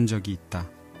간절히 부른 적이 있다.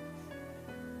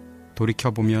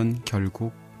 돌이켜보면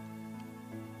결국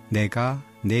내가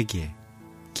내게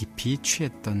깊이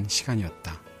취했던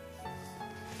시간이었다.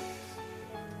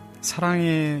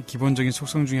 사랑의 기본적인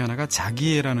속성 중에 하나가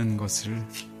자기애라는 것을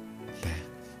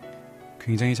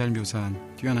굉장히 잘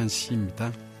묘사한 뛰어난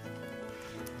시입니다.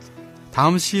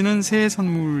 다음 시는 새해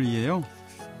선물이에요.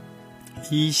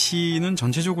 이 시는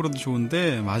전체적으로도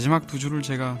좋은데 마지막 두 줄을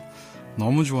제가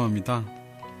너무 좋아합니다.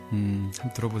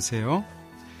 한번 들어보세요.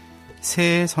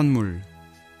 새해 선물.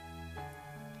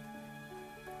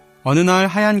 어느 날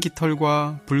하얀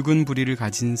깃털과 붉은 부리를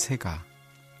가진 새가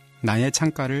나의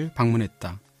창가를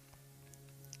방문했다.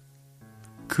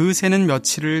 그 새는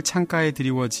며칠을 창가에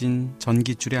드리워진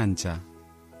전깃줄에 앉아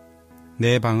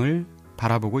내 방을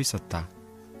바라보고 있었다.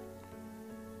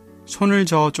 손을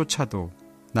저어 쫓아도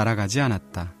날아가지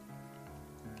않았다.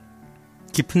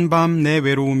 깊은 밤 내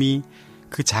외로움이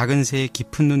그 작은 새의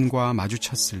깊은 눈과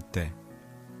마주쳤을 때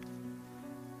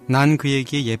난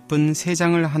그에게 예쁜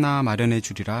새장을 하나 마련해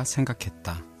주리라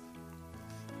생각했다.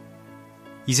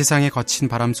 이 세상의 거친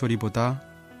바람소리보다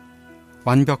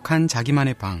완벽한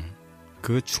자기만의 방,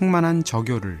 그 충만한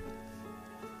저교를,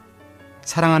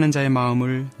 사랑하는 자의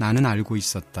마음을 나는 알고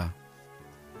있었다.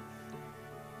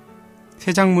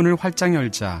 새장문을 활짝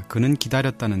열자 그는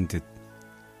기다렸다는 듯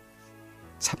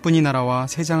사뿐히 날아와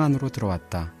새장 안으로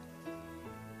들어왔다.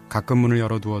 가끔 문을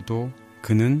열어두어도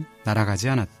그는 날아가지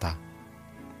않았다.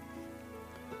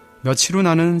 며칠 후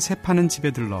나는 새 파는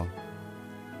집에 들러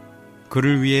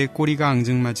그를 위해 꼬리가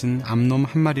앙증맞은 암놈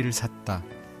한 마리를 샀다.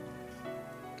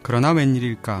 그러나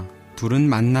웬일일까, 둘은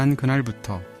만난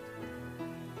그날부터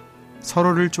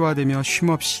서로를 쪼아대며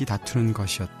쉼없이 다투는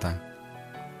것이었다.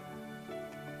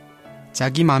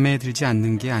 짝이 맘에 들지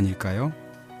않는 게 아닐까요?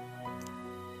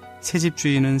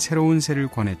 새집주인은 새로운 새를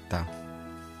권했다.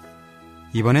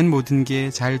 이번엔 모든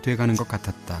게 잘 돼가는 것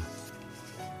같았다.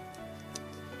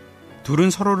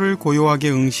 둘은 서로를 고요하게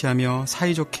응시하며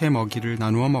사이좋게 먹이를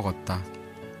나누어 먹었다.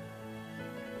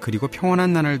 그리고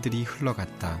평온한 나날들이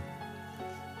흘러갔다.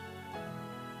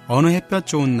 어느 햇볕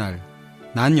좋은 날,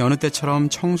 난 여느 때처럼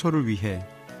청소를 위해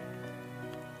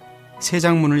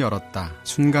새장문을 열었다.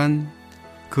 순간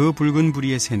그 붉은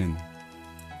부리의 새는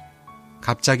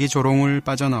갑자기 조롱을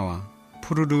빠져나와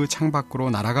푸르르 창밖으로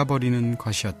날아가 버리는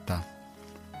것이었다.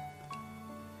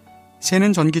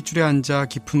 새는 전깃줄에 앉아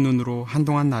깊은 눈으로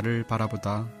한동안 나를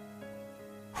바라보다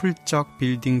훌쩍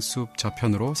빌딩 숲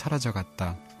저편으로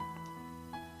사라져갔다.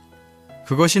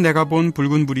 그것이 내가 본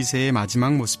붉은 부리새의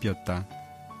마지막 모습이었다.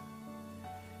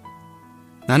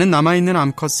 나는 남아있는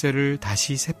암컷새를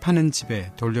다시 새 파는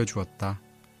집에 돌려주었다.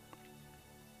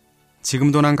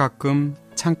 지금도 난 가끔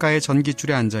창가에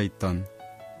전깃줄에 앉아있던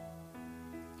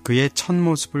그의 첫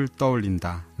모습을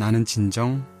떠올린다. 나는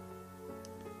진정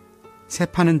새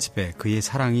파는 집에 그의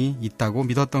사랑이 있다고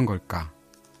믿었던 걸까?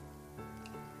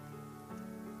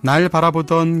 날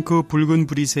바라보던 그 붉은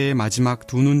부리새의 마지막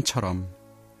두 눈처럼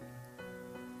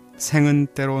생은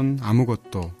때론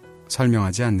아무것도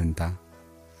설명하지 않는다.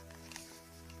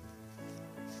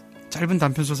 짧은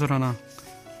단편소설 하나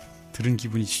들은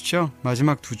기분이시죠?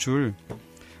 마지막 두 줄.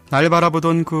 날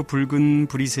바라보던 그 붉은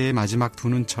부리새의 마지막 두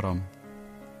눈처럼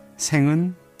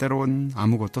생은 때론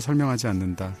아무것도 설명하지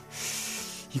않는다.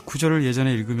 이 구절을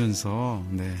예전에 읽으면서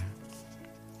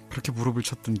그렇게 무릎을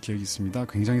쳤던 기억이 있습니다.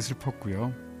 굉장히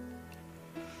슬펐고요.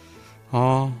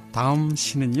 다음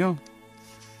시는요,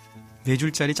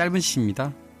 4줄짜리 짧은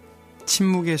시입니다.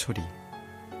 침묵의 소리.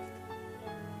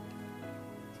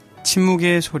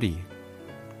 침묵의 소리.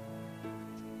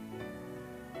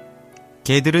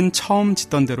 개들은 처음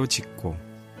짖던 대로 짖고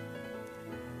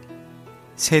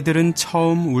새들은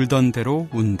처음 울던 대로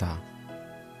운다.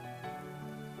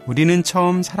 우리는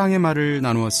처음 사랑의 말을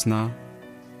나누었으나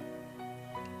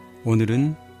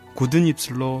오늘은 굳은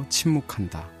입술로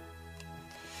침묵한다.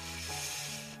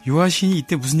 유아 시인이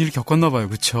이때 무슨 일을 겪었나 봐요.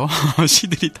 그쵸?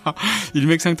 시들이 다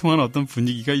일맥상통한 어떤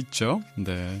분위기가 있죠.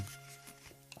 네,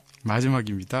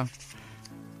 마지막입니다.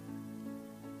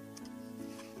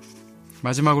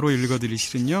 마지막으로 읽어드릴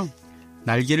시는요,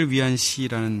 날개를 위한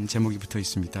시라는 제목이 붙어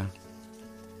있습니다.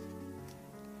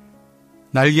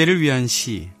 날개를 위한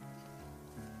시.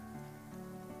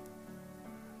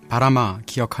 바람아,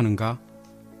 기억하는가?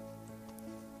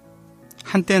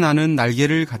 한때 나는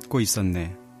날개를 갖고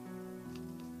있었네.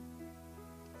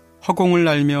 허공을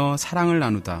날며 사랑을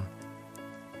나누다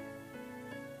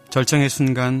절정의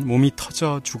순간 몸이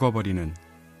터져 죽어버리는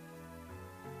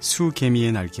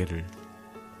수개미의 날개를.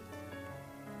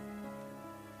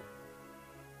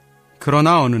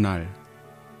 그러나 어느 날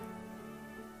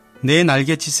내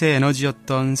날갯짓의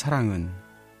에너지였던 사랑은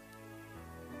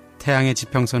태양의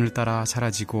지평선을 따라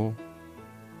사라지고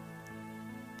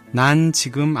난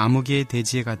지금 암흑의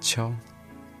대지에 갇혀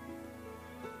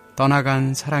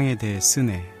떠나간 사랑에 대해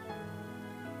쓰네.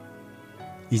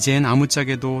 이젠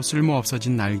아무짝에도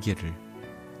쓸모없어진 날개를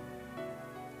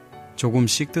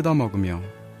조금씩 뜯어먹으며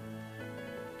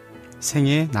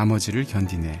생의 나머지를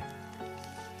견디네.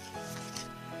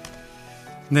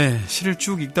 네, 시를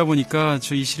쭉 읽다 보니까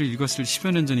저 이 시를 읽었을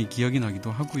 10여 년 전이 기억이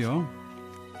나기도 하고요.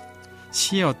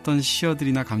 시의 어떤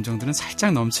시어들이나 감정들은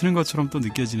살짝 넘치는 것처럼 또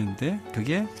느껴지는데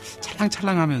그게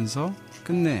찰랑찰랑하면서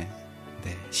끝내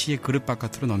시의 그릇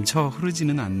바깥으로 넘쳐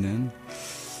흐르지는 않는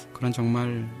그런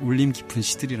정말 울림 깊은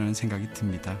시들이라는 생각이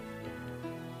듭니다.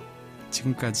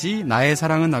 지금까지 나의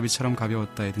사랑은 나비처럼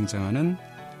가벼웠다에 등장하는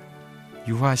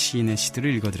유화 시인의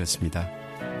시들을 읽어드렸습니다.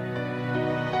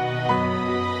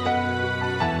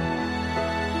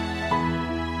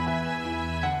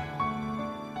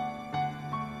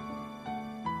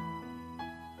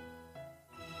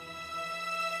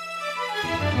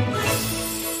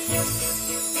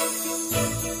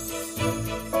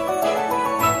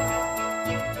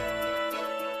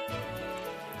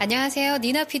 안녕하세요.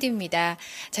 니나 PD입니다.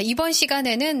 자, 이번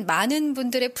시간에는 많은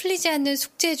분들의 풀리지 않는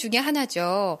숙제 중에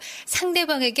하나죠.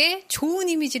 상대방에게 좋은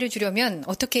이미지를 주려면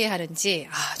어떻게 해야 하는지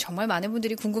정말 많은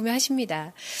분들이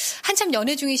궁금해하십니다. 한참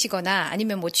연애 중이시거나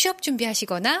아니면 취업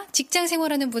준비하시거나 직장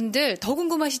생활하는 분들 더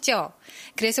궁금하시죠?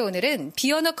 그래서 오늘은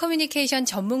비언어 커뮤니케이션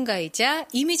전문가이자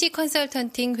이미지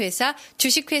컨설턴팅 회사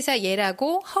주식회사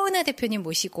예라고 허은하 대표님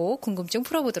모시고 궁금증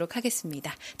풀어보도록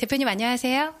하겠습니다. 대표님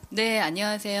안녕하세요. 네,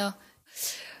 안녕하세요.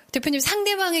 대표님,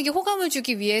 상대방에게 호감을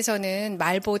주기 위해서는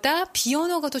말보다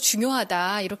비언어가 더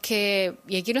중요하다 이렇게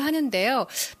얘기를 하는데요.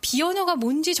 비언어가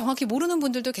뭔지 정확히 모르는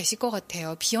분들도 계실 것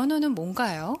같아요. 비언어는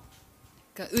뭔가요?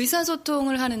 그러니까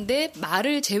의사소통을 하는데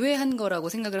말을 제외한 거라고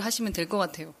생각을 하시면 될 것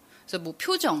같아요. 그래서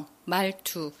표정,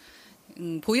 말투,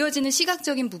 보여지는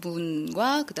시각적인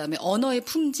부분과 그다음에 언어의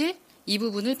품질, 이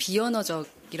부분을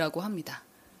비언어적이라고 합니다.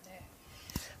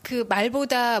 그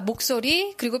말보다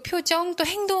목소리 그리고 표정 또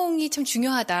행동이 참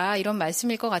중요하다 이런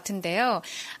말씀일 것 같은데요.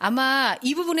 아마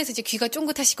이 부분에서 이제 귀가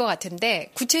쫑긋하실 것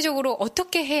같은데 구체적으로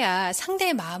어떻게 해야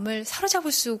상대의 마음을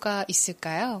사로잡을 수가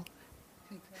있을까요?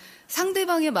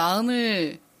 상대방의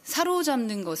마음을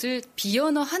사로잡는 것을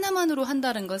비언어 하나만으로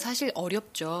한다는 건 사실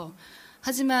어렵죠.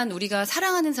 하지만 우리가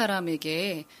사랑하는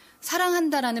사람에게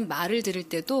사랑한다라는 말을 들을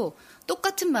때도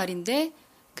똑같은 말인데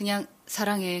그냥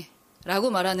사랑해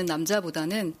라고 말하는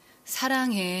남자보다는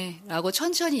사랑해 라고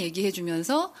천천히 얘기해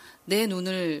주면서 내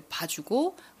눈을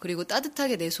봐주고 그리고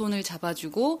따뜻하게 내 손을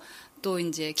잡아주고 또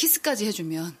이제 키스까지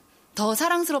해주면 더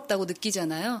사랑스럽다고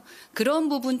느끼잖아요. 그런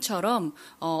부분처럼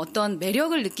어떤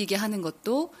매력을 느끼게 하는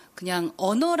것도 그냥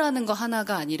언어라는 거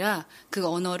하나가 아니라 그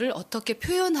언어를 어떻게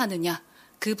표현하느냐,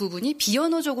 그 부분이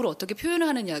비언어적으로 어떻게 표현을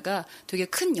하느냐가 되게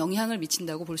큰 영향을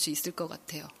미친다고 볼 수 있을 것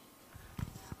같아요.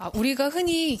 우리가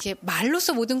흔히 이제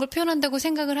말로써 모든 걸 표현한다고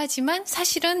생각을 하지만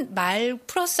사실은 말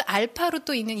플러스 알파로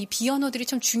또 있는 이 비언어들이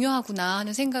참 중요하구나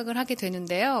하는 생각을 하게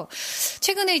되는데요.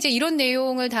 최근에 이제 이런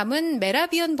내용을 담은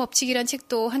메라비언 법칙이라는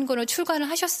책도 한 권을 출간을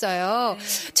하셨어요.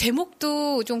 네.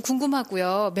 제목도 좀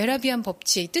궁금하고요. 메라비언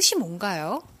법칙 뜻이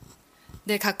뭔가요?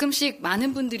 네, 가끔씩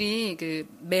많은 분들이 그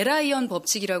메라이언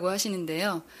법칙이라고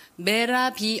하시는데요.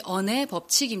 메라비언의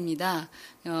법칙입니다.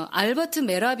 알버트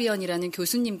메라비언이라는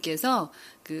교수님께서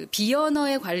그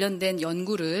비언어에 관련된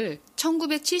연구를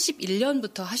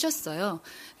 1971년부터 하셨어요.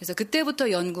 그래서 그때부터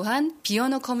연구한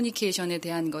비언어 커뮤니케이션에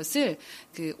대한 것을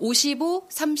그 55,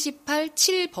 38,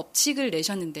 7 법칙을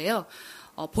내셨는데요.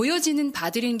 보여지는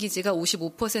바디링 기지가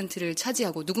 55%를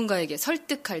차지하고 누군가에게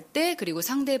설득할 때 그리고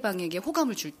상대방에게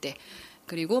호감을 줄 때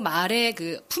그리고 말의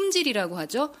그 품질이라고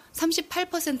하죠.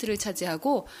 38%를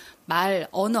차지하고 말,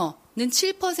 언어는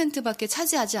 7%밖에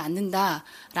차지하지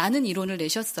않는다라는 이론을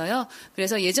내셨어요.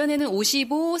 그래서 예전에는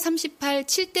 55, 38,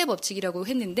 7대 법칙이라고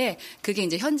했는데 그게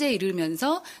이제 현재에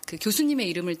이르면서 그 교수님의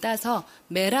이름을 따서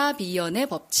메라비언의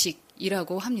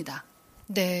법칙이라고 합니다.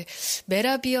 네,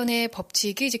 메라비언의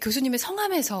법칙이 이제 교수님의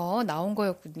성함에서 나온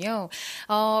거였군요.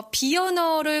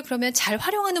 비언어를 그러면 잘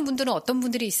활용하는 분들은 어떤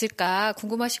분들이 있을까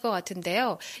궁금하실 것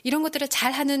같은데요. 이런 것들을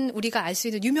잘하는 우리가 알 수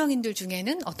있는 유명인들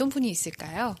중에는 어떤 분이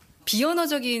있을까요?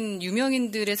 비언어적인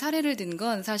유명인들의 사례를 든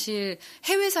건 사실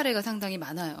해외 사례가 상당히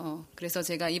많아요. 그래서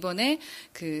제가 이번에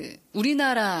그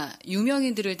우리나라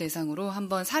유명인들을 대상으로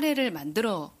한번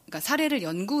그러니까 사례를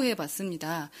연구해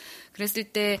봤습니다. 그랬을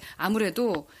때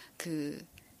아무래도 그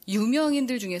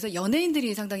유명인들 중에서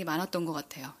연예인들이 상당히 많았던 것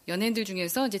같아요. 연예인들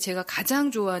중에서 이제 제가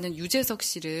가장 좋아하는 유재석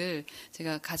씨를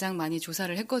제가 가장 많이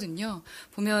조사를 했거든요.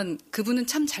 보면 그분은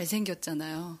참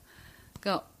잘생겼잖아요.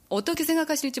 그러니까 어떻게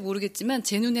생각하실지 모르겠지만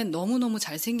제 눈엔 너무너무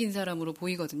잘생긴 사람으로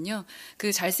보이거든요.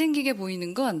 그 잘생기게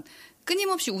보이는 건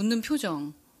끊임없이 웃는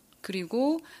표정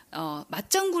그리고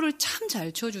맞장구를 참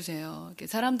잘 쳐주세요.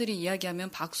 사람들이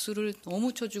이야기하면 박수를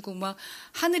너무 쳐주고 막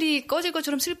하늘이 꺼질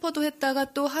것처럼 슬퍼도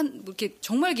했다가 또 이렇게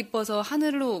정말 기뻐서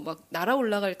하늘로 막 날아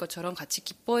올라갈 것처럼 같이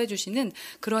기뻐해 주시는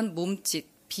그런 몸짓,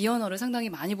 비언어를 상당히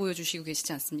많이 보여주시고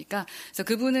계시지 않습니까? 그래서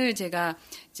그분을 제가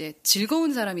이제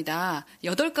즐거운 사람이다.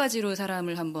 8가지로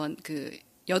사람을 한번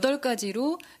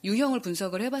 8가지로 유형을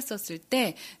분석을 해봤었을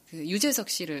때 유재석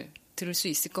씨를 들을 수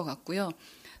있을 것 같고요.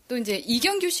 또 이제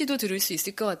이경규 씨도 들을 수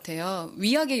있을 것 같아요.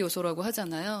 위약의 요소라고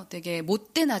하잖아요. 되게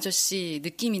못된 아저씨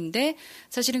느낌인데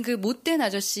사실은 그 못된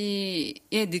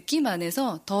아저씨의 느낌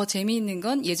안에서 더 재미있는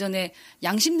건 예전에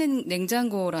양심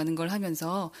냉장고라는 걸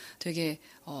하면서 되게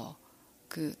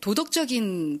그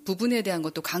도덕적인 부분에 대한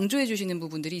것도 강조해 주시는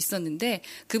부분들이 있었는데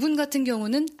그분 같은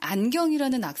경우는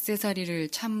안경이라는 액세서리를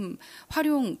참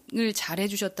활용을 잘해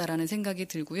주셨다라는 생각이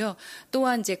들고요.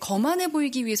 또한 이제 거만해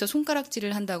보이기 위해서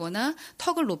손가락질을 한다거나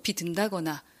턱을 높이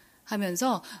든다거나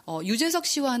하면서 유재석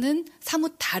씨와는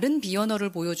사뭇 다른 비언어를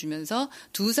보여주면서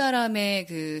두 사람의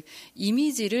그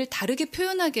이미지를 다르게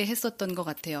표현하게 했었던 것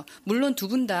같아요. 물론 두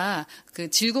분 다 그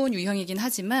즐거운 유형이긴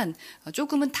하지만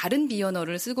조금은 다른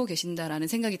비언어를 쓰고 계신다라는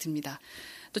생각이 듭니다.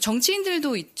 또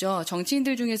정치인들도 있죠.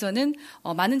 정치인들 중에서는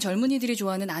많은 젊은이들이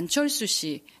좋아하는 안철수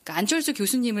씨, 그러니까 안철수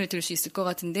교수님을 들 수 있을 것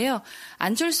같은데요.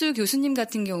 안철수 교수님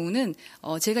같은 경우는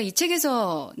제가 이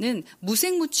책에서는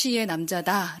무색무취의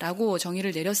남자다라고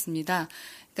정의를 내렸습니다.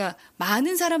 그러니까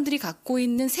많은 사람들이 갖고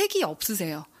있는 색이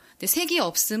없으세요. 근데 색이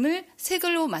없음을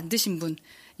색으로 만드신 분.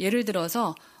 예를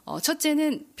들어서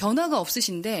첫째는 변화가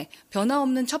없으신데 변화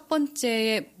없는 첫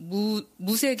번째의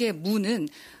무색의 무는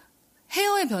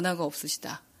헤어의 변화가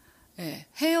없으시다. 예,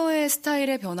 헤어의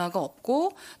스타일의 변화가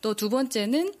없고 또 두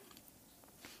번째는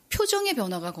표정의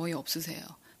변화가 거의 없으세요.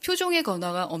 표정의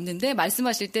변화가 없는데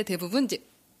말씀하실 때 대부분 이제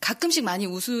가끔씩 많이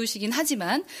웃으시긴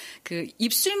하지만 그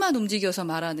입술만 움직여서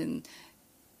말하는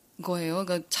거예요.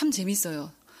 그러니까 참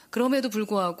재밌어요. 그럼에도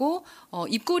불구하고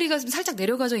입꼬리가 살짝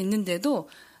내려가져 있는데도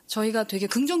저희가 되게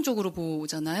긍정적으로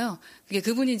보잖아요. 그게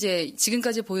그분이 이제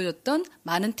지금까지 보여줬던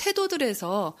많은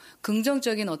태도들에서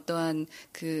긍정적인 어떠한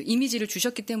그 이미지를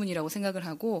주셨기 때문이라고 생각을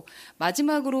하고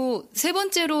마지막으로 세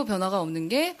번째로 변화가 없는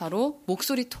게 바로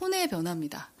목소리 톤의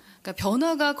변화입니다. 그러니까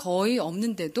변화가 거의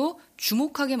없는데도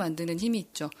주목하게 만드는 힘이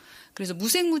있죠. 그래서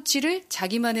무색무취를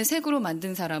자기만의 색으로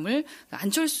만든 사람을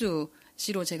안철수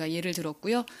씨로 제가 예를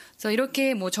들었고요. 그래서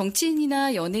이렇게 뭐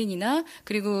정치인이나 연예인이나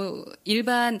그리고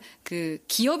일반 그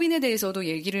기업인에 대해서도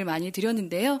얘기를 많이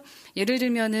드렸는데요. 예를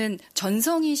들면은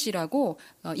전성희 씨라고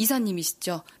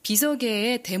이사님이시죠.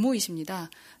 비서계의 대모이십니다.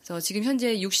 그래서 지금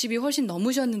현재 60이 훨씬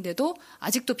넘으셨는데도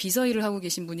아직도 비서 일을 하고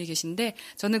계신 분이 계신데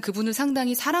저는 그분을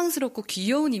상당히 사랑스럽고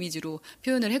귀여운 이미지로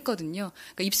표현을 했거든요.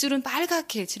 그러니까 입술은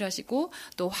빨갛게 칠하시고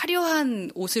또 화려한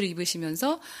옷을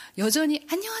입으시면서 여전히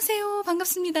안녕하세요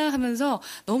반갑습니다 하면서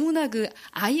너무나 그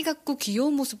아이 같고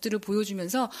귀여운 모습들을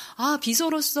보여주면서 아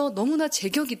비서로서 너무나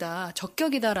제격이다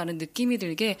적격이다라는 느낌이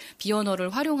들게 비언어를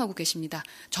활용하고 계십니다.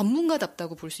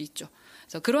 전문가답다고 볼 수 있죠.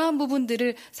 그래서 그러한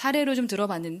부분들을 사례로 좀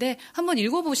들어봤는데 한번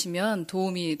읽어보시면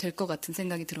도움이 될 것 같은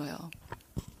생각이 들어요.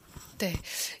 네.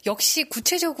 역시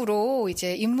구체적으로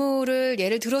이제 인물을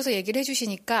예를 들어서 얘기를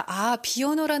해주시니까 아,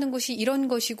 비언어라는 것이 이런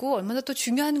것이고 얼마나 또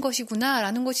중요한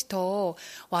것이구나라는 것이 더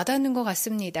와닿는 것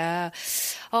같습니다.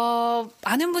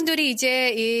 많은 분들이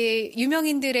이제 이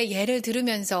유명인들의 예를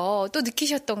들으면서 또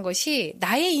느끼셨던 것이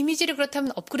나의 이미지를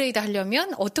그렇다면 업그레이드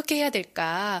하려면 어떻게 해야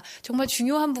될까? 정말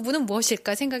중요한 부분은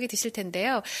무엇일까 생각이 드실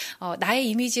텐데요. 나의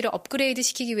이미지를 업그레이드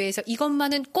시키기 위해서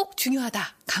이것만은 꼭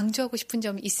중요하다. 강조하고 싶은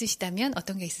점이 있으시다면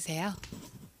어떤 게 있으세요?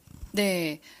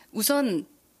 네. 우선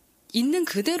있는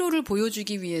그대로를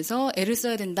보여주기 위해서 애를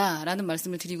써야 된다라는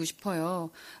말씀을 드리고 싶어요.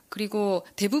 그리고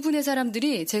대부분의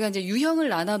사람들이 제가 이제 유형을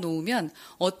나눠 놓으면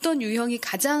어떤 유형이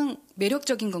가장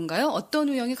매력적인 건가요? 어떤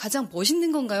유형이 가장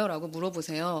멋있는 건가요? 라고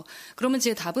물어보세요. 그러면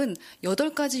제 답은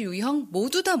 8가지 유형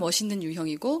모두 다 멋있는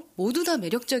유형이고 모두 다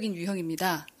매력적인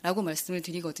유형입니다. 라고 말씀을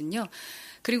드리거든요.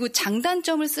 그리고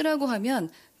장단점을 쓰라고 하면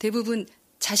대부분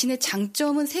자신의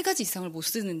장점은 3가지 이상을 못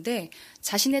쓰는데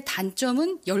자신의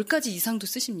단점은 10가지 이상도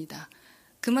쓰십니다.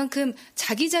 그만큼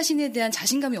자기 자신에 대한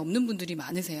자신감이 없는 분들이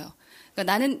많으세요. 그러니까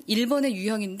나는 1번의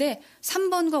유형인데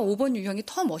 3번과 5번 유형이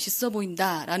더 멋있어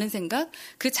보인다라는 생각,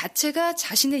 그 자체가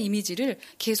자신의 이미지를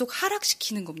계속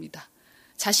하락시키는 겁니다.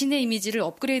 자신의 이미지를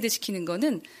업그레이드 시키는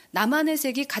거는 나만의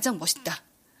색이 가장 멋있다.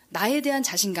 나에 대한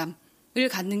자신감. 을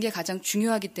갖는 게 가장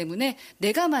중요하기 때문에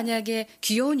내가 만약에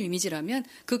귀여운 이미지라면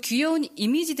그 귀여운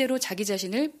이미지대로 자기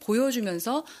자신을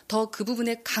보여주면서 더 그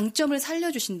부분의 강점을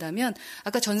살려주신다면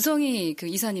아까 전성희 그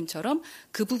이사님처럼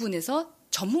그 부분에서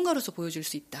전문가로서 보여줄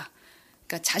수 있다.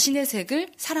 그러니까 자신의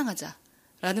색을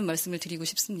사랑하자라는 말씀을 드리고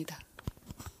싶습니다.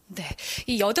 네,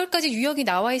 이 8가지 유형이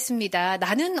나와 있습니다.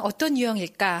 나는 어떤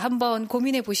유형일까 한번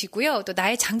고민해 보시고요. 또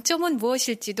나의 장점은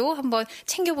무엇일지도 한번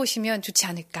챙겨보시면 좋지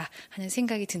않을까 하는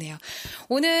생각이 드네요.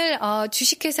 오늘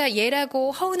주식회사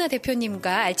예라고 허은하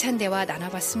대표님과 알찬 대화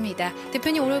나눠봤습니다.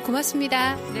 대표님 오늘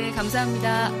고맙습니다. 네,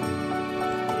 감사합니다.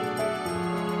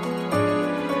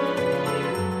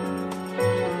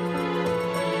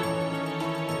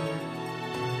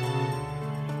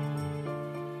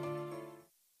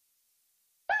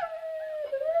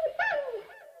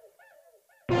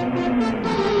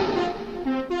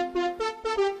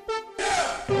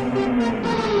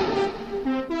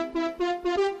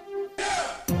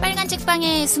 빨간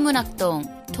책방의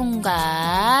수문학동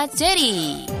통과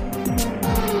제리.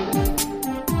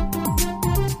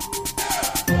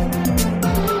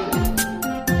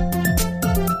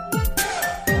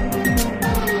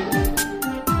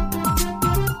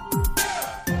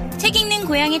 책 읽는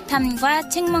고양이 탐과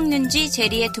책 먹는 쥐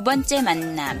제리의 두 번째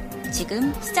만남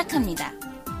지금 시작합니다.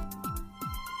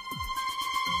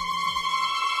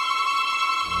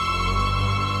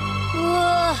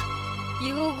 우와,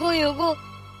 요거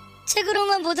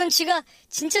책으로만 보던 쥐가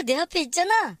진짜 내 앞에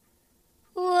있잖아.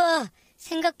 우와,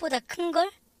 생각보다 큰걸?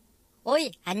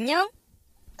 어이, 안녕?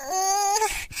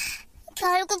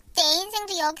 결국 내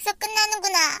인생도 여기서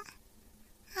끝나는구나.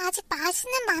 아직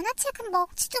맛있는 만화책은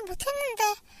먹지도 못했는데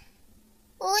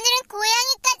오늘은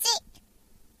고양이까지.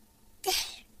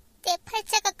 내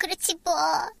팔자가 그렇지 뭐.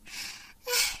 아야,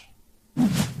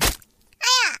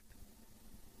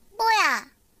 뭐야?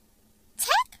 책?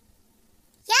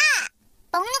 야,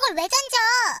 먹는 걸 왜 던져?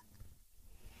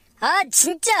 아,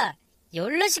 진짜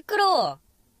열나 시끄러워.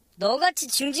 너같이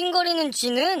징징거리는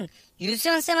쥐는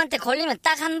유수연 쌤한테 걸리면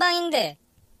딱 한 방인데.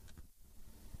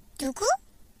 누구?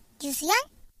 유수연?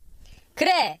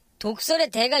 그래,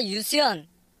 독설의 대가 유수연.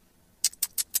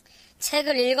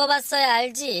 책을 읽어봤어야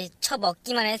알지.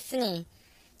 처먹기만 했으니.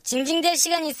 징징댈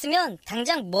시간 있으면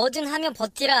당장 뭐든 하며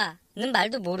버티라는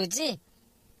말도 모르지.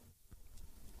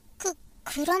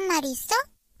 그런 말이 있어?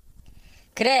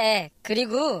 그래,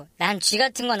 그리고 난 쥐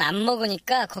같은 건 안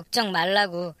먹으니까 걱정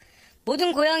말라고.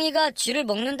 모든 고양이가 쥐를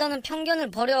먹는다는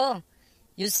편견을 버려.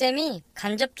 유쌤이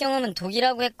간접 경험은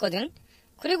독이라고 했거든.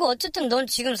 그리고 어쨌든 넌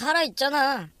지금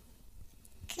살아있잖아.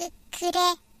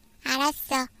 그래,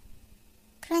 알았어.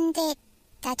 그런데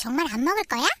나 정말 안 먹을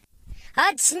거야?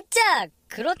 아, 진짜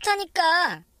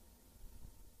그렇다니까.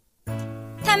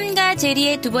 탐과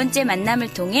제리의 두 번째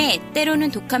만남을 통해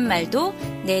때로는 독한 말도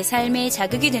내 삶의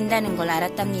자극이 된다는 걸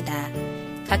알았답니다.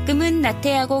 가끔은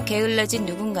나태하고 게을러진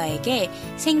누군가에게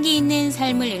생기 있는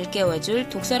삶을 일깨워줄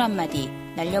독설 한마디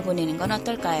날려보내는 건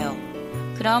어떨까요?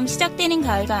 그럼 시작되는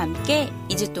가을과 함께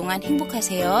 2주 동안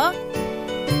행복하세요.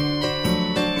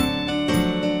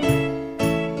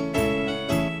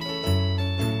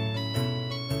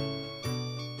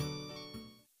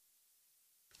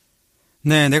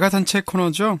 네, 내가 산 책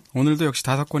코너죠. 오늘도 역시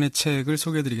 5권의 책을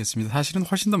소개해드리겠습니다. 사실은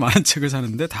훨씬 더 많은 책을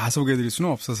사는데 다 소개해드릴 수는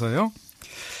없어서요.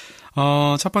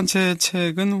 첫 번째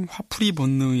책은 화풀이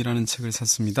본능이라는 책을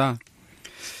샀습니다.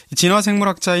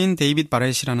 진화생물학자인 데이빗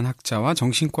바렛이라는 학자와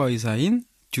정신과 의사인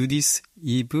주디스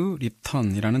이브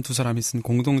립턴이라는 두 사람이 쓴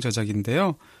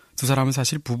공동저작인데요. 두 사람은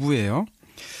사실 부부예요.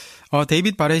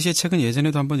 데이빗 바렛의 책은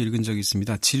예전에도 한번 읽은 적이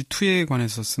있습니다. 질투에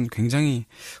관해서 쓴 굉장히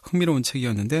흥미로운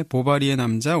책이었는데 보바리의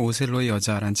남자, 오셀로의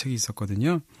여자라는 책이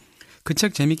있었거든요. 그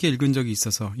책 재밌게 읽은 적이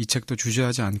있어서 이 책도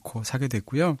주저하지 않고 사게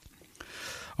됐고요.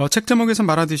 책 제목에서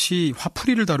말하듯이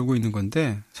화풀이를 다루고 있는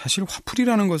건데 사실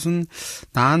화풀이라는 것은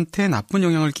나한테 나쁜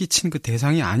영향을 끼친 그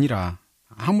대상이 아니라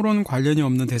아무런 관련이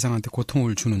없는 대상한테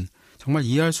고통을 주는 정말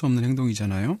이해할 수 없는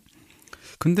행동이잖아요.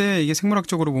 근데 이게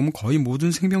생물학적으로 보면 거의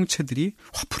모든 생명체들이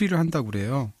화풀이를 한다고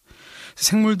그래요.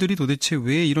 생물들이 도대체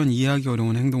왜 이런 이해하기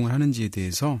어려운 행동을 하는지에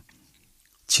대해서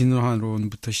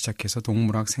진화론부터 시작해서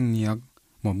동물학, 생리학,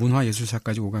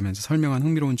 문화예술사까지 오가면서 설명한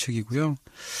흥미로운 책이고요.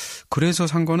 그래서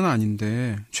산 거는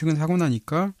아닌데 최근 사고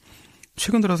나니까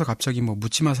최근 들어서 갑자기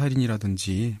묻지마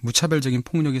살인이라든지 무차별적인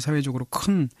폭력이 사회적으로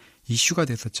큰 이슈가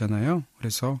됐었잖아요.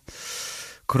 그래서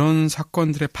그런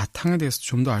사건들의 바탕에 대해서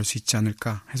좀 더 알 수 있지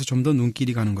않을까 해서 좀 더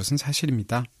눈길이 가는 것은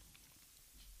사실입니다.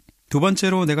 두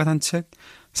번째로 내가 산 책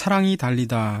사랑이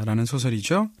달리다라는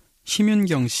소설이죠.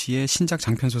 심윤경 씨의 신작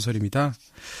장편소설입니다.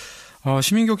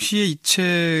 심윤경 씨의 이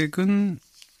책은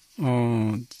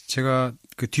제가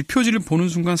그 뒷표지를 보는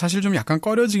순간 사실 좀 약간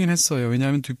꺼려지긴 했어요.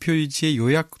 왜냐하면 뒷표지에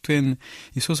요약된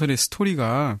이 소설의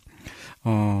스토리가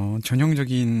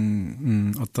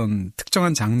전형적인 어떤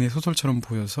특정한 장르의 소설처럼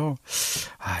보여서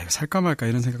이거 살까 말까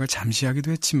이런 생각을 잠시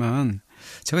하기도 했지만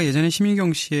제가 예전에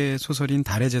심윤경 씨의 소설인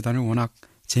달의 재단을 워낙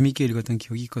재밌게 읽었던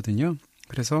기억이 있거든요.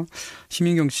 그래서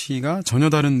심인경 씨가 전혀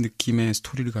다른 느낌의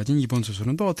스토리를 가진 이번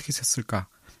소설은 또 어떻게 썼을까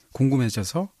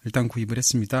궁금해져서 일단 구입을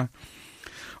했습니다.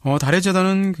 달의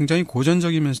재단은 굉장히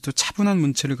고전적이면서도 차분한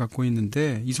문체를 갖고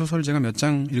있는데 이 소설을 제가 몇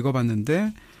장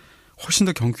읽어봤는데 훨씬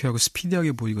더 경쾌하고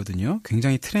스피디하게 보이거든요.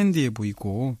 굉장히 트렌디해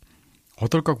보이고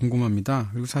어떨까 궁금합니다.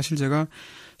 그리고 사실 제가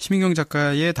심인경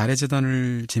작가의 달의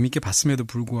재단을 재밌게 봤음에도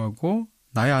불구하고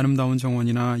나의 아름다운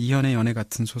정원이나 이현의 연애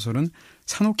같은 소설은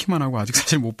사놓기만 하고 아직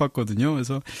사실 못 봤거든요.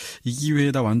 그래서 이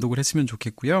기회에다 완독을 했으면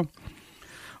좋겠고요.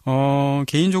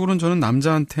 개인적으로는 저는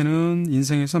남자한테는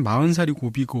인생에서 40살이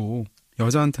고비고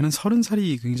여자한테는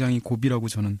 30살이 굉장히 고비라고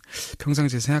저는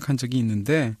평상시에 생각한 적이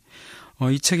있는데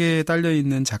이 책에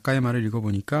딸려있는 작가의 말을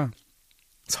읽어보니까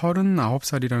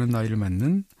 39살이라는 나이를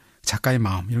맞는 작가의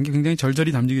마음 이런 게 굉장히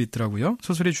절절히 담겨 있더라고요.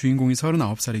 소설의 주인공이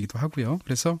 39살이기도 하고요.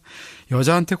 그래서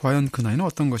여자한테 과연 그 나이는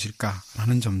어떤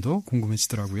것일까라는 점도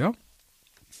궁금해지더라고요.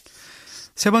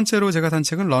 세 번째로 제가 산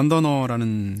책은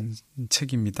런던어라는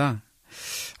책입니다.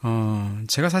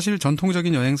 제가 사실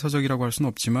전통적인 여행서적이라고 할 수는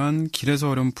없지만 길에서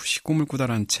어렴풋이 꿈을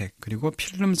꾸다라는 책 그리고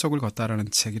필름 속을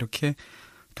걷다라는 책 이렇게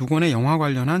두 권의 영화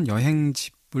관련한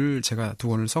여행집을 제가 두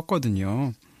권을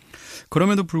썼거든요.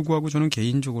 그럼에도 불구하고 저는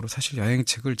개인적으로 사실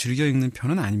여행책을 즐겨 읽는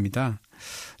편은 아닙니다.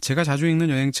 제가 자주 읽는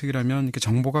여행책이라면 이렇게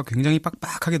정보가 굉장히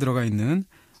빡빡하게 들어가 있는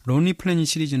론리 플래닛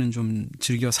시리즈는 좀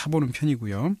즐겨 사보는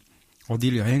편이고요.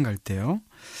 어디를 여행 갈 때요.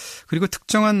 그리고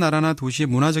특정한 나라나 도시의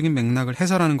문화적인 맥락을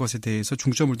해설하는 것에 대해서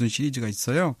중점을 둔 시리즈가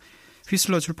있어요.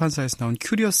 휘슬러 출판사에서 나온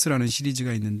큐리어스라는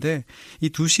시리즈가 있는데 이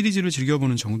두 시리즈를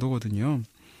즐겨보는 정도거든요.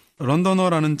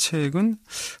 런던어라는 책은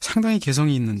상당히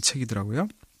개성이 있는 책이더라고요.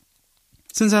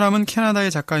 쓴 사람은 캐나다의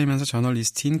작가이면서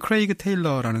저널리스트인 크레이그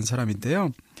테일러라는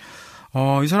사람인데요.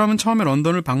 이 사람은 처음에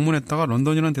런던을 방문했다가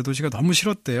런던이라는 대도시가 너무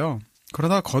싫었대요.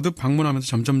 그러다 거듭 방문하면서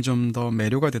점점점 더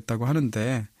매료가 됐다고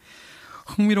하는데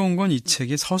흥미로운 건 이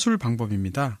책의 서술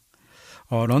방법입니다.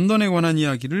 런던에 관한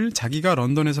이야기를 자기가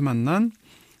런던에서 만난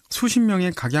수십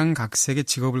명의 각양각색의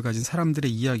직업을 가진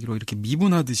사람들의 이야기로 이렇게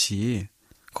미분하듯이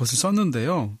그것을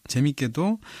썼는데요.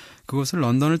 재밌게도 그것을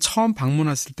런던을 처음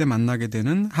방문했을 때 만나게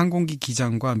되는 항공기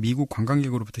기장과 미국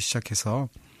관광객으로부터 시작해서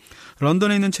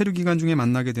런던에 있는 체류 기간 중에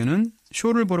만나게 되는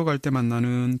쇼를 보러 갈 때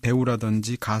만나는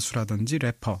배우라든지 가수라든지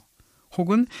래퍼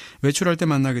혹은 외출할 때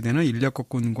만나게 되는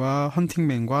인력거꾼과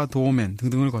헌팅맨과 도어맨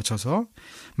등등을 거쳐서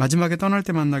마지막에 떠날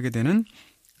때 만나게 되는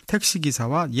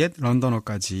택시기사와 옛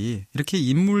런던어까지 이렇게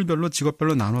인물별로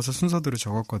직업별로 나눠서 순서대로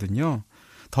적었거든요.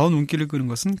 더 눈길을 끄는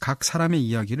것은 각 사람의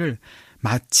이야기를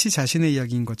마치 자신의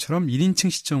이야기인 것처럼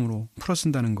 1인칭 시점으로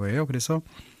풀어쓴다는 거예요. 그래서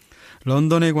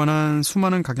런던에 관한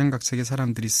수많은 각양각색의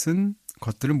사람들이 쓴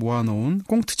것들을 모아놓은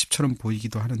꽁트집처럼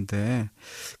보이기도 하는데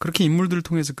그렇게 인물들을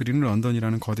통해서 그리는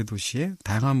런던이라는 거대 도시의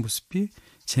다양한 모습이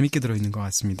재밌게 들어있는 것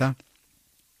같습니다.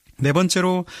 네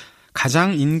번째로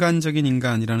가장 인간적인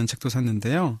인간이라는 책도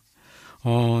샀는데요.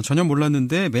 전혀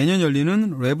몰랐는데 매년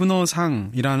열리는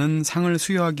레브너상이라는 상을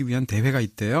수여하기 위한 대회가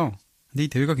있대요. 근데 이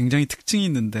대회가 굉장히 특징이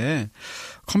있는데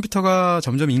컴퓨터가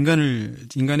점점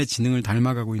인간의 지능을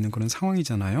닮아가고 있는 그런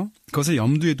상황이잖아요. 그것을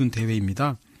염두에 둔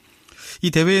대회입니다.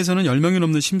 이 대회에서는 10명이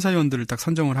넘는 심사위원들을 딱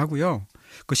선정을 하고요.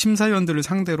 그 심사위원들을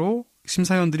상대로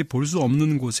심사위원들이 볼 수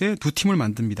없는 곳에 두 팀을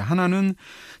만듭니다. 하나는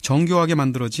정교하게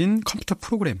만들어진 컴퓨터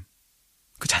프로그램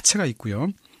그 자체가 있고요.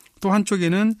 또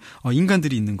한쪽에는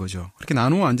인간들이 있는 거죠. 그렇게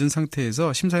나누어 앉은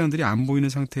상태에서 심사위원들이 안 보이는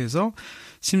상태에서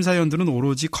심사위원들은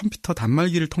오로지 컴퓨터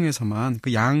단말기를 통해서만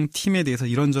그 양 팀에 대해서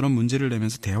이런저런 문제를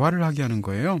내면서 대화를 하게 하는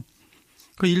거예요.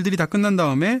 그 일들이 다 끝난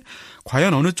다음에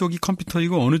과연 어느 쪽이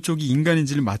컴퓨터이고 어느 쪽이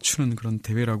인간인지를 맞추는 그런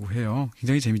대회라고 해요.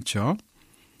 굉장히 재밌죠.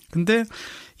 근데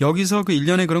여기서 그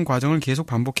일련의 그런 과정을 계속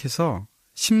반복해서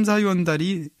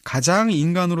심사위원들이 가장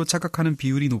인간으로 착각하는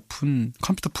비율이 높은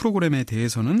컴퓨터 프로그램에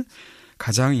대해서는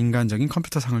가장 인간적인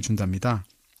컴퓨터상을 준답니다.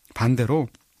 반대로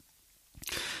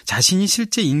자신이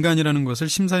실제 인간이라는 것을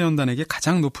심사위원단에게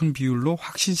가장 높은 비율로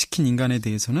확신시킨 인간에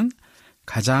대해서는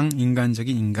가장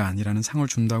인간적인 인간이라는 상을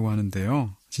준다고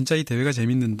하는데요. 진짜 이 대회가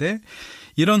재밌는데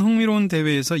이런 흥미로운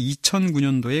대회에서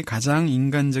 2009년도에 가장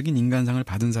인간적인 인간상을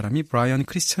받은 사람이 브라이언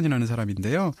크리스천이라는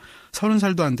사람인데요.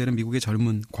 30살도 안 되는 미국의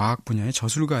젊은 과학 분야의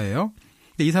저술가예요.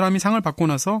 근데 이 사람이 상을 받고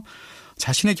나서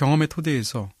자신의 경험에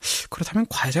토대해서 그렇다면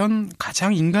과연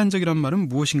가장 인간적이란 말은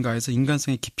무엇인가 해서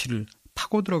인간성의 깊이를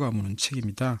파고 들어가보는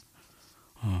책입니다.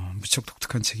 무척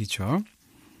독특한 책이죠.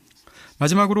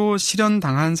 마지막으로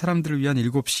실현당한 사람들을 위한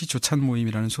 7시 조찬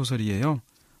모임이라는 소설이에요.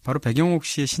 바로 백영옥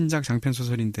씨의 신작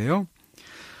장편소설인데요.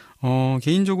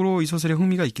 개인적으로 이 소설에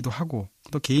흥미가 있기도 하고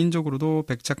또 개인적으로도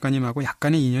백 작가님하고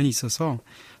약간의 인연이 있어서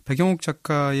백영옥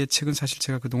작가의 책은 사실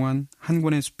제가 그동안 한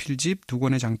권의 수필집,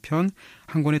 2권의 장편,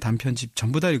 한 권의 단편집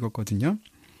전부 다 읽었거든요.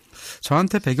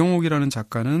 저한테 백영옥이라는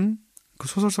작가는 그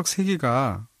소설 속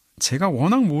세계가 제가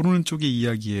워낙 모르는 쪽의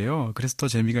이야기예요. 그래서 더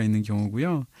재미가 있는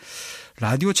경우고요.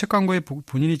 라디오 책 광고에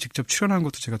본인이 직접 출연한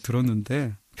것도 제가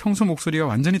들었는데 평소 목소리가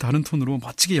완전히 다른 톤으로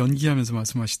멋지게 연기하면서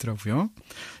말씀하시더라고요.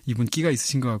 이분 끼가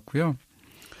있으신 것 같고요.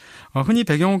 흔히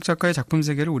배경옥 작가의 작품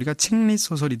세계를 우리가 책릿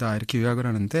소설이다 이렇게 요약을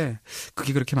하는데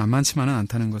그게 그렇게 만만치만은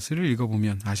않다는 것을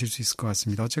읽어보면 아실 수 있을 것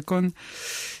같습니다. 어쨌건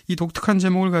이 독특한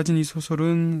제목을 가진 이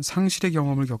소설은 상실의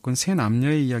경험을 겪은 세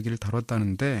남녀의 이야기를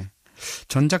다뤘다는데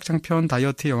전작 장편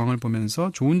다이어트의 여왕을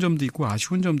보면서 좋은 점도 있고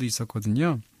아쉬운 점도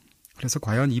있었거든요. 그래서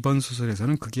과연 이번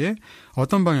소설에서는 그게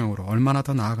어떤 방향으로 얼마나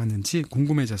더 나아갔는지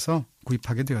궁금해져서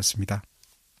구입하게 되었습니다.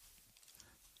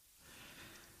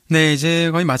 네,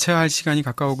 이제 거의 마쳐야 할 시간이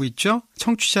가까우고 있죠.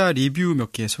 청취자 리뷰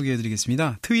몇 개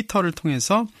소개해드리겠습니다. 트위터를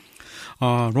통해서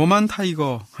로만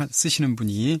타이거 쓰시는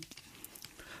분이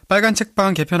빨간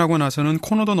책방 개편하고 나서는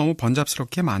코너도 너무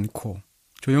번잡스럽게 많고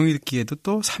조용히 듣기에도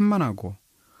또 산만하고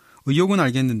의욕은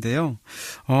알겠는데요.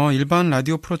 일반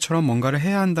라디오 프로처럼 뭔가를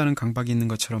해야 한다는 강박이 있는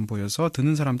것처럼 보여서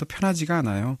듣는 사람도 편하지가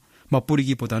않아요.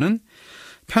 멋부리기보다는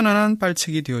편안한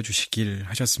빨책이 되어주시길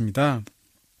하셨습니다.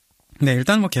 네,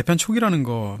 일단 개편 초기라는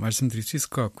거 말씀드릴 수 있을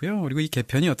것 같고요. 그리고 이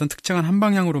개편이 어떤 특정한 한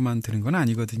방향으로만 되는 건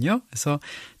아니거든요. 그래서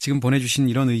지금 보내주신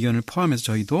이런 의견을 포함해서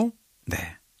저희도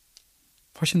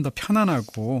훨씬 더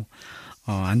편안하고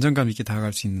안정감 있게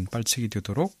다가갈 수 있는 빨책이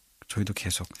되도록 저희도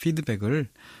계속 피드백을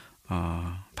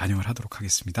반영을 하도록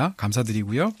하겠습니다.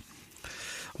 감사드리고요.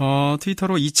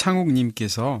 트위터로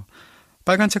이창욱님께서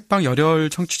빨간 책방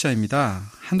열혈 청취자입니다.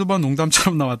 한두 번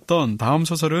농담처럼 나왔던 다음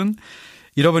소설은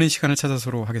잃어버린 시간을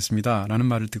찾아서로 하겠습니다. 라는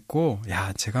말을 듣고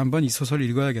제가 한번 이 소설을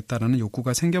읽어야겠다라는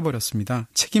욕구가 생겨버렸습니다.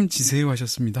 책임지세요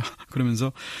하셨습니다.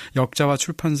 그러면서 역자와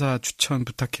출판사 추천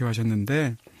부탁해요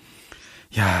하셨는데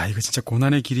이거 진짜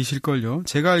고난의 길이실걸요.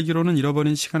 제가 알기로는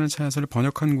잃어버린 시간을 찾아서를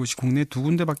번역한 곳이 국내에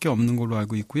 2군데밖에 없는 걸로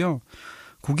알고 있고요.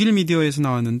 국일 미디어에서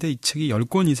나왔는데 이 책이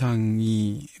 10권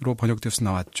이상으로 번역돼서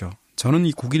나왔죠. 저는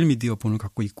이 국일 미디어 본을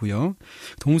갖고 있고요.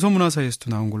 동서문화사에서도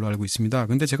나온 걸로 알고 있습니다.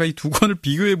 근데 제가 이 두 권을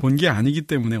비교해 본 게 아니기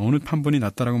때문에 어느 판본이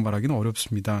낫다라고 말하기는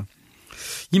어렵습니다.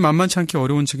 이 만만치 않게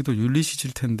어려운 책이 또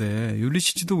율리시즈일 텐데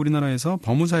율리시즈도 우리나라에서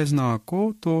법무사에서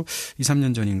나왔고 또 2,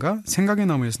 3년 전인가 생각의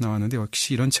나무에서 나왔는데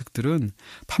역시 이런 책들은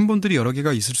판본들이 여러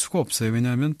개가 있을 수가 없어요.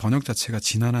 왜냐하면 번역 자체가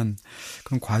지난한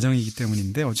그런 과정이기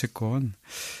때문인데 어쨌건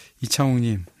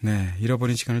이창욱님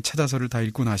잃어버린 시간을 찾아서를 다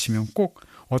읽고 나시면 꼭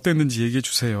어땠는지 얘기해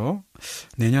주세요.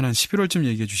 내년 한 11월쯤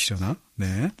얘기해 주시려나?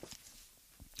 네.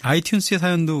 아이튠스의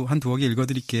사연도 한 2개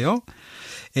읽어드릴게요.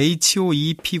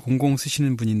 HOEP00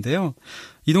 쓰시는 분인데요.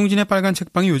 이동진의 빨간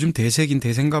책방이 요즘 대세긴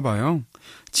대세인가 봐요.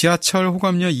 지하철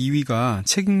호감녀 2위가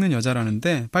책 읽는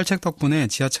여자라는데 빨책 덕분에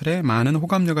지하철에 많은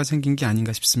호감녀가 생긴 게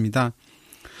아닌가 싶습니다.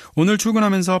 오늘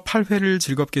출근하면서 8회를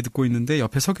즐겁게 듣고 있는데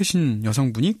옆에 서 계신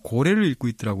여성분이 고래를 읽고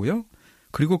있더라고요.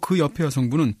 그리고 그 옆에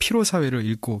여성분은 피로사회를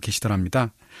읽고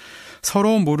계시더랍니다.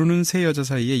 서로 모르는 세 여자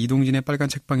사이에 이동진의 빨간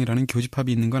책방이라는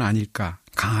교집합이 있는 건 아닐까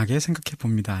강하게 생각해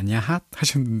봅니다. 핫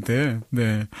하셨는데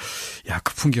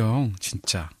그 풍경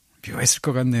진짜 묘했을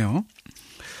것 같네요.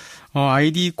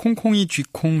 아이디 콩콩이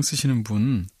쥐콩 쓰시는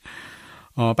분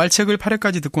빨책을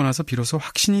 8회까지 듣고 나서 비로소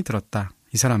확신이 들었다.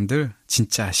 이 사람들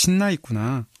진짜 신나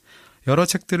있구나. 여러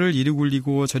책들을 이리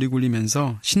굴리고 저리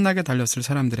굴리면서 신나게 달렸을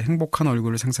사람들의 행복한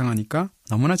얼굴을 상상하니까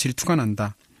너무나 질투가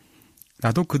난다.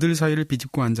 나도 그들 사이를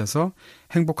비집고 앉아서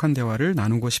행복한 대화를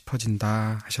나누고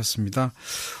싶어진다 하셨습니다.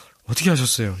 어떻게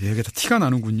하셨어요? 이게 다 티가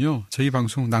나는군요. 저희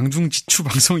방송 낭중지추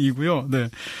방송이고요.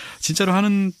 진짜로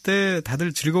하는 때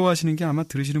다들 즐거워하시는 게 아마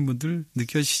들으시는 분들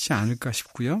느껴지시지 않을까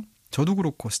싶고요. 저도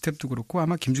그렇고 스텝도 그렇고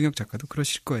아마 김중혁 작가도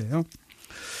그러실 거예요.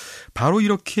 바로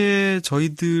이렇게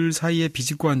저희들 사이에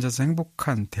비집고 앉아서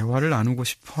행복한 대화를 나누고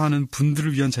싶어하는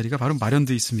분들을 위한 자리가 바로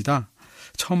마련되어 있습니다.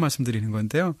 처음 말씀드리는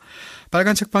건데요.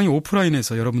 빨간 책방이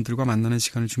오프라인에서 여러분들과 만나는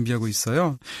시간을 준비하고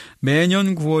있어요.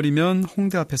 매년 9월이면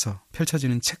홍대 앞에서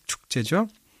펼쳐지는 책 축제죠.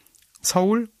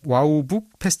 서울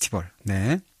와우북 페스티벌.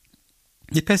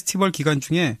 이 페스티벌 기간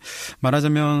중에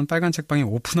말하자면 빨간 책방이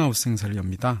오픈하우스 행사를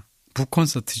엽니다.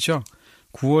 북콘서트죠.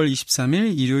 9월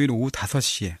 23일 일요일 오후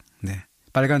 5시에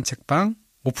빨간 책방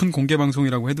오픈 공개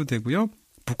방송이라고 해도 되고요.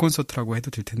 북콘서트라고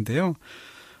해도 될 텐데요.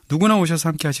 누구나 오셔서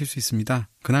함께 하실 수 있습니다.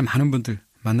 그날 많은 분들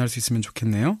만날 수 있으면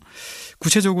좋겠네요.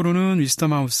 구체적으로는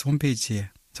위스덤하우스 홈페이지에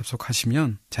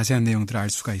접속하시면 자세한 내용들을 알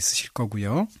수가 있으실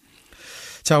거고요.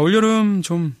 자, 올여름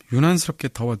좀 유난스럽게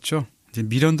더웠죠. 이제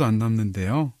미련도 안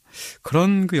남는데요.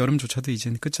 그런 그 여름조차도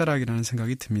이젠 끝자락이라는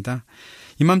생각이 듭니다.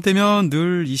 이맘때면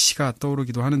늘 이 시가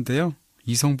떠오르기도 하는데요.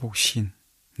 이성복 시인.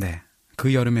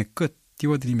 그 여름의 끝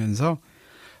띄워드리면서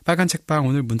빨간 책방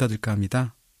오늘 문 닫을까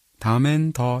합니다.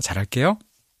 다음엔 더 잘할게요.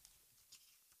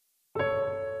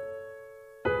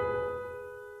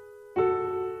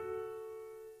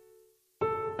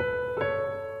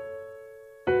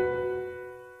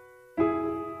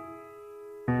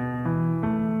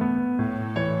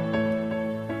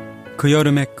 그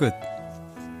여름의 끝.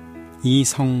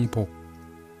 이성복.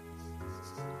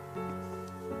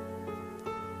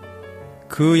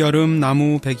 그 여름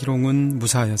나무 백일홍은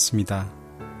무사하였습니다.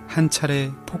 한 차례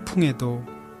폭풍에도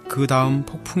그 다음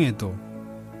폭풍에도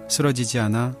쓰러지지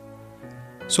않아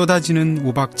쏟아지는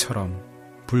우박처럼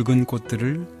붉은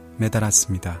꽃들을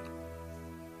매달았습니다.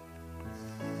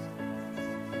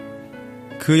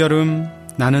 그 여름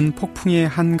나는 폭풍의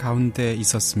한가운데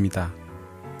있었습니다.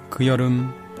 그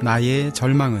여름 나의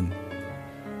절망은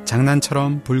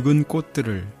장난처럼 붉은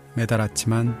꽃들을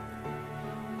매달았지만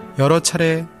여러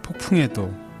차례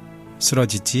폭풍에도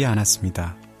쓰러지지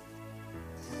않았습니다.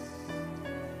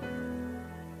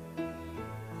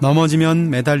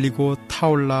 넘어지면 매달리고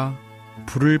타올라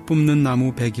불을 뿜는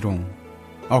나무 백일홍,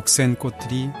 억센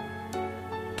꽃들이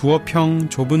두어평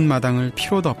좁은 마당을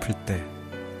피로 덮을 때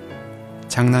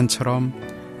장난처럼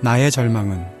나의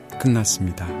절망은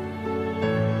끝났습니다.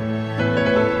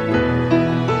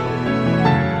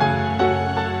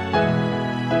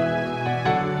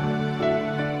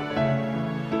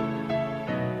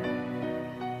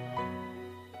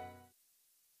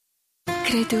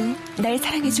 그래도 날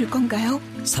사랑해줄 건가요?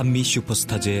 산미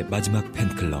슈퍼스타즈의 마지막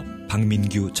팬클럽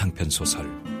박민규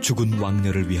장편소설 죽은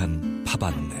왕녀를 위한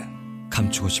팝안느.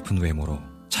 감추고 싶은 외모로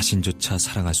자신조차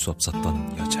사랑할 수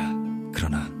없었던 여자.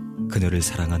 그러나 그녀를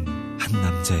사랑한 한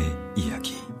남자의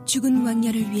이야기. 죽은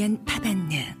왕녀를 위한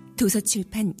팝안느.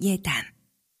 도서출판 예담.